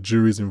 Here there are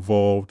juries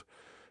involved.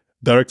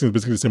 Directing is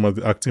basically the same as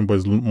the acting, but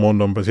it's more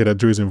numbers. Here there are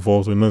juries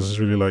involved, so not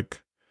necessarily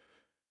like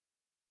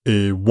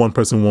a one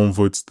person, one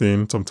vote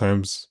thing.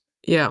 Sometimes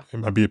it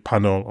might be a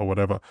panel or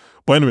whatever.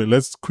 But anyway,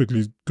 let's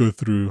quickly go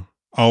through.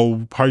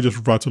 I'll probably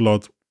just rattle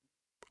out.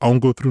 I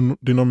won't go through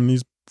the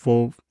nominees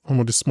for some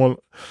of the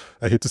small,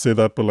 I hate to say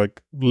that, but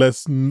like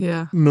less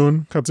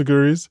known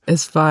categories.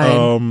 It's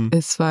fine.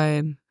 It's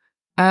fine.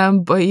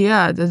 But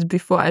yeah,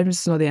 before, I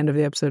just know the end of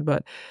the episode,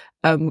 but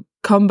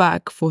come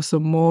back for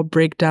some more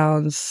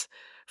breakdowns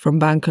from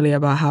Bankole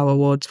about how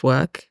awards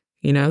work,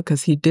 you know,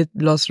 because he did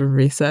lots of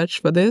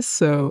research for this.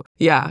 So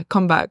yeah,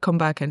 come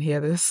back and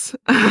hear this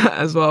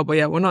as well. But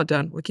yeah, we're not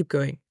done. We'll keep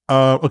going.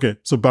 Okay,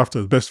 so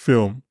BAFTAs, best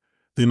film.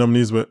 The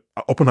nominees were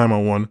Oppenheimer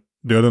won.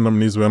 The other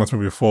nominees were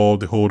Anatomy of a Fall,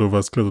 The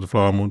Holdovers, Killers of the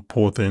Flower Moon,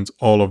 Poor Things.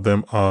 All of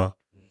them are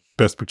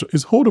Best Picture.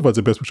 Is Holdovers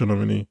the Best Picture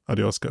nominee at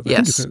the Oscars? Yes.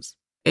 I think it is.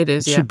 It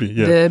is, Should be,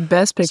 yeah. The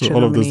Best Picture so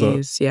all nominees, of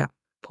those are,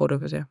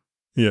 Holdovers,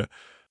 yeah.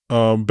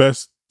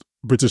 Best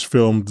British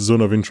Film, The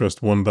Zone of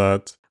Interest won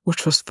that.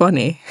 Which was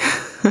funny.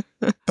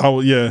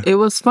 Yeah. It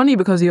was funny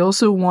because he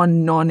also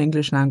won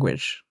non-English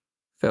language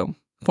film,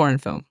 foreign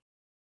film.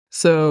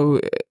 So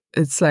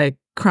it's like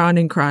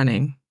crowning,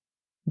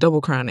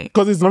 double crowning.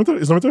 Because it's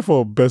nominated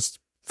for Best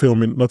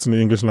Film not in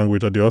the English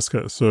language at the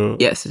Oscars. So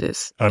yes, it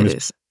is. And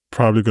it's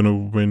probably going to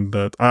win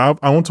that.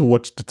 I want to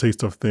watch The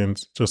Taste of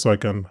Things just so I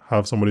can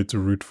have somebody to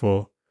root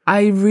for.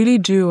 I really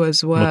do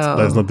as well.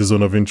 That's not The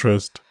Zone of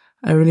Interest.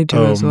 I really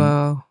do as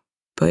well.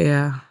 But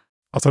yeah.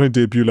 Outstanding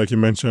debut, like you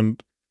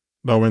mentioned,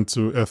 that went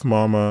to Earth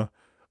Mama.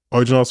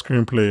 Original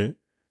screenplay,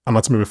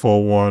 Anatomy of a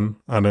Fall won.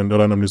 And then the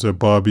other nominees were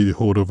Barbie, The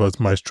Holdovers,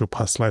 Maestro,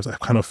 Past Lives. I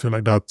kind of feel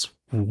like that's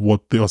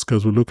what the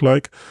Oscars would look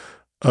like.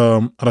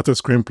 Adapted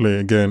screenplay,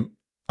 again,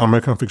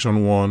 American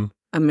Fiction won.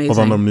 Amazing.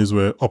 Other nominees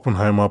were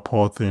Oppenheimer,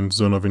 Poor Things,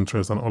 Zone of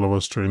Interest, and All of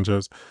Us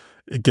Strangers.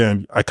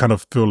 Again, I kind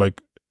of feel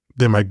like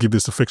they might give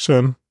this to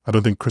fiction. I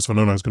don't think Christopher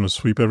Nolan is going to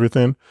sweep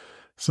everything.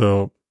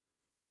 So,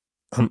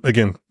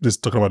 again, this is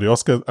talking about the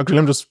Oscars. Actually,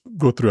 let me just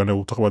go through and then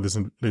we'll talk about this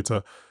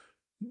later.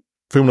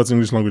 Film that's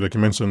English language, like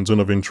you mentioned, Zone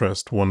of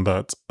Interest won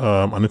that.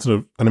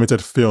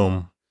 Animated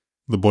film,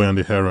 The Boy and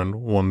the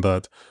Heron won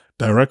that.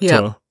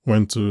 Director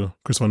went to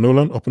Christopher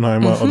Nolan,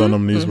 Oppenheimer. Other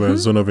nominees were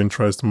Zone of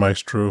Interest,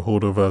 Maestro,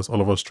 Holdovers,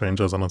 All of Us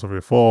Strangers, and Anatomy of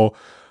a Fall.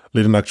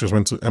 Leading actress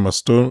went to Emma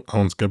Stone. I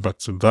want to get back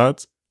to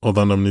that.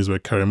 Other nominees were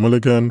Carey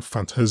Mulligan,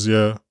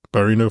 Fantasia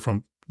Barrino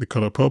from The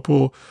Color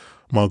Purple,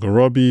 Margot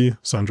Robbie,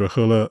 Sandra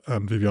Hüller,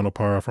 and Vivian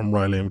Oparah from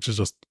Riley, which is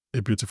just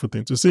a beautiful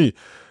thing to see.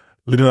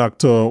 Leading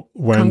actor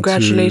went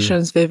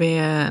Congratulations,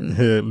 Vivian.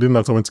 Leading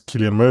actor went to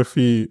Cillian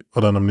Murphy.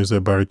 Other nominees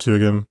were Barry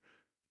Keoghan,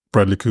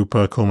 Bradley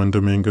Cooper, Coleman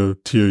Domingo,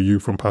 T.O.U.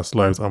 from Past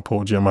Lives, and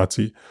Paul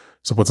Giamatti.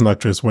 Supporting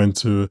actress went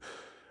to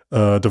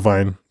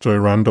Divine, Joy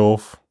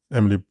Randolph.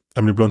 Emily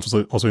Blunt was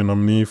also a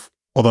nominee.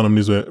 Other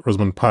nominees were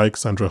Rosamund Pike,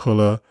 Sandra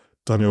Hüller,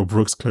 Daniel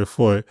Brooks, Claire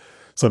Foy.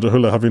 Sandra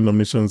Hüller having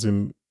nominations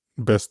in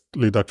Best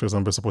Lead Actress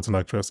and Best Supporting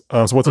Actress.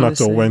 Supporting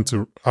actor went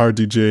to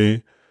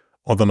RDJ.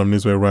 Other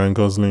nominees were Ryan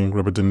Gosling,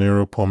 Robert De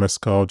Niro, Paul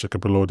Mescal,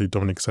 Jacob Elordi,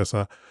 Dominic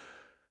Sessa.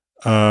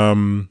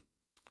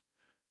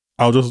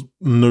 I'll just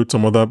note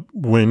some other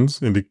wins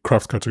in the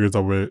craft categories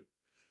that were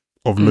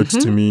of note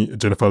to me.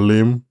 Jennifer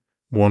Lim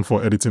won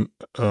for editing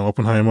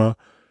Oppenheimer.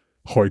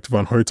 Hoyt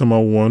van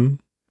Hoytema won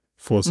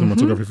for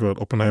cinematography for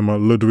Oppenheimer.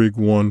 Ludwig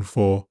won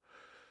for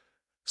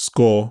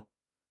score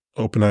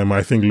Oppenheimer.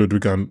 I think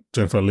Ludwig and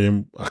Jennifer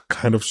Lim are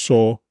kind of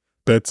sure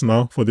bets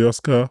now for the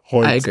Oscar.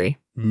 Hoyt, I agree.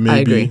 Maybe. I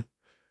agree.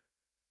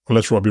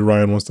 Unless Robbie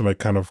Ryan wants to like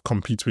kind of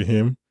compete with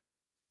him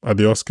at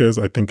the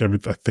Oscars, I think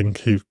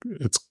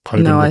it's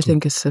probably. No, I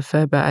think it's a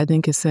fair bet. I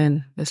think it's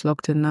in. It's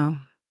locked in now.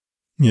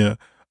 Yeah.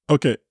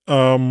 Okay.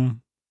 Out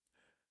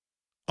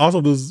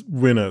of those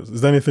winners,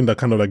 is there anything that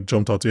kind of like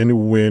jumped out to you? Any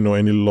win or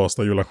any loss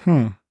that you're like,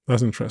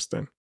 that's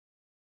interesting?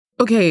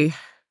 Okay.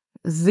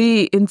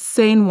 The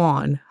insane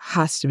one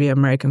has to be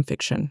American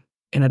Fiction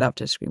in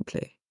adapted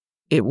screenplay.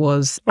 It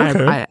was,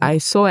 okay. I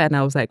saw it and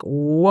I was like,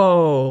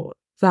 whoa,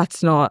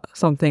 That's not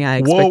something I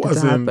expected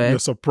as to in happen. you're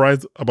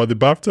surprised about the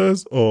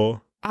BAFTAs,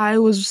 or I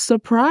was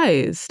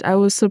surprised. I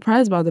was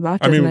surprised about the BAFTAs,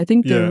 I mean, and I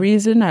think yeah. the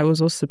reason I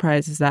was also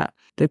surprised is that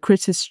the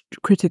Critics'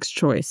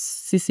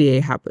 Choice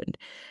 (CCA) happened,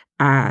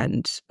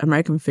 and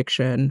American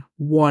Fiction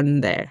won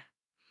there.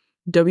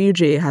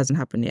 WGA hasn't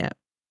happened yet,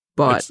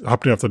 but It's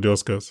happening after the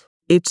Oscars.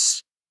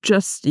 it's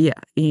just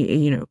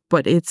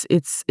but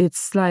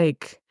it's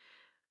like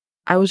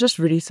I was just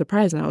really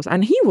surprised,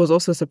 and he was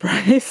also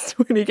surprised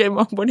when he came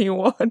up when he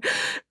won.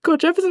 God,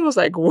 Jefferson was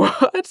like,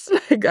 "What?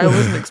 Like, I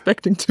wasn't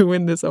expecting to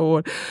win this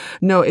award."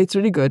 No, it's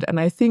really good, and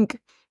I think,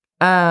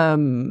 that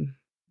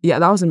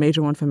was a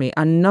major one for me.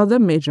 Another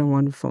major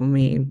one for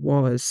me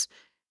was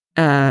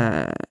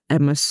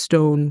Emma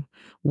Stone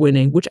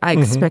winning, which I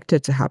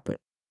expected to happen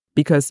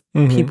because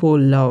people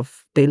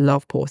love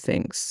Poor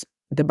Things.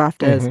 The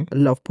BAFTAs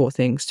love Poor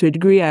Things. To a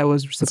degree, I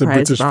was surprised It's a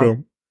British about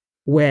film.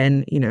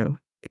 when,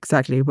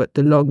 exactly, but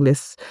the long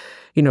list,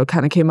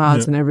 kind of came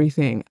out and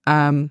everything.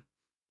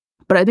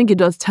 But I think it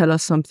does tell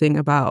us something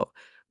about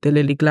the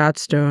Lily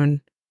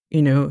Gladstone,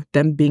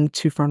 them being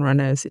two front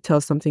runners. It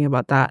tells something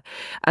about that.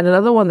 And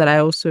another one that I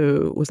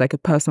also was like a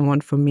personal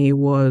one for me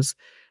was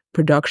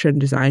production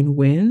design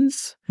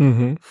wins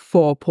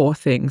for Poor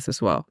Things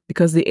as well,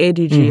 because the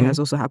ADG has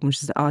also happened,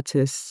 which is the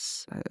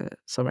artists,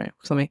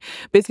 something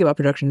basically about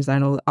production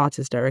design, all the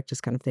artists, directors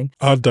kind of thing.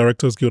 Art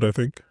Directors Guild, I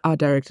think. Art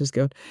Directors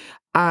Guild.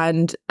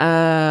 And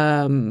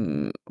I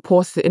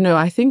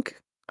think,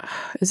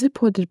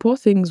 did Poor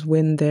Things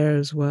win there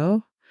as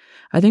well?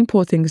 I think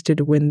Poor Things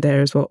did win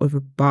there as well over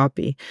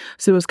Barbie.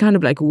 So it was kind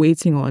of like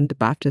waiting on the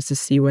BAFTAs to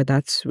see where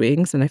that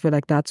swings. And I feel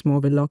like that's more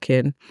of a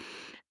lock-in.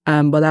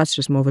 But that's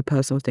just more of a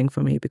personal thing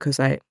for me because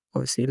I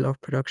obviously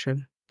love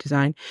production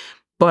design.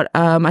 But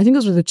I think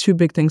those were the two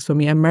big things for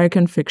me.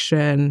 American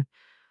Fiction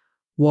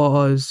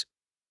was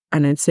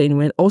an insane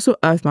win. Also,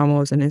 Earthbound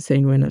was an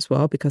insane win as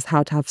well because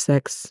How to Have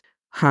Sex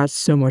had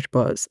so much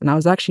buzz. And I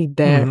was actually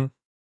there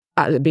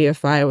at the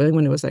BFI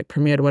when it was like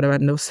premiered or whatever,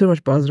 and there was so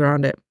much buzz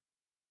around it.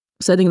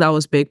 So I think that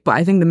was big. But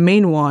I think the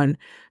main one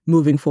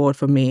moving forward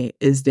for me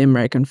is the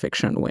American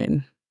Fiction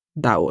win.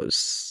 That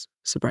was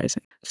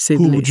surprising, to say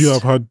the least. Who would you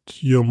have had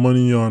your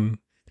money on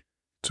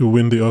to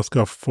win the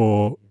Oscar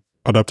for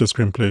adapted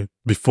screenplay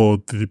before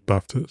the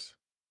BAFTAs?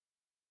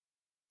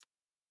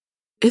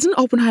 Isn't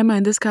Oppenheimer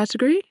in this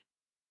category?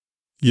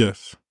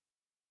 Yes.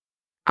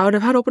 I would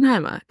have had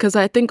Oppenheimer because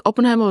I think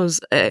Oppenheimer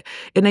was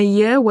in a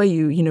year where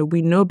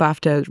we know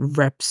BAFTA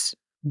reps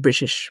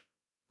British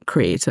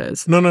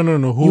creators. No.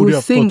 Who would you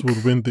have thought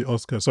would win the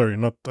Oscar? Sorry,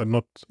 not.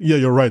 Yeah,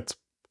 you're right.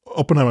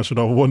 Oppenheimer should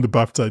have won the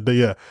BAFTA.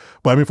 Yeah,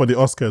 but I mean for the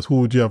Oscars, who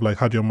would you have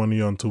had your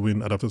money on to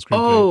win adapted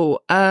screenplay?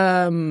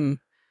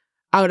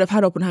 I would have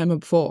had Oppenheimer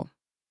before.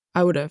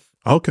 I would have.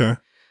 Okay.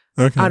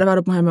 I would have had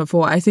Oppenheimer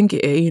before. I think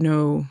I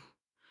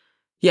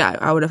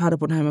would have had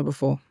Oppenheimer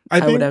before.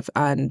 I would have,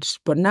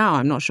 but now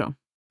I'm not sure.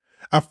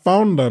 I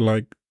found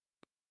that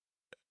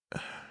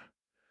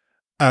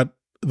at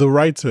the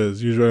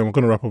writers usually, I'm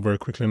going to wrap up very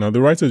quickly now.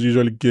 The writers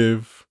usually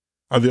give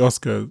at the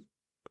Oscars,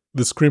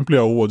 the screenplay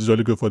awards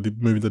usually go for the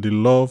movie that they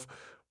love,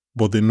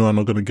 but they know are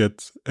not going to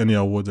get any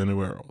awards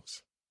anywhere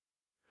else.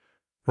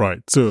 Right.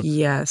 So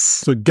yes.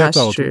 So Get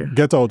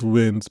Out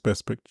wins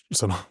Best Picture.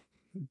 So no,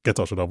 Get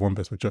Out should have won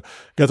Best Picture.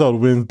 Get Out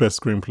wins Best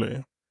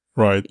Screenplay.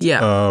 Right.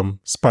 Yeah.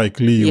 Spike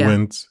Lee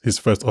wins his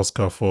first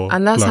Oscar for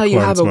and that's Black how you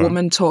Klansman. have a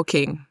woman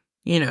talking.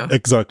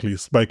 Exactly.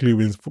 Spike Lee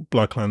wins for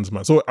Black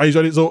Klansman. So I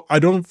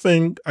don't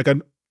think I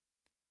can.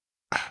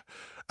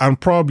 And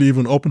probably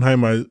even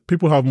Oppenheimer,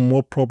 people have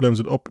more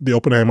problems with the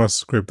Oppenheimer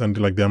script than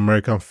the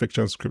American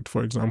Fiction script,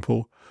 for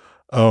example.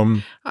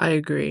 I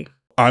agree.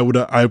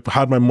 I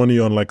had my money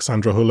on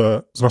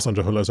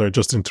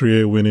Justin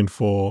Trier winning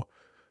for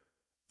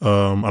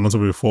Another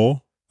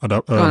Before for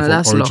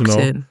that's original.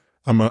 Locked in.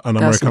 An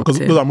American, because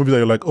those are movies that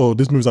you're like, oh,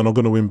 these movies are not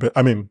going to win.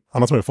 I mean,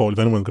 Another Before, if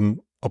anyone can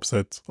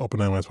upset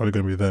Oppenheimer, it's probably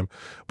going to be them.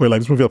 But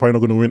this movie are probably not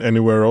going to win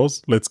anywhere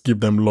else. Let's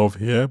give them love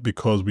here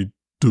because we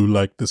do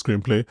like the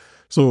screenplay.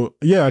 So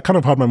yeah, I kind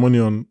of had my money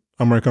on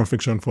American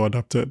Fiction for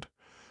adapted.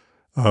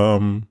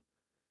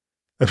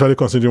 Especially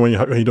considering when you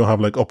don't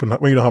have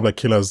when you don't have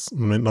Killers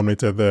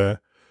nominated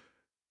there.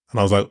 And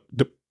I was like,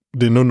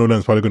 they know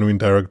Nolan's probably going to win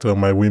director,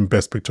 might win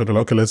Best Picture. They're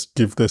like, okay, let's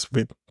give this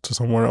win to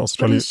somewhere else.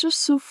 But it's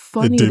just so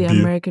funny, the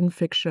American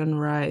Fiction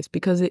rise,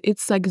 because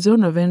it's like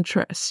zone of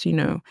interest,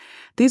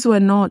 These were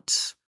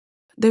not,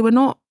 they were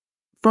not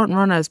front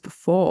runners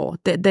before.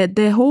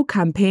 Their whole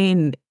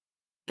campaign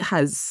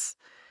has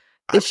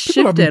shifted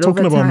people have been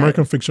talking over about time.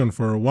 American Fiction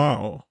for a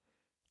while.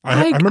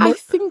 I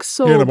think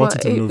so. Hearing about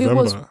it in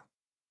November.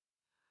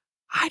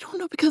 I don't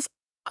know, because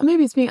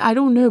maybe it's me. I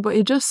don't know, but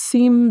it just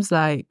seems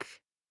like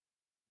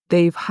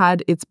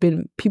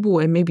people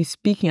were maybe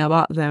speaking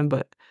about them,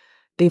 but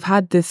they've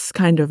had this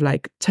kind of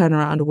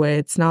turnaround where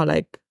it's now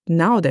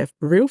now they're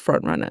real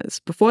front runners.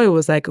 Before it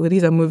was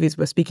these are movies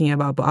we're speaking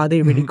about, but are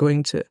they really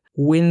going to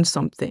win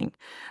something?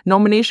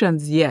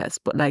 Nominations, yes,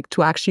 but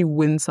to actually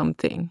win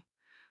something,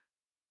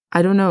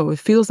 I don't know. It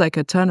feels like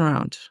a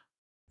turnaround.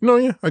 No,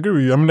 yeah, I agree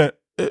with you. I mean,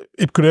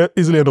 it could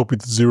easily end up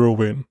with 0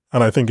 win,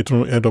 and I think it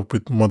will end up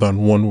with more than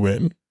 1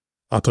 win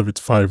out of its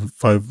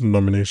five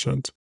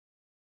nominations.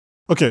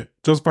 Okay,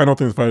 just final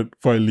things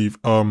before I leave.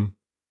 You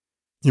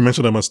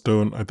mentioned Emma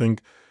Stone. I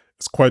think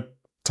it's quite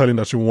telling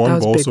that she won,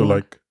 but also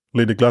like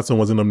Lady Gladstone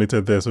wasn't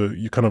nominated there, so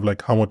you kind of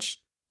like, how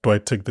much do I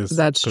take this?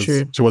 That's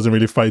true. She wasn't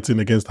really fighting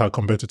against her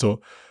competitor.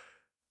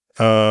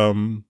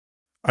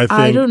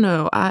 I don't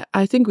know.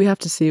 I think we have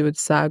to see with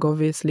SAG,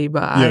 obviously,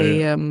 but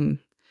I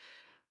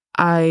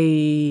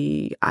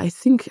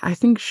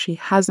think she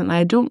hasn't.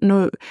 I don't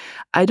know.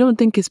 I don't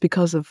think it's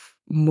because of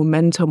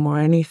momentum or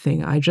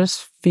anything. I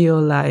just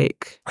feel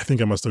like I think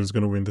Emma Stone is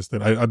going to win this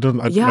thing. I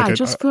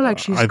just feel like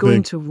she's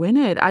going to win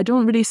it. I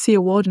don't really see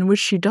a world in which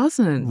she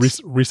doesn't.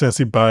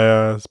 Recency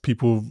bias.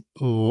 People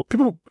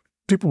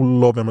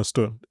love Emma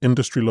Stone.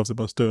 Industry loves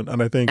Emma Stone,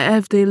 and I think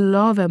if they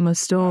love Emma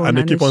Stone, and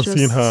they keep on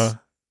seeing her.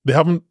 They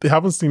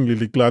haven't seen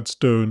Lily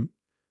Gladstone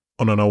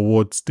on an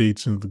award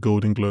stage in the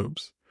Golden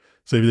Globes.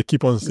 So if they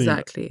keep on seeing,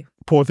 exactly,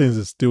 Poor Things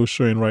is still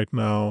showing right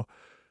now.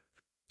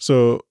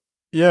 So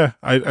yeah,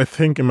 I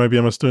think it might be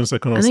Emma Stone's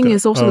second Oscar. I think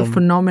it's also the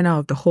phenomena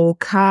of the whole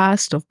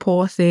cast of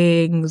Poor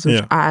Things,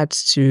 which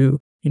adds to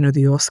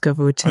the Oscar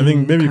voting. I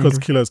think maybe because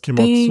Killers came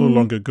out so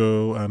long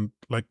ago, and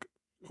like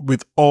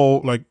with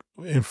all, like,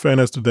 in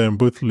fairness to them,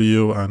 both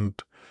Leo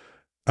and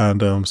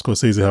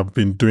Scorsese have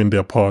been doing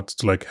their part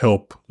to like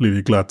help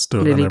Lily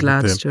Gladstone and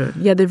everything.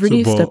 Yeah, they've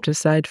really stepped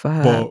aside for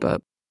her,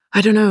 but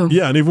I don't know.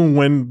 Yeah, and even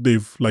when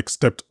they've like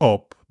stepped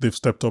up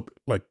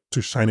like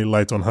to shine a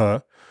light on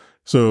her.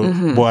 So,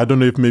 but I don't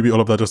know if maybe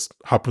all of that just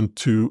happened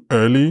too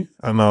early,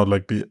 and now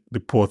like the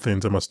Poor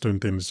Things, Emma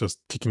Stone thing is just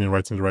kicking in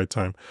right in the right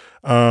time.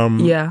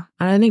 Yeah,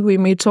 and I think we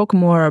may talk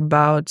more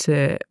about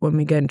it when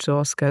we get into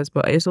Oscars,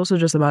 but it's also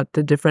just about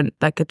the different,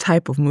 like, a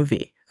type of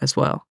movie as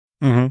well.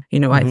 I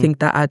think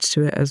that adds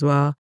to it as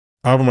well.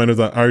 I have in mind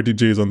that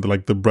RDJ is on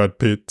the Brad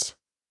Pitt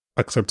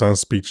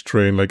acceptance speech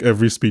train. Like,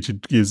 every speech he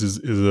gives is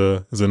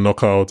a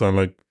knockout, and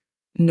like,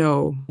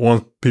 no,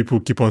 once people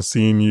keep on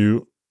seeing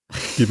you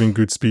giving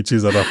good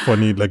speeches that are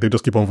funny, like, they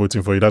just keep on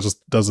voting for you. That's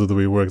the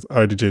way it works.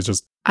 RDJ is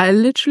just. I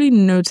literally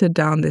noted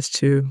down this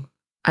too.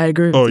 I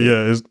agree with you. Oh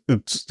yeah,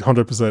 it's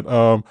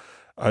 100%.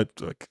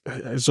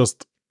 It's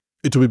just,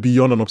 it will be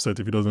beyond an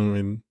upset if he doesn't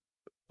win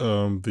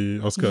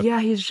the Oscar. Yeah,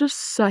 he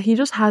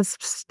just has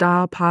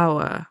star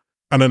power.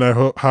 And then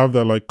I have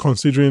that, like,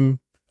 considering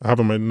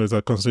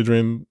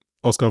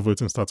Oscar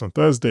voting starts on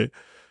Thursday,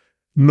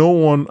 no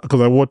one,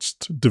 because I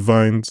watched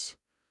Divine's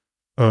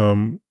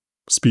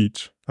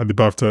speech at the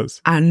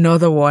BAFTAs.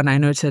 Another one I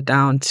noted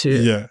down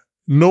too. Yeah,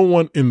 no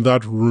one in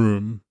that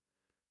room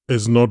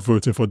is not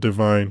voting for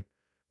Divine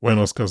when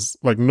Oscars,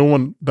 like, no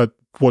one that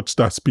watched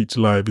that speech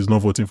live is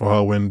not voting for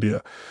her when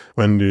the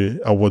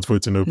awards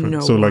voting open. I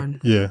think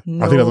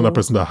that's another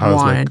person that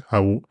has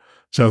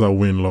she has a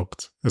win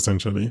locked,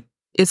 essentially.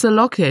 It's a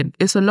lock-in.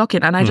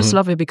 And I just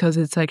love it because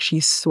it's like she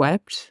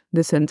swept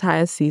this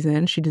entire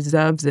season. She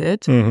deserves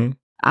it.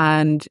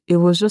 And it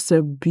was just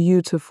a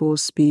beautiful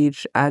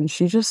speech. And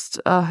she just,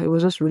 it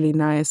was just really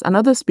nice.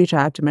 Another speech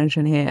I have to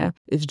mention here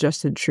is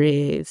Justin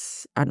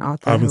Triet's and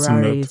Arthur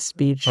Harare's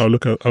speech. I'll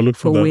look for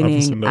that.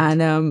 Winning.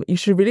 And you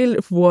should really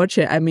watch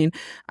it. I mean,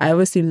 I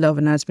obviously love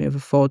Anatomy of a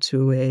Fall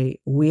to a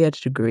weird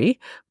degree.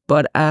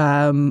 But,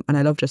 and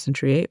I love Justin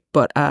Triet.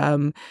 But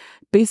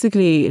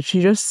basically, it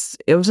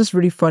was just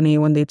really funny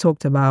when they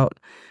talked about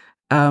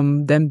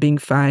them being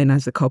fine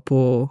as a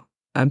couple.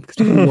 Because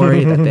people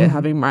worry that they're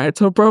having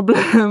marital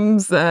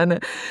problems and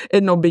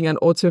it not being an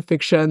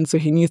autofiction. So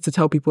he needs to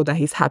tell people that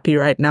he's happy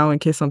right now in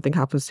case something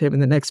happens to him in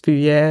the next few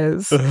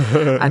years.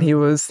 And he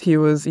was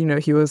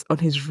on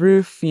his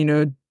roof,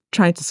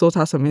 trying to sort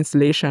out some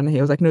installation. He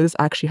was like, no, this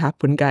actually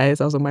happened,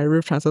 guys. I was on my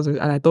roof and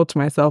I thought to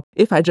myself,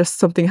 if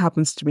something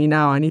happens to me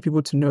now, I need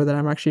people to know that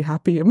I'm actually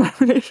happy in my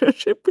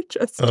relationship with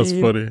Justine. That's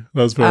funny.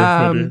 That's very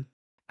funny.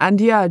 And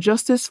yeah,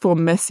 justice for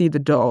Messi the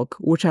dog,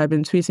 which I've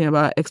been tweeting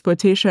about.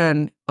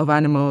 Exploitation of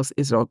animals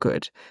is not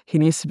good. He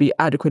needs to be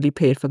adequately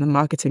paid for the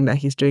marketing that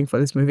he's doing for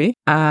this movie.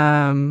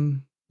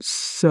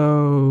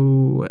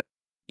 So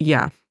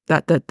yeah,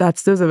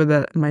 those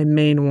are my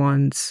main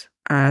ones,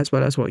 as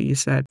well as what you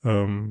said.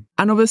 And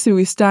obviously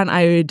we stand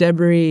Ira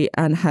Debris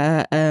and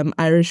her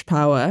Irish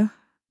power.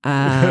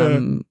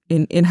 In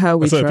her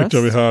we trust. That's a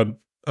picture we had.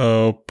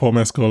 Paul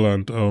Mescal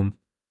and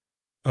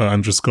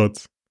Andrew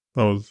Scott.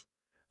 That was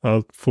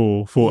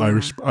full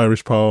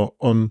Irish power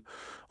on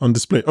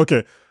display.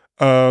 Okay,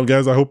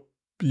 guys, I hope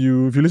if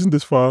you listened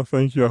this far,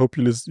 thank you. I hope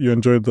you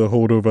enjoyed the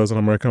Holdovers and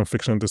American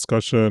fiction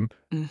discussion.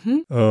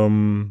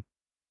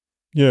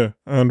 Yeah,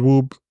 and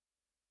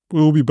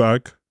we'll be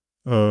back,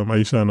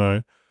 Aisha and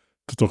I,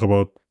 to talk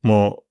about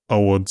more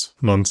awards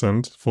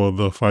nonsense for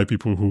the 5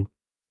 people who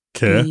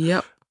care.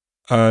 Yep.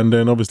 And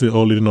then obviously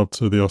all leading up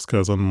to the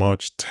Oscars on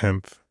March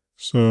 10th.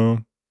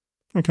 So,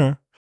 okay.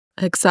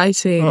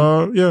 Exciting.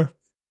 Yeah.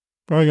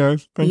 Bye,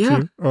 guys. Thank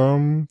you.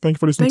 Thank you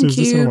for listening to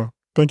this cinema.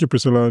 Thank you,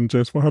 Priscilla and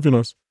Jess, for having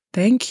us.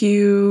 Thank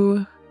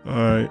you. All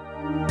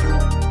right.